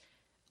and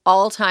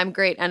all-time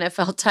great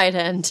NFL tight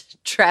end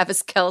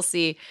Travis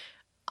Kelce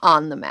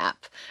on the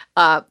map.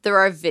 There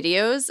are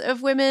videos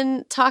of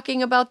women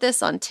talking about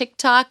this on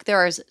TikTok. There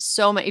are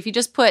so many. If you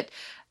just put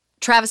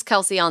Travis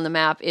Kelce on the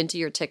map into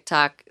your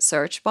TikTok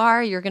search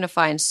bar, you're going to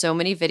find so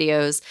many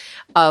videos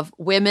of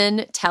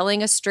women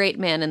telling a straight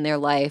man in their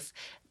life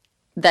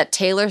that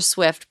Taylor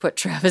Swift put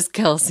Travis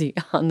Kelce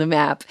on the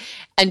map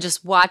and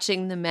just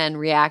watching the men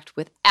react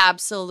with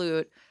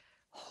absolute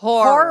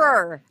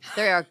horror.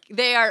 They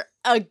are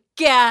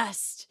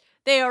aghast.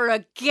 They are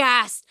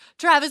aghast.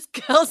 Travis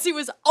Kelce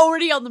was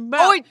already on the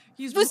map. Oh,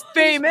 he was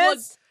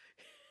famous.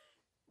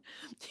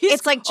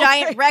 It's like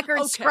giant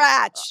record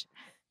scratch.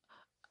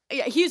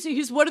 Yeah,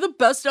 he's one of the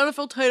best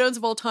NFL tight ends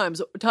of all time.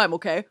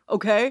 Okay.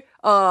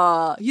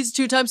 He's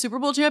a 2-time Super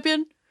Bowl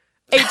champion,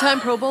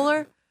 8-time Pro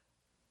Bowler.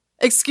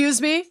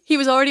 Excuse me, he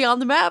was already on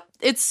the map.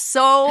 It's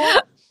so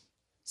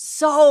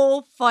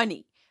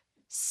funny.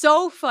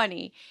 So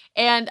funny.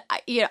 And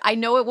I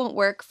know it won't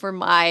work for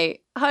my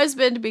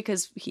husband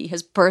because he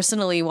has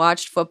personally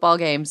watched football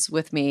games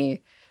with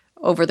me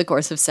over the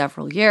course of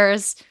several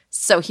years.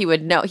 So he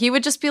would know. He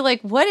would just be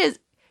like,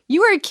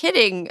 you are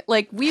kidding.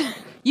 Like,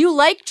 you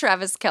like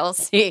Travis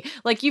Kelce.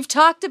 Like, you've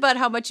talked about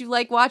how much you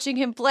like watching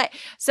him play.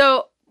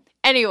 So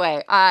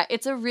anyway,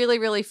 it's a really,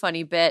 really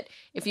funny bit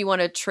if you want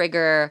to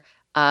trigger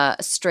a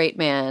straight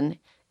man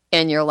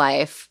in your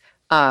life.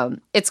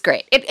 It's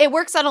great. It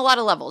works on a lot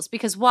of levels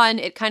because, one,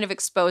 it kind of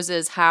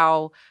exposes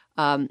how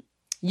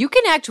you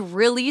can act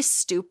really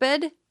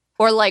stupid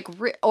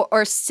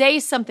or say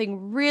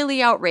something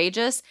really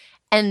outrageous,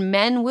 and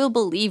men will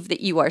believe that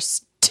you are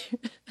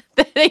stupid.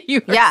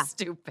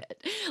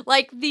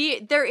 Like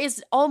there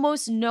is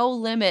almost no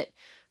limit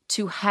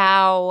to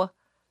how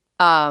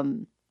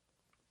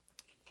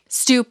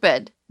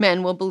stupid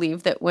men will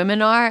believe that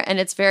women are, and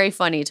it's very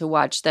funny to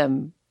watch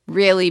them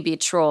really be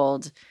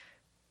trolled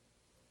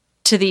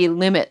to the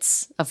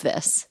limits of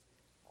this.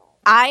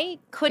 I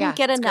couldn't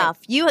get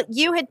enough. Great.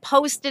 You had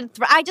posted.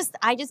 I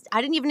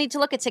didn't even need to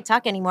look at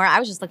TikTok anymore. I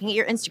was just looking at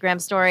your Instagram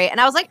story, and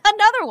I was like,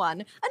 another one.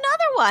 And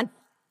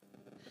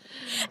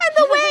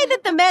the way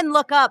that the men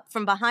look up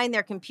from behind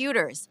their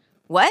computers.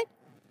 What?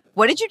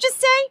 What did you just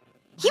say?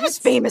 He was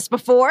famous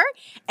before.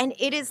 And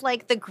it is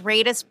like the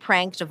greatest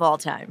prank of all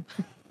time.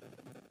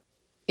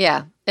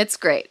 Yeah, it's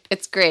great.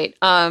 It's great.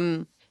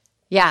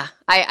 Yeah,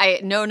 I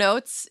no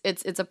notes.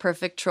 It's a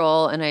perfect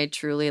troll, and I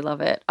truly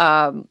love it.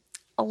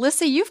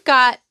 Alyssa, you've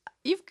got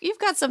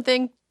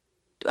something.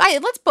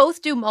 Let's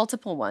both do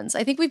multiple ones.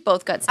 I think we've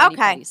both got Sandy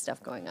Petty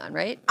stuff going on,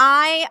 right?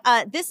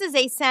 This is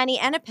a Sandy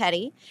and a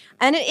Petty,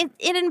 and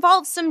it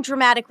involves some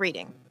dramatic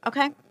reading,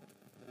 okay?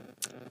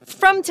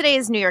 From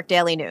today's New York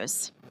Daily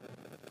News.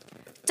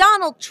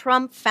 Donald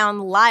Trump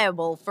found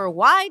liable for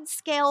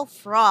wide-scale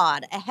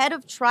fraud ahead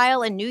of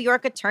trial in New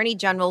York Attorney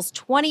General's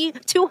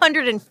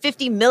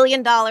 $250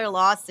 million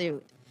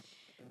lawsuit.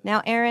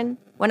 Now, Aaron,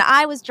 when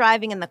I was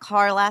driving in the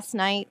car last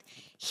night,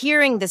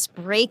 hearing this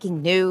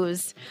breaking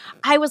news,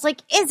 I was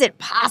like, is it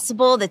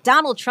possible that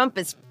Donald Trump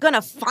is going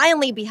to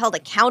finally be held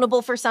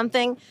accountable for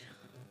something?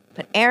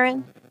 But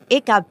Aaron,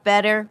 it got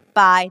better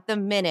by the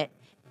minute.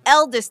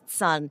 Eldest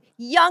son,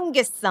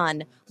 youngest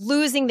son,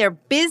 losing their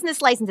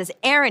business licenses.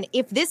 Aaron,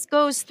 if this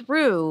goes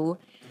through,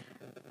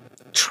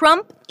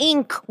 Trump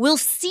Inc. will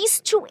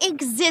cease to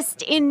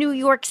exist in New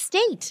York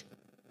State.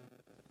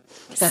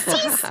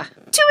 Cease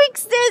to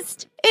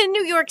exist in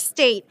New York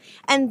State.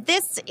 And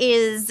this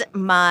is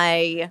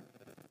my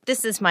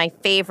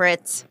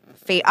favorite.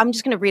 I'm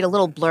just going to read a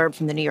little blurb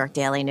from the New York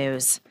Daily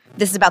News.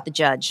 This is about the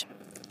judge.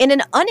 In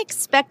an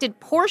unexpected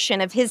portion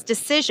of his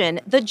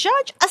decision, the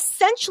judge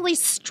essentially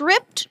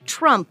stripped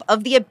Trump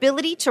of the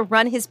ability to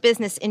run his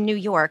business in New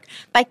York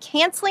by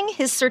canceling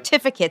his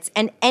certificates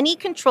and any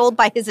controlled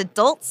by his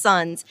adult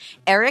sons,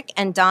 Eric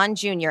and Don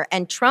Jr.,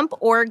 and Trump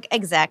org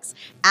execs,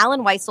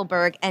 Alan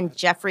Weisselberg and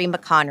Jeffrey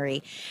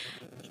McConnery.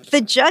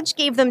 The judge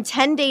gave them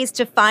 10 days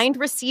to find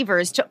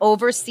receivers to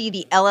oversee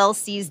the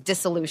LLC's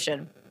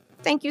dissolution.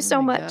 Thank you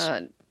so much.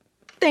 God.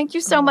 Thank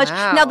you so much.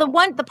 Wow. Now,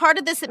 the part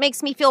of this that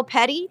makes me feel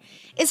petty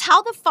is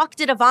how the fuck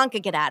did Ivanka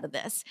get out of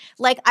this?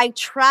 Like, I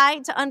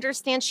tried to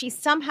understand she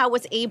somehow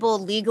was able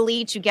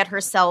legally to get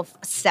herself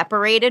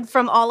separated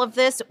from all of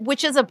this,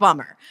 which is a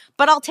bummer.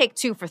 But I'll take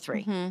 2 for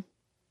 3. Mm-hmm.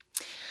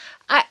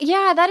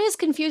 Yeah, that is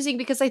confusing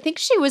because I think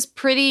she was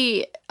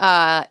pretty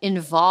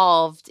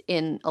involved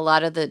in a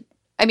lot of the.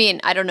 I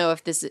mean, I don't know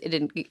if it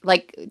didn't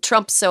like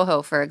Trump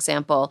Soho, for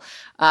example.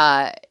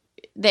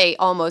 They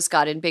almost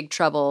got in big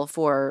trouble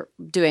for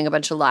doing a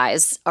bunch of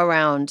lies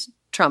around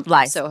Trump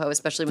Soho,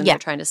 especially when they were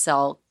trying to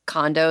sell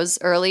condos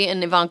early.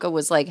 And Ivanka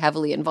was like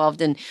heavily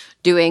involved in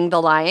doing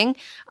the lying.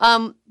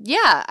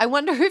 Yeah, I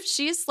wonder if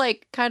she's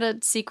like kind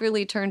of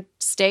secretly turned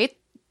state.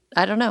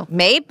 I don't know.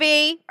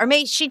 Maybe. Or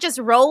maybe she just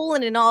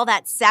rolling in all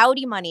that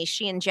Saudi money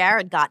she and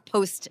Jared got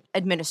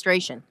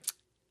post-administration.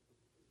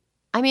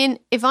 I mean,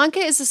 Ivanka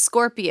is a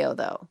Scorpio,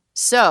 though.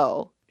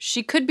 So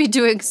she could be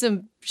doing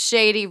some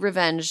shady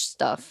revenge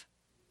stuff.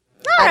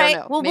 All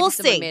right. Well, we'll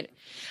see.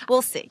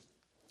 We'll see.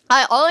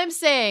 All I'm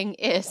saying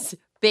is,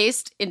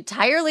 based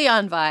entirely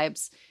on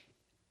vibes,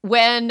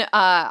 when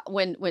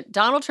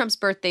Donald Trump's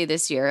birthday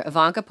this year,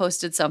 Ivanka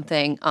posted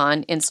something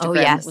on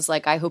Instagram. It was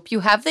like, I hope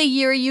you have the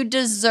year you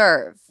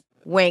deserve.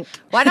 Wink.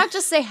 Why not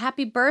just say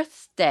happy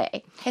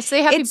birthday?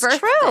 Say happy birthday.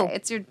 True.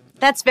 It's your.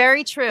 That's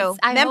very true.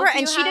 Remember,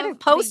 and she didn't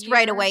post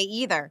right year. away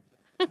either.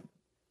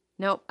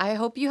 No, I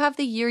hope you have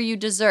the year you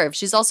deserve.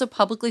 She's also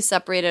publicly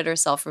separated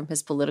herself from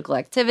his political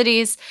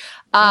activities.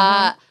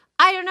 I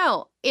don't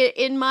know.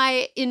 In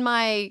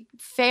my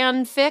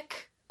fanfic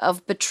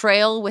of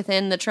betrayal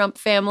within the Trump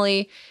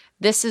family,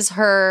 this is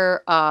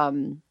her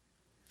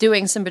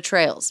doing some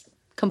betrayals.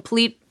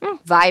 Complete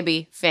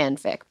vibey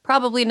fanfic.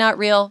 Probably not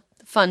real.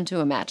 Fun to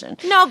imagine.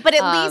 No, but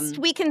at least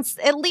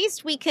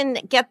we can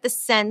get the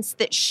sense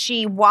that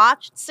she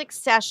watched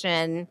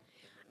Succession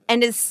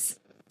and is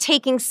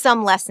taking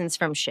some lessons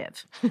from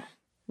Shiv.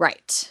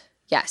 Right.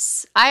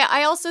 Yes.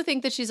 I also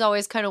think that she's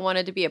always kind of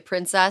wanted to be a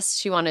princess.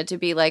 She wanted to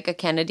be like a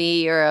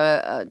Kennedy or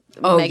a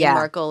Meghan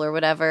Markle or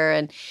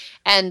whatever.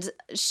 And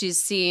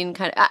she's seen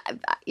kind of,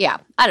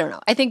 I don't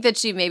know. I think that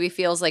she maybe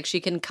feels like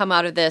she can come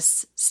out of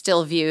this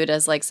still viewed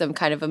as like some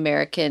kind of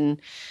American,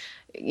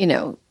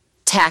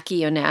 tacky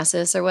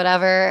Onassis or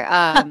whatever.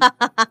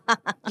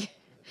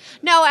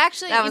 No,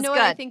 actually, you know what?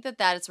 I think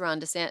that is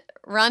Ron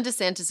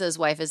DeSantis'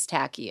 wife is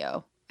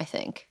Tackio, I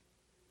think.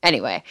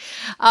 Anyway,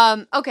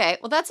 okay.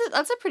 Well, that's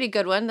a pretty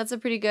good one. That's a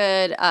pretty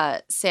good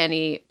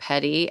Sani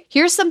Petty.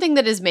 Here's something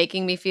that is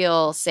making me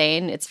feel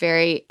sane. It's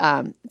very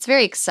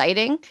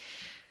exciting.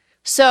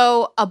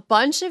 So a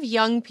bunch of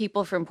young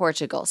people from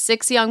Portugal,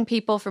 6 young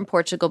people from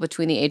Portugal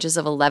between the ages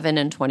of 11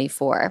 and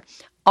 24,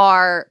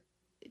 are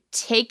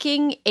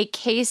taking a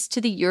case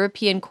to the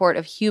European Court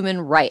of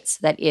Human Rights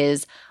that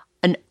is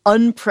an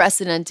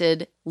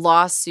unprecedented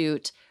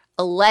lawsuit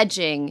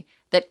alleging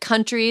that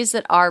countries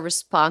that are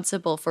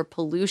responsible for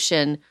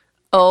pollution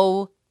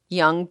owe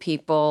young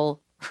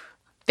people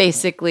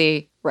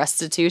basically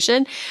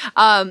restitution.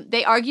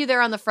 They argue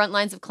they're on the front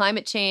lines of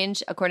climate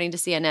change, according to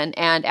CNN,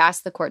 and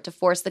ask the court to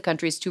force the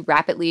countries to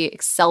rapidly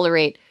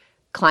accelerate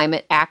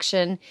climate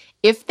action.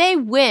 If they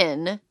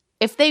win,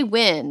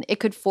 it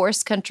could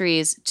force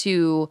countries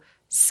to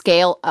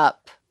scale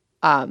up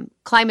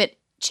climate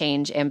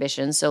change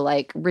ambitions, so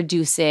like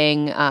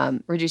reducing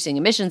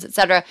emissions, et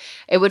cetera.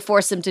 It would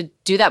force them to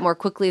do that more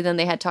quickly than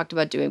they had talked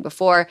about doing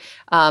before.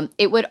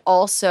 It would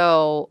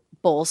also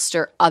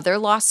bolster other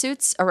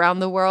lawsuits around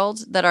the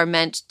world that are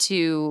meant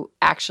to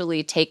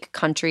actually take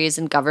countries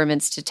and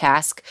governments to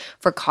task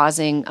for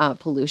causing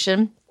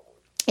pollution.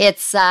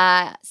 It's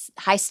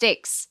high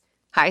stakes,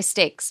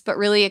 but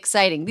really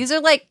exciting. These are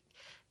like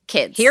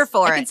kids. Here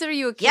for it. I consider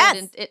you a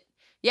kid.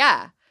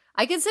 Yes.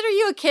 I consider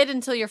you a kid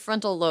until your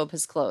frontal lobe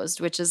has closed,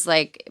 which is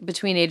like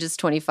between ages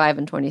 25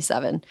 and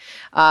 27.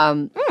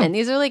 And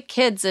these are like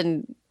kids.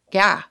 And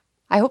yeah,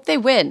 I hope they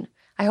win.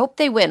 I hope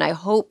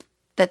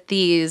that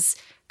these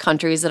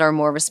countries that are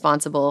more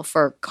responsible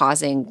for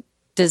causing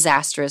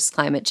disastrous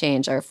climate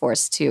change are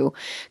forced to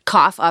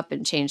cough up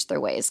and change their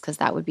ways, because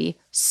that would be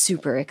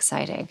super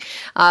exciting.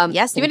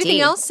 Yes, do you have anything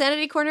indeed. else,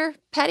 Sanity Corner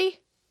Petty?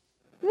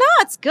 No,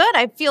 it's good.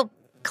 I feel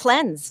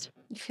cleansed.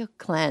 You feel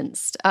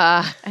cleansed.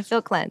 I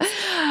feel cleansed.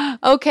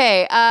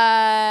 Okay.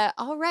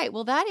 All right.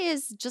 Well, that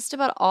is just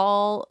about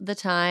all the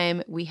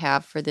time we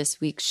have for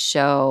this week's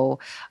show.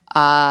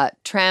 Tram,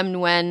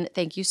 Nguyen,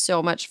 thank you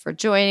so much for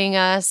joining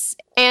us.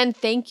 And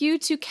thank you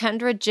to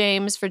Kendra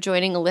James for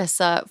joining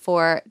Alyssa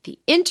for the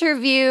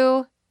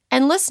interview.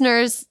 And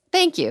listeners,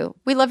 thank you.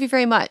 We love you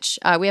very much.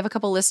 We have a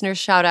couple listeners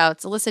shout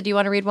outs. Alyssa, do you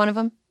want to read one of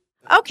them?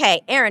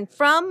 Okay, Aaron,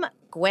 from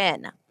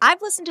Gwen.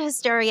 I've listened to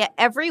Hysteria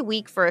every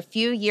week for a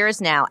few years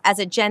now. As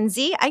a Gen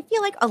Z, I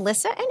feel like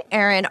Alyssa and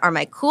Aaron are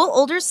my cool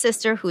older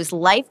sister whose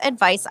life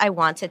advice I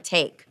want to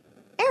take.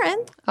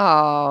 Aaron,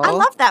 Oh, I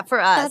love that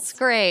for us. that's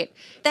great.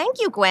 Thank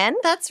you, Gwen.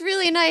 That's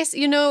really nice.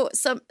 You know,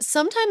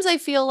 sometimes I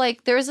feel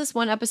like there's this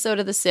one episode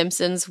of The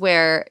Simpsons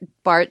where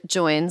Bart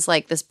joins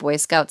like this Boy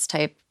Scouts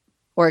type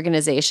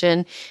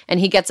organization, and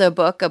he gets a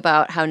book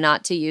about how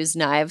not to use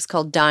knives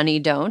called Donnie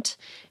Don't.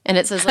 And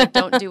it says, like,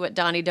 don't do what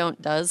Donnie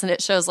Don't does. And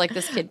it shows, like,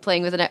 this kid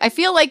playing with a knife. I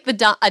feel like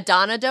a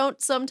Donna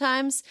Don't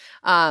sometimes.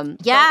 Yeah.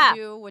 Don't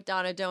do what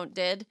Donna Don't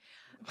did.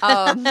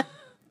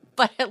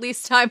 But at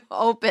least I'm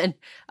open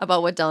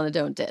about what Donna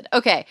Don't did.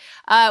 Okay.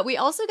 We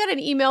also got an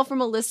email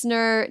from a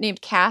listener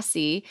named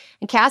Cassie.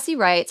 And Cassie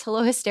writes,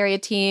 "Hello, Hysteria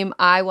team.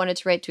 I wanted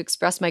to write to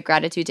express my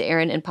gratitude to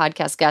Aaron and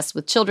podcast guests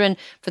with children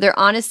for their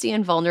honesty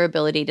and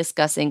vulnerability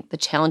discussing the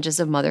challenges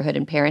of motherhood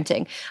and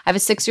parenting. I have a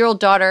 6-year-old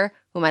daughter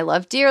whom I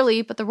love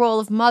dearly, but the role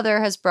of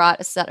mother has brought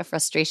a set of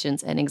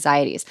frustrations and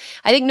anxieties.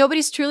 I think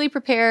nobody's truly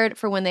prepared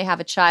for when they have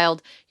a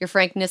child. Your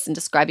frankness in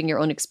describing your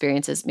own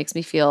experiences makes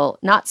me feel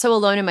not so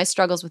alone in my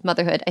struggles with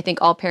motherhood. I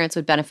think all parents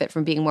would benefit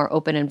from being more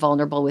open and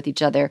vulnerable with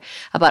each other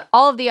about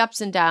all of the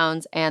ups and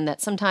downs, and that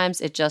sometimes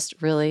it just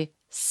really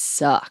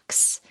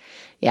sucks."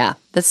 Yeah,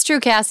 that's true,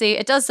 Cassie.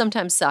 It does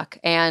sometimes suck.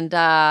 And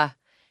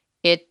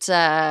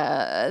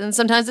and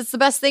sometimes it's the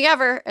best thing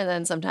ever, and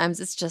then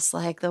sometimes it's just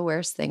like the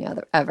worst thing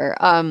ever.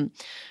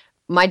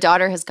 My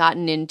daughter has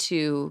gotten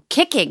into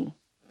kicking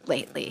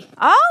lately.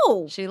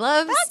 Oh, She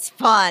loves. that's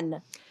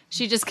fun.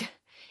 She just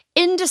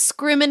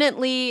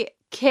indiscriminately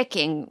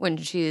kicking when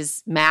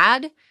she's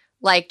mad,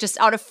 like just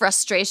out of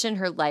frustration.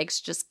 Her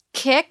legs just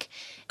kick,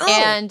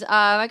 and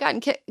I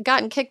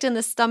gotten kicked in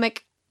the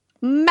stomach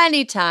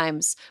many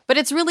times. But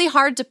it's really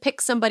hard to pick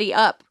somebody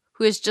up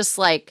who is just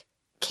like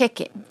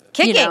kicking.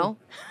 You know?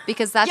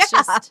 Because that's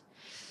just,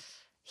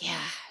 yeah.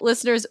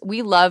 Listeners,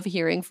 we love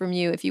hearing from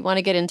you. If you want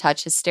to get in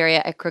touch,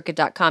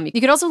 hysteria@crooked.com.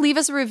 You can also leave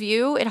us a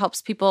review. It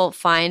helps people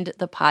find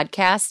the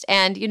podcast.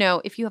 And, you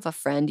know, if you have a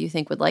friend you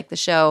think would like the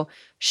show,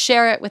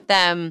 share it with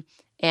them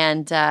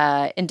and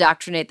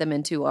indoctrinate them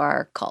into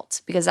our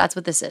cult, because that's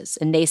what this is,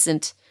 a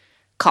nascent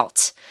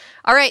cult.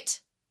 All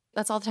right.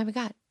 That's all the time we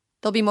got.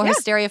 There'll be more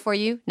Hysteria for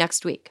you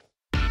next week.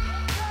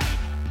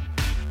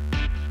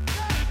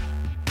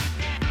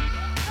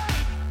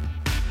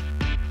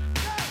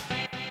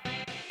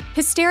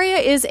 Hysteria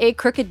is a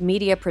Crooked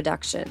Media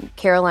production.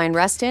 Caroline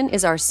Reston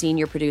is our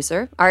senior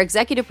producer. Our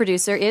executive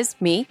producer is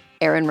me,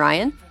 Aaron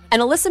Ryan.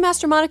 And Alyssa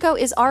Mastromonaco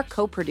is our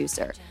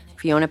co-producer.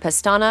 Fiona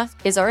Pestana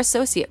is our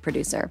associate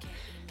producer.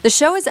 The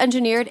show is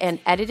engineered and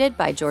edited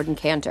by Jordan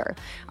Cantor.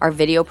 Our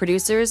video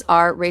producers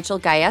are Rachel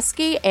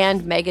Gajewski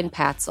and Megan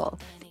Patzel.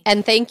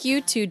 And thank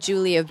you to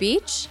Julia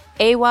Beach,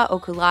 Ewa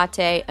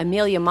Okulate,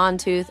 Amelia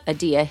Montooth,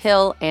 Adia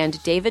Hill,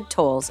 and David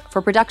Tolles for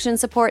production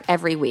support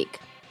every week.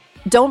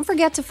 Don't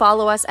forget to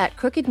follow us at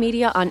Crooked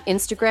Media on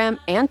Instagram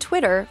and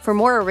Twitter for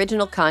more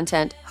original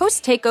content,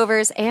 host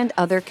takeovers, and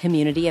other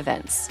community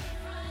events.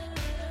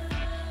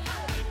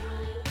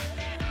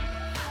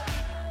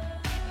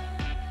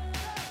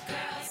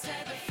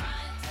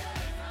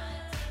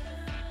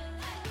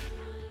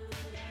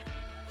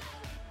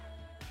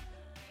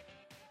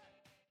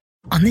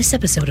 On this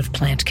episode of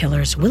Plant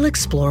Killers, we'll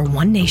explore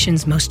one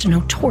nation's most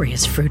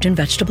notorious fruit and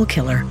vegetable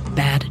killer,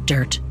 bad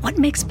dirt. What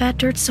makes bad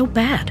dirt so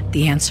bad?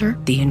 The answer?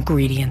 The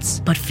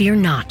ingredients. But fear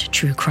not,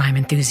 true crime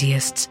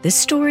enthusiasts. This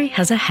story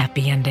has a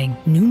happy ending.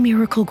 New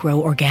Miracle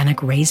Grow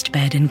organic raised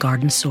bed and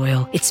garden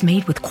soil. It's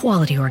made with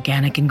quality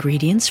organic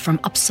ingredients from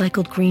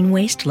upcycled green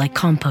waste like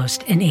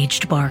compost and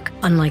aged bark.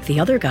 Unlike the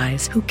other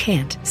guys who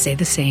can't say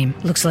the same.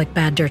 Looks like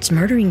bad dirt's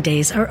murdering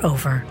days are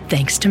over,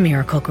 thanks to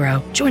Miracle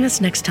Grow. Join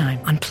us next time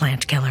on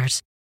Plant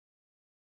Killers.